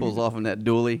money. He pulls off in that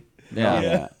dually.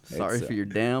 Yeah. Sorry for your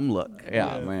damn luck.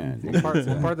 Yeah, man.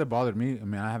 One part that bothered me, I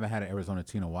mean, I haven't had an Arizona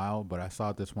tea in a while, but I saw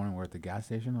it this morning. We're at the gas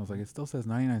station. I was like, it still says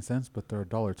 99 cents, but they're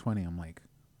 $1.20. I'm like,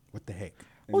 what the heck?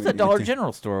 What was that Dollar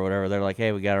General store or whatever? They're like,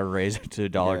 hey, we got to raise it to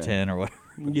 $1.10 or whatever.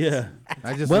 Yeah.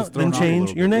 I just well, was thrown then off a change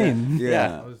little your bit. name.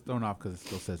 Yeah. I was thrown off because it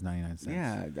still says 99 cents.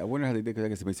 Yeah, I wonder how they did because I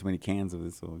guess they made so many cans of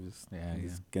it, so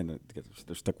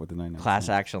they're stuck with the 99 Class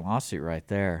cents. action lawsuit right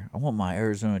there. I want my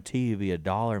Arizona tea to be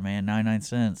 $1, man, 99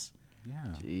 cents. Yeah.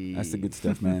 Jeez. That's the good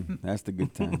stuff, man. That's the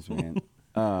good times, man.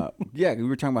 Yeah, we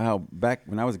were talking about how back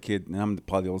when I was a kid, and I'm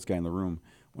probably the oldest guy in the room.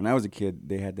 When I was a kid,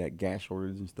 they had that gas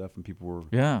shortage and stuff, and people were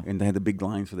and they had the big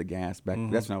lines for the gas back.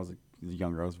 That's when I was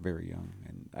younger. I was very young,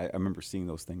 and I remember seeing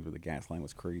those things where the gas line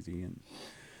was crazy.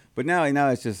 But now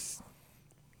it's just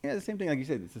the same thing, like you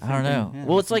said. It's the same I don't know. thing. Yeah,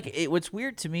 well, it's like what's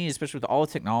weird to me, especially with all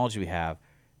the technology we have,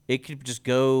 it could just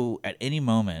go at any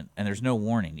moment, and there's no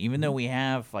warning. Even though we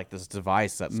have like this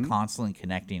device that's constantly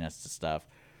connecting us to stuff,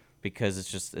 because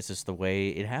it's just the way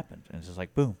it happened, and it's just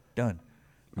like boom, done.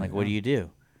 Like, what do you do?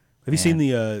 Have you seen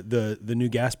the new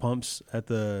gas pumps at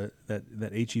that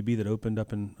HEB that opened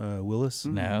up in Willis?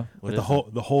 No. Like the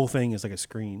whole thing is like a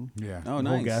screen. Yeah. Oh, the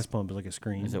nice. whole gas pump is like a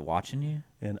screen. Is it watching you?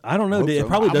 And I don't know. Hope It so.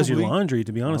 probably does your Probably. laundry.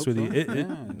 To be honest with Hope you, so.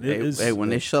 it is. Hey, when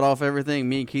they shut off everything,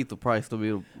 me and Keith will probably still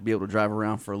be able to drive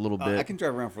around for a little bit. I can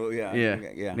drive around for yeah.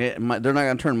 Yeah. They're not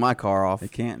gonna turn my car off. They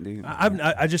can't, dude.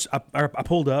 I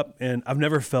pulled up and I've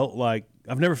never felt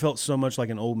so much like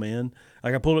an old man.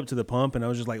 Like I pulled up to the pump and I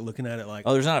was just like looking at it like.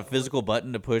 Oh, there's not a physical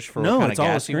button to push for No, what kind it's of all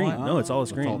a gas you screen. want? No, it's all a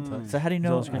screen. So how do you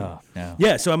know? all a screen. Oh, no.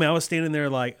 Yeah, so I mean, I was standing there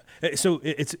like, so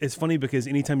it's funny because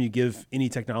anytime you give any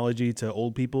technology to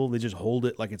old people, they just hold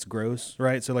it like it's gross,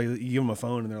 right? So like you give them a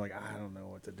phone and they're like, I don't know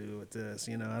what to do with this,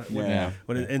 you know? Yeah.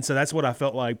 And so that's what I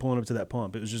felt like pulling up to that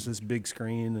pump. It was just this big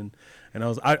screen, and I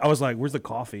was like, where's the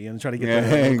coffee? And trying to get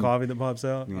the little coffee that pops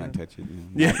out. You want to touch it?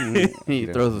 Yeah. He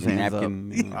throws his hands up.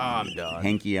 napkin, I'm done.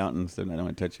 hanky out and stuff. I don't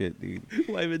want to touch it, dude.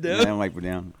 Wipe it Yeah, down. I don't wipe it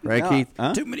down. Right, No, Keith?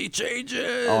 huh? Too many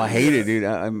changes. Oh, I hate it,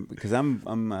 dude. Because I'm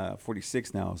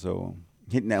 46 now, so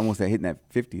hitting that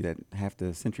 50, that half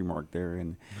the century mark there,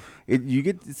 and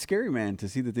it's scary, man, to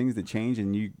see the things that change,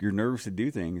 and you're nervous to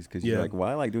do things because you're like, well,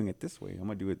 I like doing it this way. I'm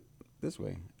gonna do it this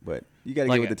way, but you got to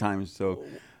Like, get with the times. So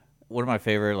One of my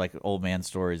favorite like old man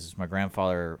stories is my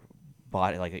grandfather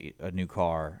bought like a new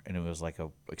car, and it was like a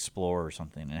Explorer or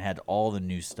something, and it had all the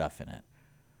new stuff in it,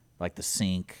 like the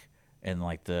sink and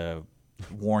like the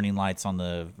warning lights on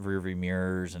the rear view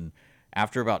mirrors. And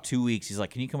after about 2 weeks, he's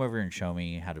like, "Can you come over here and show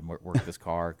me how to work this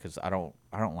car? Because I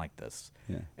don't like this."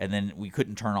 Yeah. And then we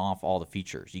couldn't turn off all the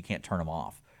features. You can't turn them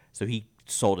off. So he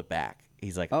sold it back.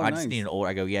 He's like, Oh, I just nice. need an old.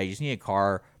 I go, yeah, you just need a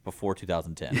car before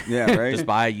 2010. Yeah, right. Just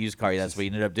buy a used car. That's what he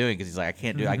ended up doing because he's like, I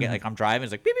can't do it. I get like I'm driving.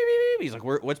 He's like, beep beep beep beep. He's like,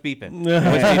 what's beeping? What's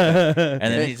beeping? And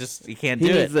then he can't He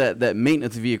do needs it. that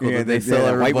maintenance vehicle Yeah, that they the- sell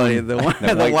yeah, the white everybody. one. The white,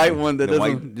 The the white- one that the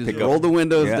doesn't white just pickup. roll the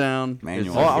windows Yeah. down.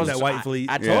 Manual. Oh, I was That white fleet.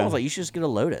 I told him I was like, you should just get a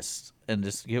Lotus and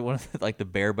just get one of the, like the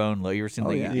bare bone. You ever seen? Oh,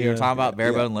 Like, yeah. you were talking about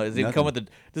bare Yeah. bone Lotus. Doesn't even come with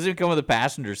doesn't even come with a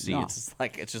passenger seat. No. It's just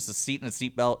like it's just a seat and a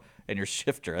seat belt and your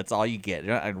shifter. That's all you get.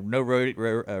 No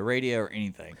radio or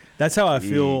anything. That's how I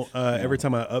feel every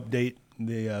time I update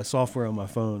the software on my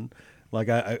phone. Like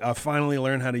I finally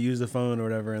learned how to use the phone or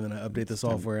whatever, and then I update the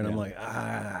software, and I'm like,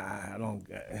 I don't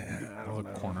All the know.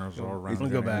 corners all I'm around. gonna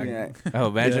go there. back. yeah. Oh,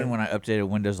 imagine Yeah. when I updated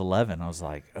Windows 11. I was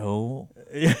like, oh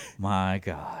Yeah. my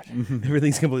god,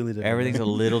 Everything's completely different. everything's a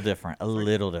little different. A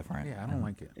little different. Yeah, I don't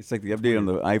like it. It's like the update on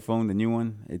the iPhone, the new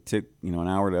one. It took an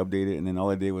hour to update it, and then all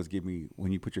it did was give me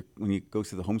when you go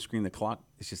to the home screen, the clock.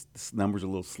 It's just the numbers are a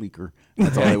little sleeker.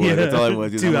 That's all it was. Yeah. That's all it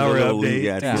was. The 2 numbers hour are a little update.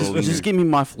 Yeah, it's Yeah. a little Just leaner. give me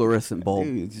my fluorescent bulb.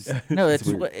 Dude, it's just, No, it's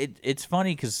that's weird. it's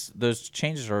funny because those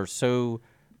changes are so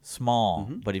small.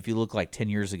 But if you look like 10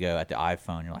 years ago at the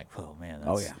iPhone, you're like, oh man,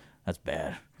 that's, Oh, yeah. That's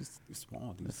bad. It's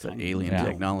small, dude. It's an alien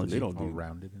technology. Little, All dude.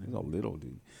 rounded. It's all little,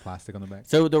 dude. Plastic on the back.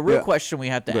 So the real Yeah. question we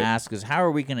have to But- ask is, how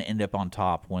are we going to end up on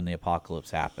top when the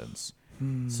apocalypse happens?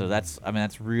 So that's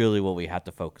really what we have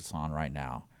to focus on right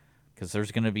now, because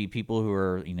there's going to be people who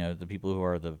are, the people who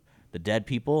are the dead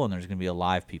people, and there's going to be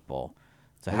alive people.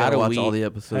 So I how gotta do watch we? all the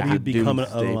episodes? How do you of become an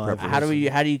Doomsday alive Preppers.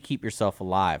 How do you keep yourself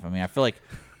alive? I mean, I feel like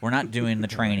we're not doing the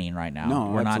training right now. No,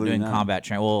 we're not absolutely doing not. combat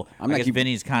training. Well, I'm I not guess keep-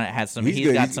 Vinny's kind of had some. He's He's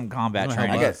good. got He's- some combat I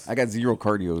training. I got 0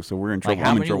 cardio, so we're in trouble. Like, how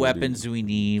I'm in many trouble, weapons dude. do we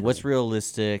need? What's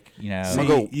realistic? I'm See, gonna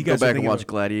go, you go guys are back and thinking watch about-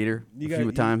 Gladiator a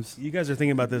few times. You guys are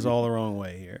thinking about this all the wrong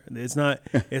way here. It's not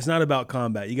about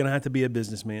combat. You're gonna have to be a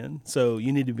businessman. So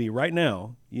you need to be right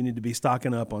now. You need to be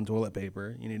stocking up on toilet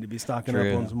paper. You need to be stocking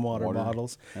True. up on some water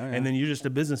bottles, Oh, yeah. and then you're just a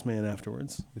businessman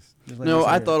afterwards. Just like No, you said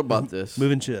I here. thought about this.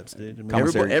 moving chips, dude. I mean,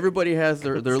 Commissary. Everybody has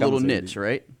their little Commissary, niche, dude.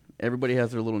 right? Everybody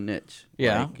has their little niche.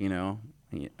 Yeah.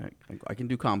 Like, I can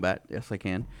do combat. Yes, I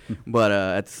can. But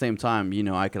at the same time,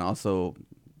 I can also,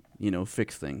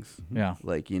 fix things. Yeah.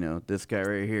 Like, this guy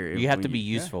right here. You have when to be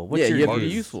you- useful. What's Yeah, your you have to be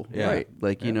use? useful. Yeah. Right.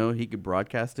 Like, he could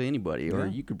broadcast to anybody, or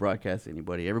you could broadcast to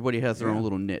anybody. Everybody has their own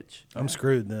little niche. I'm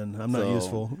screwed then. I'm not So,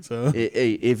 useful. So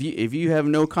If you have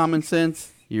no common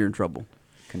sense, you're in trouble.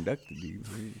 Conducted, dude.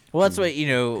 Well, that's what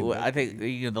I think.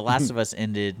 The Last of Us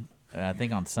ended. I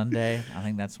think on Sunday. I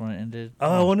think that's when it ended.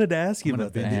 I wanted to ask you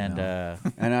about that. And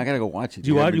And I gotta go watch it.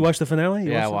 Did you watch the finale?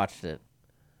 You yeah, I watched watched it.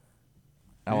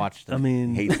 I watched it. it? I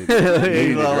mean, Hates it. He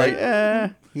hated it, all right?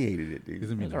 like, He hated it, dude.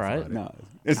 Doesn't mean It's that's all right. about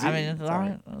it. No. I mean, it's all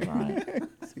right. It's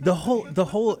all right. the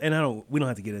whole, and we don't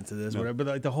have to get into this, whatever. But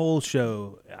like the whole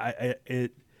show,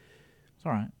 It's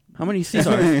all right. How many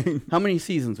seasons? How many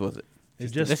seasons was it? it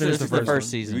just This finished is the the first one.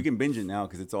 season. We can binge it now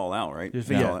because it's all out, right?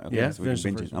 Just- It's yeah. all out. Okay, Yeah, so we finish the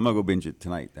can binge first it. I'm gonna go binge it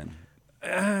tonight. Then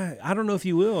I don't know if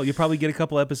you will. You'll probably get a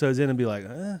couple episodes in and be like,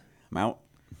 I'm out.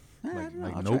 I don't know.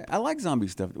 like I'll Nope. try. I like zombie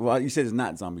stuff. Well, you said it's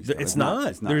not zombie stuff. It's not.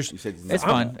 It's not. There's- You said it's It's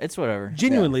not. fun. It's whatever.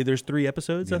 genuinely, there's 3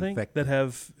 episodes, I think, Infected. that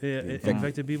have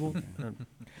infected people.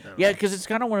 Yeah, because it's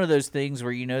kind of one of those things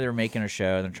where they're making a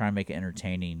show and they're trying to make it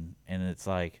entertaining, and it's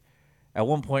like, at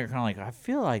one point you're kind of like, I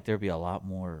feel like there'd be a lot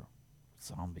more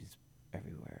zombies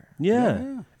everywhere.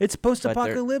 Yeah. It's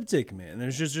post-apocalyptic, man.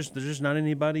 There's just not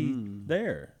anybody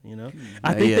there.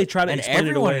 I think Yeah. they try to And explain it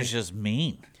everyone away. is just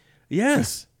mean.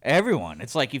 Yes. Everyone.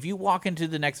 It's like if you walk into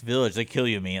the next village, they kill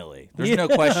you immediately. There's no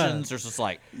questions. There's just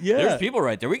like, Yeah. there's people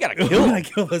right there. We gotta We kill gotta them.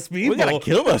 kill those people. We gotta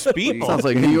kill those people. Sounds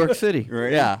like New York City.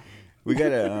 Right? Yeah. We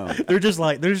gotta. They're just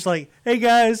like, hey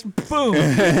guys, boom.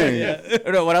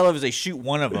 No, what I love is they shoot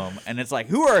one of them, and it's like,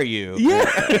 who are you? Yeah.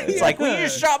 It's like, well, you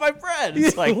just shot my friend.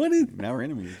 It's like, why Now we're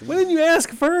enemies. didn't you ask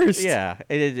first? yeah,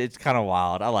 it's kind of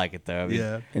wild. I like it though. I mean,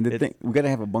 Yeah. And the thing, we gotta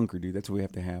have a bunker, dude. That's what we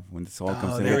have to have when this all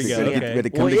comes in. there we go. We Okay. gotta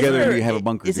come Well, together isn't and there- we have a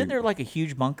bunker. Isn't dude. there like a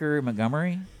huge bunker in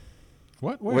Montgomery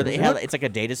What? where they have? It's like a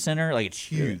data center. Like it's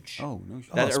huge. Oh no!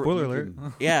 shit. That- spoiler alert.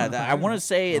 Yeah, I want to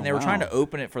say, and Oh, they were trying wow. to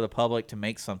open it for the public to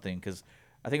make something because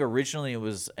I think originally it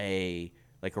was a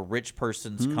rich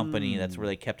person's company. That's where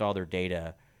they kept all their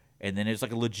data, and then it's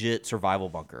like a legit survival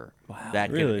bunker. Wow,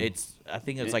 that Really? I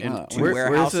think it's like Yeah. two Where's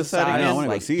warehouses. this at I again? know, I want to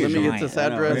go like, see it. Let me get giant. this I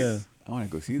know, address. right? Yeah. I want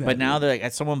to go see that. But now dude. they're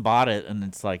like, someone bought it, and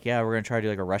it's like, yeah, we're gonna try to do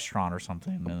like a restaurant or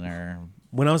something. And they're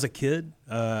When I was a kid,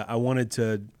 I wanted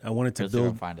to Just go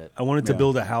build find it. I wanted to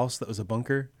build a house that was a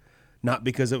bunker, not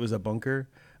because it was a bunker.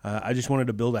 I just wanted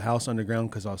to build a house underground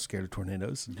because I was scared of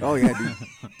tornadoes. Oh yeah,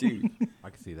 dude. Dude, I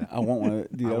can see that. I want one.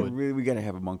 Dude, I would. we gotta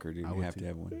have a bunker, dude. We would have too. to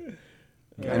have one.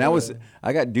 And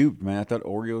I got duped, man. I thought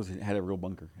Oreos had a real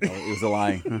bunker. It was a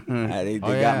lie. They got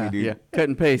yeah. me, dude. Yeah, cut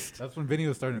and paste. That's when Vinny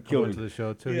was starting to Killed come into me. the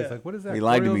show too. Yeah. He's like, "What is that?" He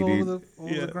lied to me, Oreos dude.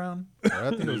 Over the ground. Or I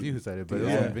think it was you who said it, but it was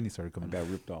Yeah. when Vinny started I coming. got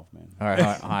ripped off, man. all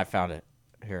right. I found it.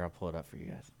 Here, I'll pull it up for you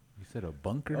guys. You said a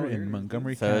bunker here it in is.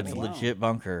 Montgomery So County. it's a legit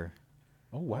bunker,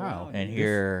 Oh wow. and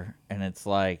here, and it's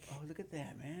like, Oh, look at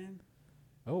that, man.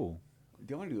 Oh.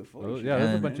 Do you want to do a photo? Oh, shoot? yeah, there's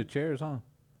a And- bunch of chairs, huh?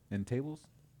 And tables.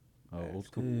 Oh, That's old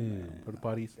school. cool, man. Porta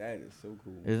potties. That is so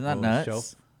cool. isn't that Oh, nuts?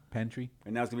 Shelf, pantry.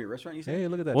 And now it's gonna be a restaurant. You said? Hey,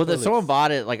 look at that. Well, toilets. someone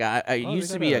bought it. Like it they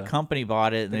used to got be a a- company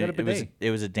bought it, and they got a it was bidet.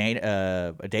 it was a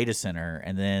data center,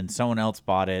 and then someone else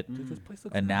bought it, Dude, this place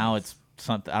looks and now nice. it's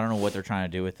something. I don't know what they're trying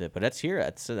to do with it, but that's here.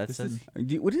 That's This is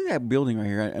What is that building right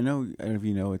here? I know. I don't know if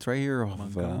you know. It's right here off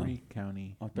of Montgomery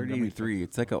County. off Montgomery 3083.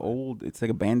 It's like it's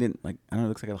like abandoned. Like I don't know. It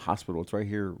looks like a hospital. It's right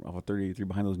here off of 3083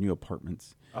 behind those new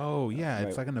apartments. Oh yeah, Right.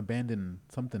 it's like an abandoned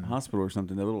something. Hospital or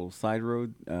something. The little side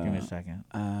road. Give me a second.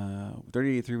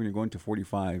 3083 when you're going to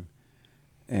 45,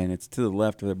 and it's to the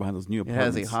left there behind those new It has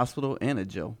apartments. a hospital and a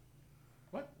jail.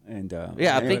 And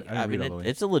Yeah, anyway, I didn't mean, read all the way.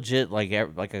 it's a legit like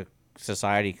a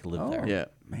society could live there. Yeah.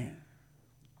 man.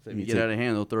 So if you get out of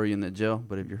hand, they'll throw you in that jail.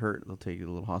 But if you're hurt, they'll take you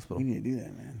to a little hospital. We need to do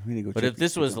that, man. We need to go. But check if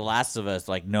this was The Last of Us,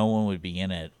 like no one would be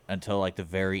in it until like the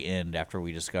very end after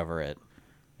we discover it,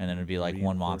 and then it'd be like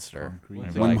one monster.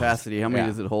 What's the capacity? How many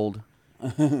does it hold?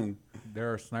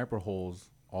 There are sniper holes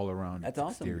all around That's its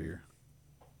awesome. exterior.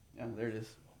 Yeah, there it is.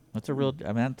 That's a real.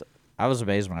 I mean, I was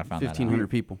amazed when I found that. 1,500 out.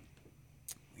 people.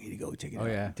 We need to go check it Oh, out.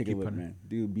 yeah. Take a Keep look, on- man.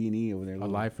 Do B&E over there.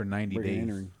 Alive for 90 Break and days.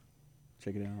 entering.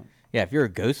 Check it out. Yeah, if you're a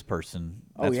ghost person,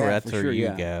 that's where you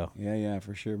go. Yeah,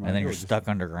 for sure. Man. And then you're stuck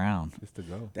underground. Just to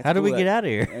go. That's How do we cool get that- out of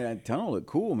here? And that tunnel looked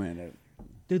cool, man.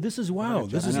 Dude, this is wow.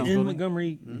 This is in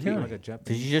Montgomery County. Like a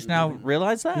Japanese Did you just now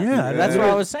realize that? Yeah, that's what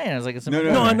I was saying. I was like, it's No,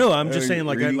 No, I know. I'm just Uh, saying,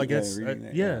 like, reading- it's reading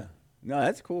that, yeah. No,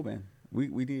 that's cool, man. We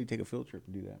need to take a field trip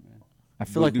and do that, man. I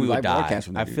feel like do we would live die. broadcast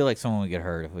from there, I dude. feel like someone would get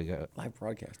hurt if we go. Live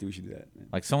broadcast, dude. We should do that, man.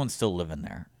 Like someone's still living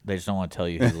there. They just don't want to tell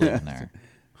you who's living there.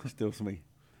 Still somebody.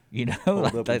 You know, Hold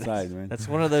like up inside, man. that's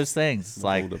one of those things. It's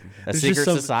like Hold up. a It's just secret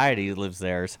some- society lives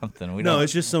there or something. We No, don't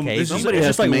it's just some. cave It's just, people. it's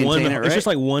just has to like one. maintain it, It's just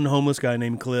right? like one homeless guy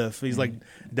named Cliff. He's like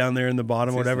down there in the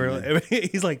bottom, or whatever.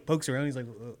 He's like pokes around. He's like,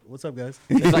 "What's up, guys?"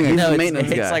 It's like, He's no, the it's, maintenance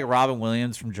it's guy. like Robin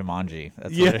Williams from Jumanji.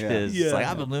 That's Yeah, what it is. yeah. It's like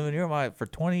I've been living here for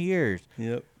 20 years.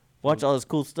 Yep. Watch all this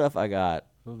cool stuff I got.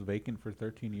 It was vacant for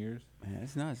 13 years. Man,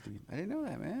 that's nice, dude. I didn't know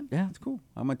that, man. Yeah. That's cool.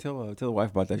 I'm gonna tell the wife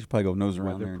about that. She'll probably go nose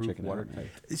around there and Weatherproof, check it out. man.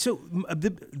 watertight. So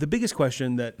the biggest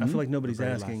question that I feel like nobody's The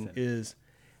very last asking sentence. is,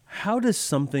 how does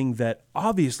something that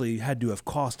obviously had to have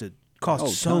cost Oh,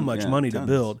 so tons, much yeah, money to tons.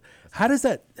 build? How does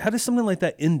something like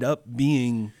that end up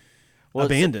being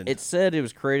abandoned? It said it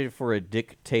was created for a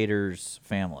dictator's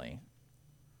family.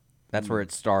 That's where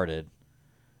it started.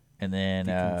 And then,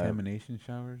 Decontamination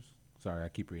showers. Sorry, I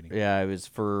keep reading. yeah, it was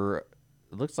for,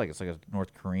 it looks like it's like a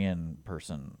North Korean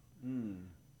person.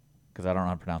 Because I don't know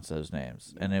how to pronounce those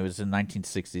names. And it was in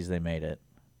 1960s they made it.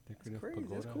 Decorative crazy.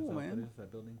 That's pagoda, cool, is that what man. it is,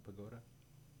 that building pagoda?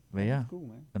 But yeah. Cool,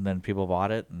 man. And then people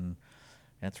bought it. And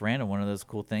it's random. One of those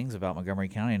cool things about Montgomery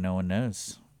County no one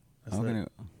knows. I'm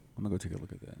gonna go take a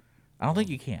look at that. I don't think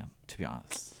you can, to be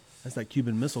honest. That's that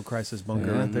Cuban Missile Crisis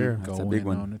bunker Yeah. right there. That's a Going big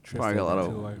one. on a trip Probably got a lot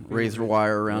to of razor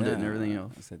wire around it and everything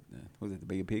else. I said, what was it, the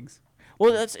Bay of Pigs?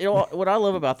 Well, that's what I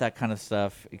love about that kind of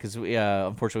stuff, because we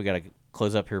unfortunately we got to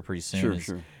close up here pretty soon. Sure, is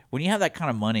sure. When you have that kind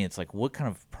of money, it's like, what kind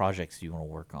of projects do you want to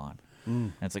work on?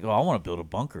 And it's like, oh, I want to build a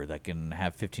bunker that can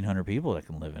have 1,500 people that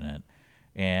can live in it.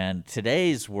 And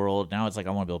today's world, now it's like,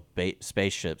 I want to build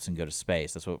spaceships and go to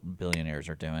space. That's what billionaires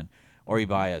are doing. Or you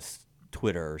buy a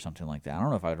Twitter or something like that. I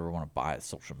don't know if I'd ever want to buy a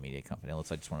social media company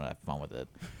unless I just want to have fun with it.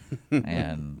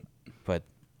 But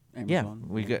yeah, Amazon.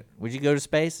 would you go to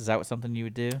space? Is that something you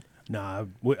would do? Nah,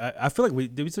 I feel like we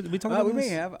talk about We this?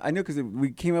 may have. I know because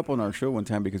we came up on our show one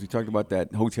time because we talked about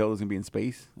that hotel that's gonna be in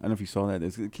space. I don't know if you saw that.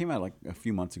 It came out like a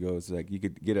few months ago. It's like you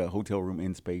could get a hotel room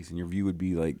in space and your view would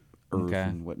be like Earth Okay.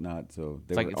 and whatnot. So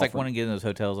It's like wanting to get in those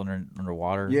hotels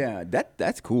underwater. Yeah,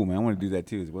 that's cool, man. I want to do that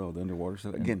too as well. The underwater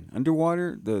stuff. Again,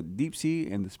 underwater, the deep sea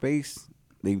and the space,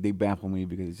 they baffle me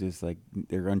because it's just like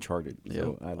they're uncharted.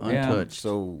 So Yep. I Untouched.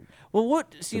 So Well,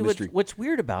 mystery. what's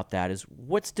weird about that is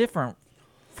what's different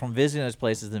from visiting those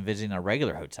places than visiting a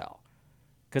regular hotel,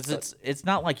 because it's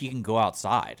not like you can go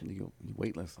outside. you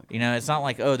weightless. Like, You know, it's not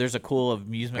like, oh, there's a cool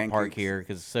amusement park Pancakes. here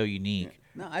because it's so unique.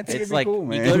 No, I think It's it'd be like cool,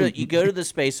 man. you go to the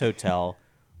space hotel.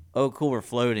 Oh, cool, we're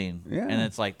floating. Yeah. And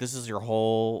it's like this is your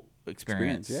whole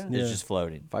experience. yeah. It's Yeah. just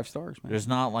floating. 5 stars, man. There's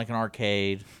not like an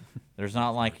arcade. There's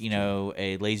not like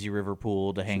a lazy river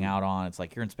pool to hang out on. It's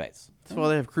like you're in space. That's why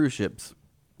they have cruise ships.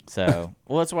 So,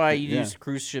 well, that's why you Yeah. use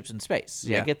cruise ships in space.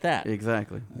 Yeah, I get that.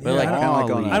 Exactly. But like, kinda like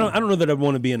on a- I don't know that I'd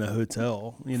want to be in a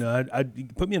hotel. You know,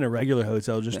 I'd put me in a regular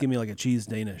hotel. Just give me like a cheese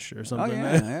Danish or Oh something.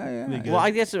 yeah. Be good. well, I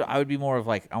guess I would be more of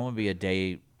like I want to be a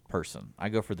day person. I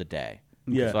go for the day,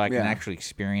 Yeah. so I can Yeah. actually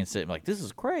experience it. I'm like, this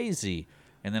is crazy,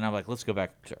 and then I'm like, let's go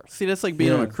back to Earth. See, that's like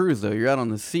being on Yeah. a cruise, though. You're out on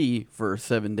the sea for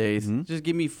 7 days. Just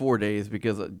give me 4 days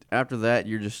because after that,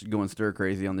 you're just going stir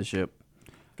crazy on the ship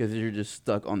because you're just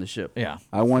stuck on the ship. Yeah,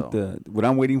 I want So- what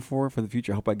I'm waiting for the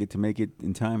future. I hope I get to make it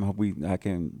in time. I hope I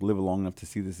can live long enough to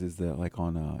see this is like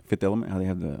on Fifth Element, how they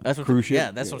have the that's what cruise ship. Yeah,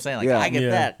 that's what I'm saying. Like Yeah. I get Yeah.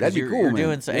 that. 'Cause That'd be you're, cool, You're man.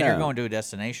 doing so, and Yeah. you're going to a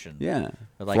destination. Yeah,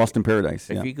 But like, Lost in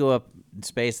Paradise. If Yeah, you go up in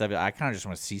space, I kind of just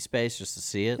want to see space just to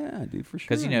see it. yeah, dude, for sure.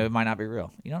 Because it might not be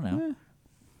real. You don't know. Yeah.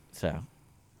 So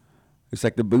It's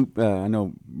like the boot. I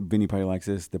know Vinny probably likes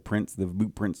this. The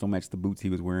boot prints don't match the boots he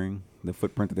was wearing. The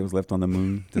footprint that was left on the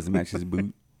moon doesn't match his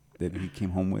boot that he came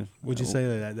home with. Would you say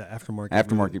that the aftermarket?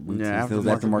 Aftermarket boots. Yeah, those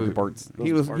aftermarket aftermarket boot. parts.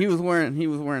 He was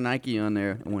wearing Nike on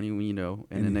there when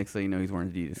and the next thing you know he's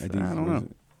wearing Adidas. I don't know.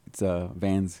 It's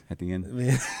Vans at the end.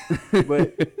 Yeah.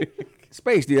 But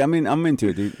Space, dude. I mean, I'm into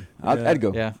it, dude. I'd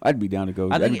go. Yeah. I'd be down to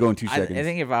go. I'd go in 2 seconds. I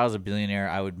think if I was a billionaire,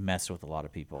 I would mess with a lot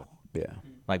of people. Yeah.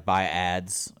 Like buy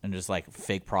ads and just like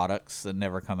fake products that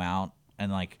never come out.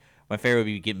 And like my favorite would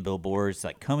be getting billboards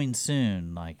like coming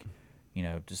soon, like, you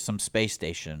know, just some space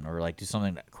station or like do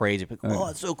something crazy. But, oh,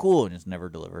 it's so cool, and it's never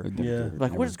delivered.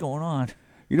 Like, what is going on?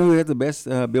 You know who has the best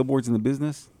billboards in the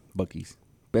business? Buc-ee's.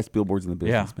 Best billboards in the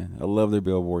business, man. I love their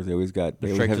billboards. They always got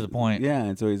straight to the point. Yeah,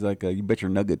 and so he's like, "You bet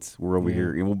your nuggets we're over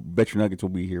here. And we'll bet your nuggets we'll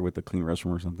be here with a clean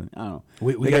restroom or something." I don't know.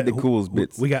 We got the coolest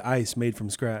bits. We got ice made from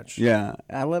scratch. Yeah,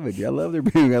 I love it. Dude. I love their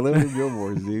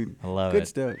billboards, dude. I love Good it.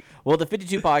 stuff. Well, the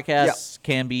 52 podcasts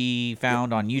can be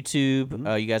found on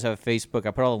YouTube. You guys have a Facebook.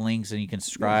 I put all the links, and you can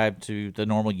subscribe to the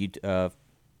normal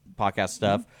podcast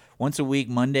stuff. Once a week,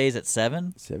 Mondays at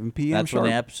 7 p.m. That's when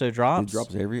the episode drops. It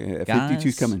drops every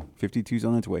 52's coming. 52's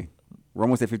on its way. We're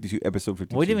almost at 52, episode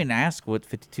 52. We didn't even ask what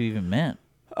 52 even meant.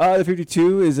 The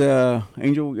 52 is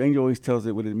Angel. Angel always tells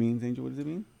it what it means. Angel, what does it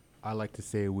mean? I like to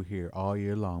say we're here all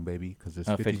year long, baby, because there's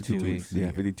 52 weeks.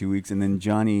 Yeah, 52 weeks. And then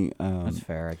Johnny. That's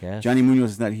fair, I guess. Johnny Munoz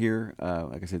is not here.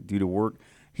 Like I said, due to work.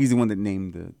 He's the one that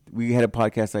named we had a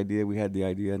podcast idea. We had the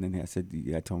idea, and then I said,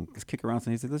 I told him, let's kick around.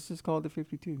 So he said, let's just call it the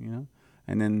 52, you know?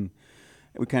 And then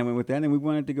we kind of went with that, and we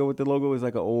wanted to go with the logo as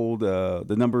like an old,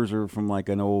 the numbers are from like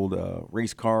an old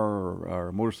race car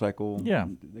or motorcycle. Yeah.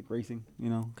 Like racing,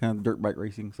 you know, kind of dirt bike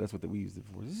racing. So that's what we used it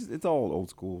for. It's all old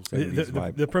school. 70s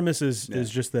vibe. The premise is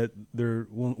just that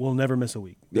we'll never miss a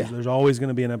week. There's always going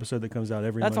to be an episode that comes out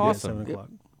every Monday awesome. at 7 o'clock.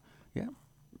 Yeah.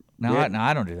 No,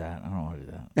 I don't do that. I don't want to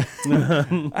do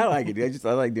that. I like it.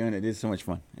 I like doing it. It's so much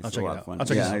fun. It's I'll check a it lot out. of fun. I'll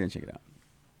check it out. I didn't check it out.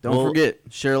 Don't forget,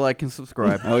 share, like, and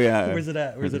subscribe. Oh, yeah. Where's it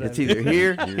at? It's either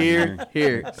here.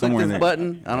 Click Somewhere in this there.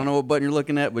 button. I don't know what button you're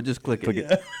looking at, but just click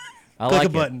it. I Click like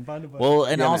a button. Find a button. Well,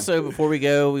 and also before we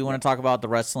go, we want to talk about the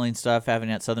wrestling stuff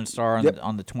happening at Southern Star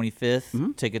on the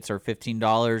 25th. Tickets are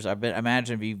 $15. I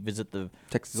imagine if you visit the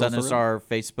Texas Southern All-Star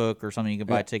Star Facebook or something, you can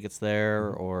buy tickets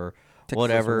there or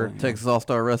whatever. All-Star. Texas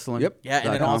All-Star Wrestling. Yep. Yeah,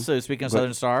 and then also speaking of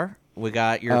Southern Star, we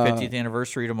got your 50th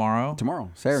anniversary tomorrow.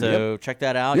 Saturday. So check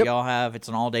that out. Yep. Y'all it's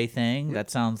an all-day thing.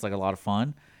 That sounds like a lot of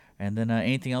fun. And then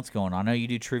anything else going on? I know you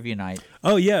do trivia night.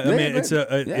 Oh yeah, I Yeah, mean it's yeah.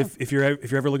 if you're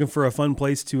ever looking for a fun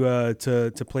place to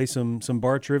play some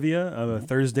bar trivia,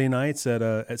 Thursday nights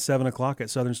at 7 o'clock at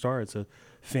Southern Star. It's a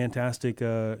fantastic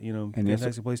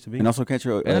fantastic place to be. And also catch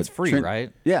your. And it's free, Trent,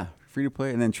 right? Yeah, free to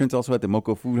play. And then Trent's also at the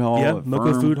Moco Food Hall. Yeah, at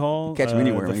Moco Firm. Food Hall. Catch him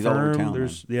anywhere. The He's all over Firm, town.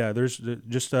 There's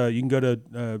just you can go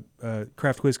to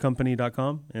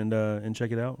craftquizcompany.com and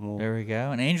check it out. And There we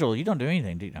go. And Angel, you don't do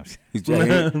anything, do you? No, He's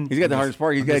got the hardest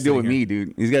part. He's got to deal with me,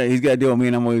 dude. He's got to deal with me,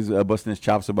 and I'm always busting his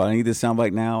chops about. I need this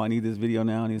soundbite now. I need this video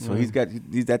now. So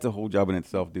that's a whole job in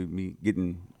itself, dude. Me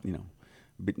getting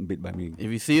bit by me.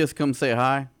 If you see us, come say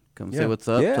hi. Come say what's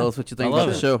up. Yeah. Tell us what you think I love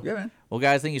about the it. show. Yeah, man. Well,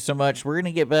 guys, thank you so much. We're going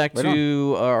to get back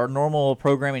to our normal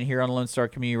programming here on Lone Star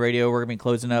Community Radio. We're going to be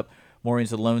closing up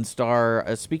Mornings of Lone Star.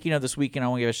 Speaking of this weekend, I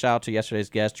want to give a shout out to yesterday's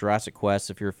guest, Jurassic Quest.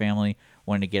 If you're a family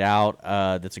wanting to get out,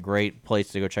 that's a great place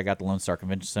to go check out the Lone Star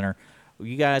Convention Center.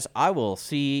 You guys, I will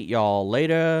see y'all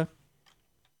later.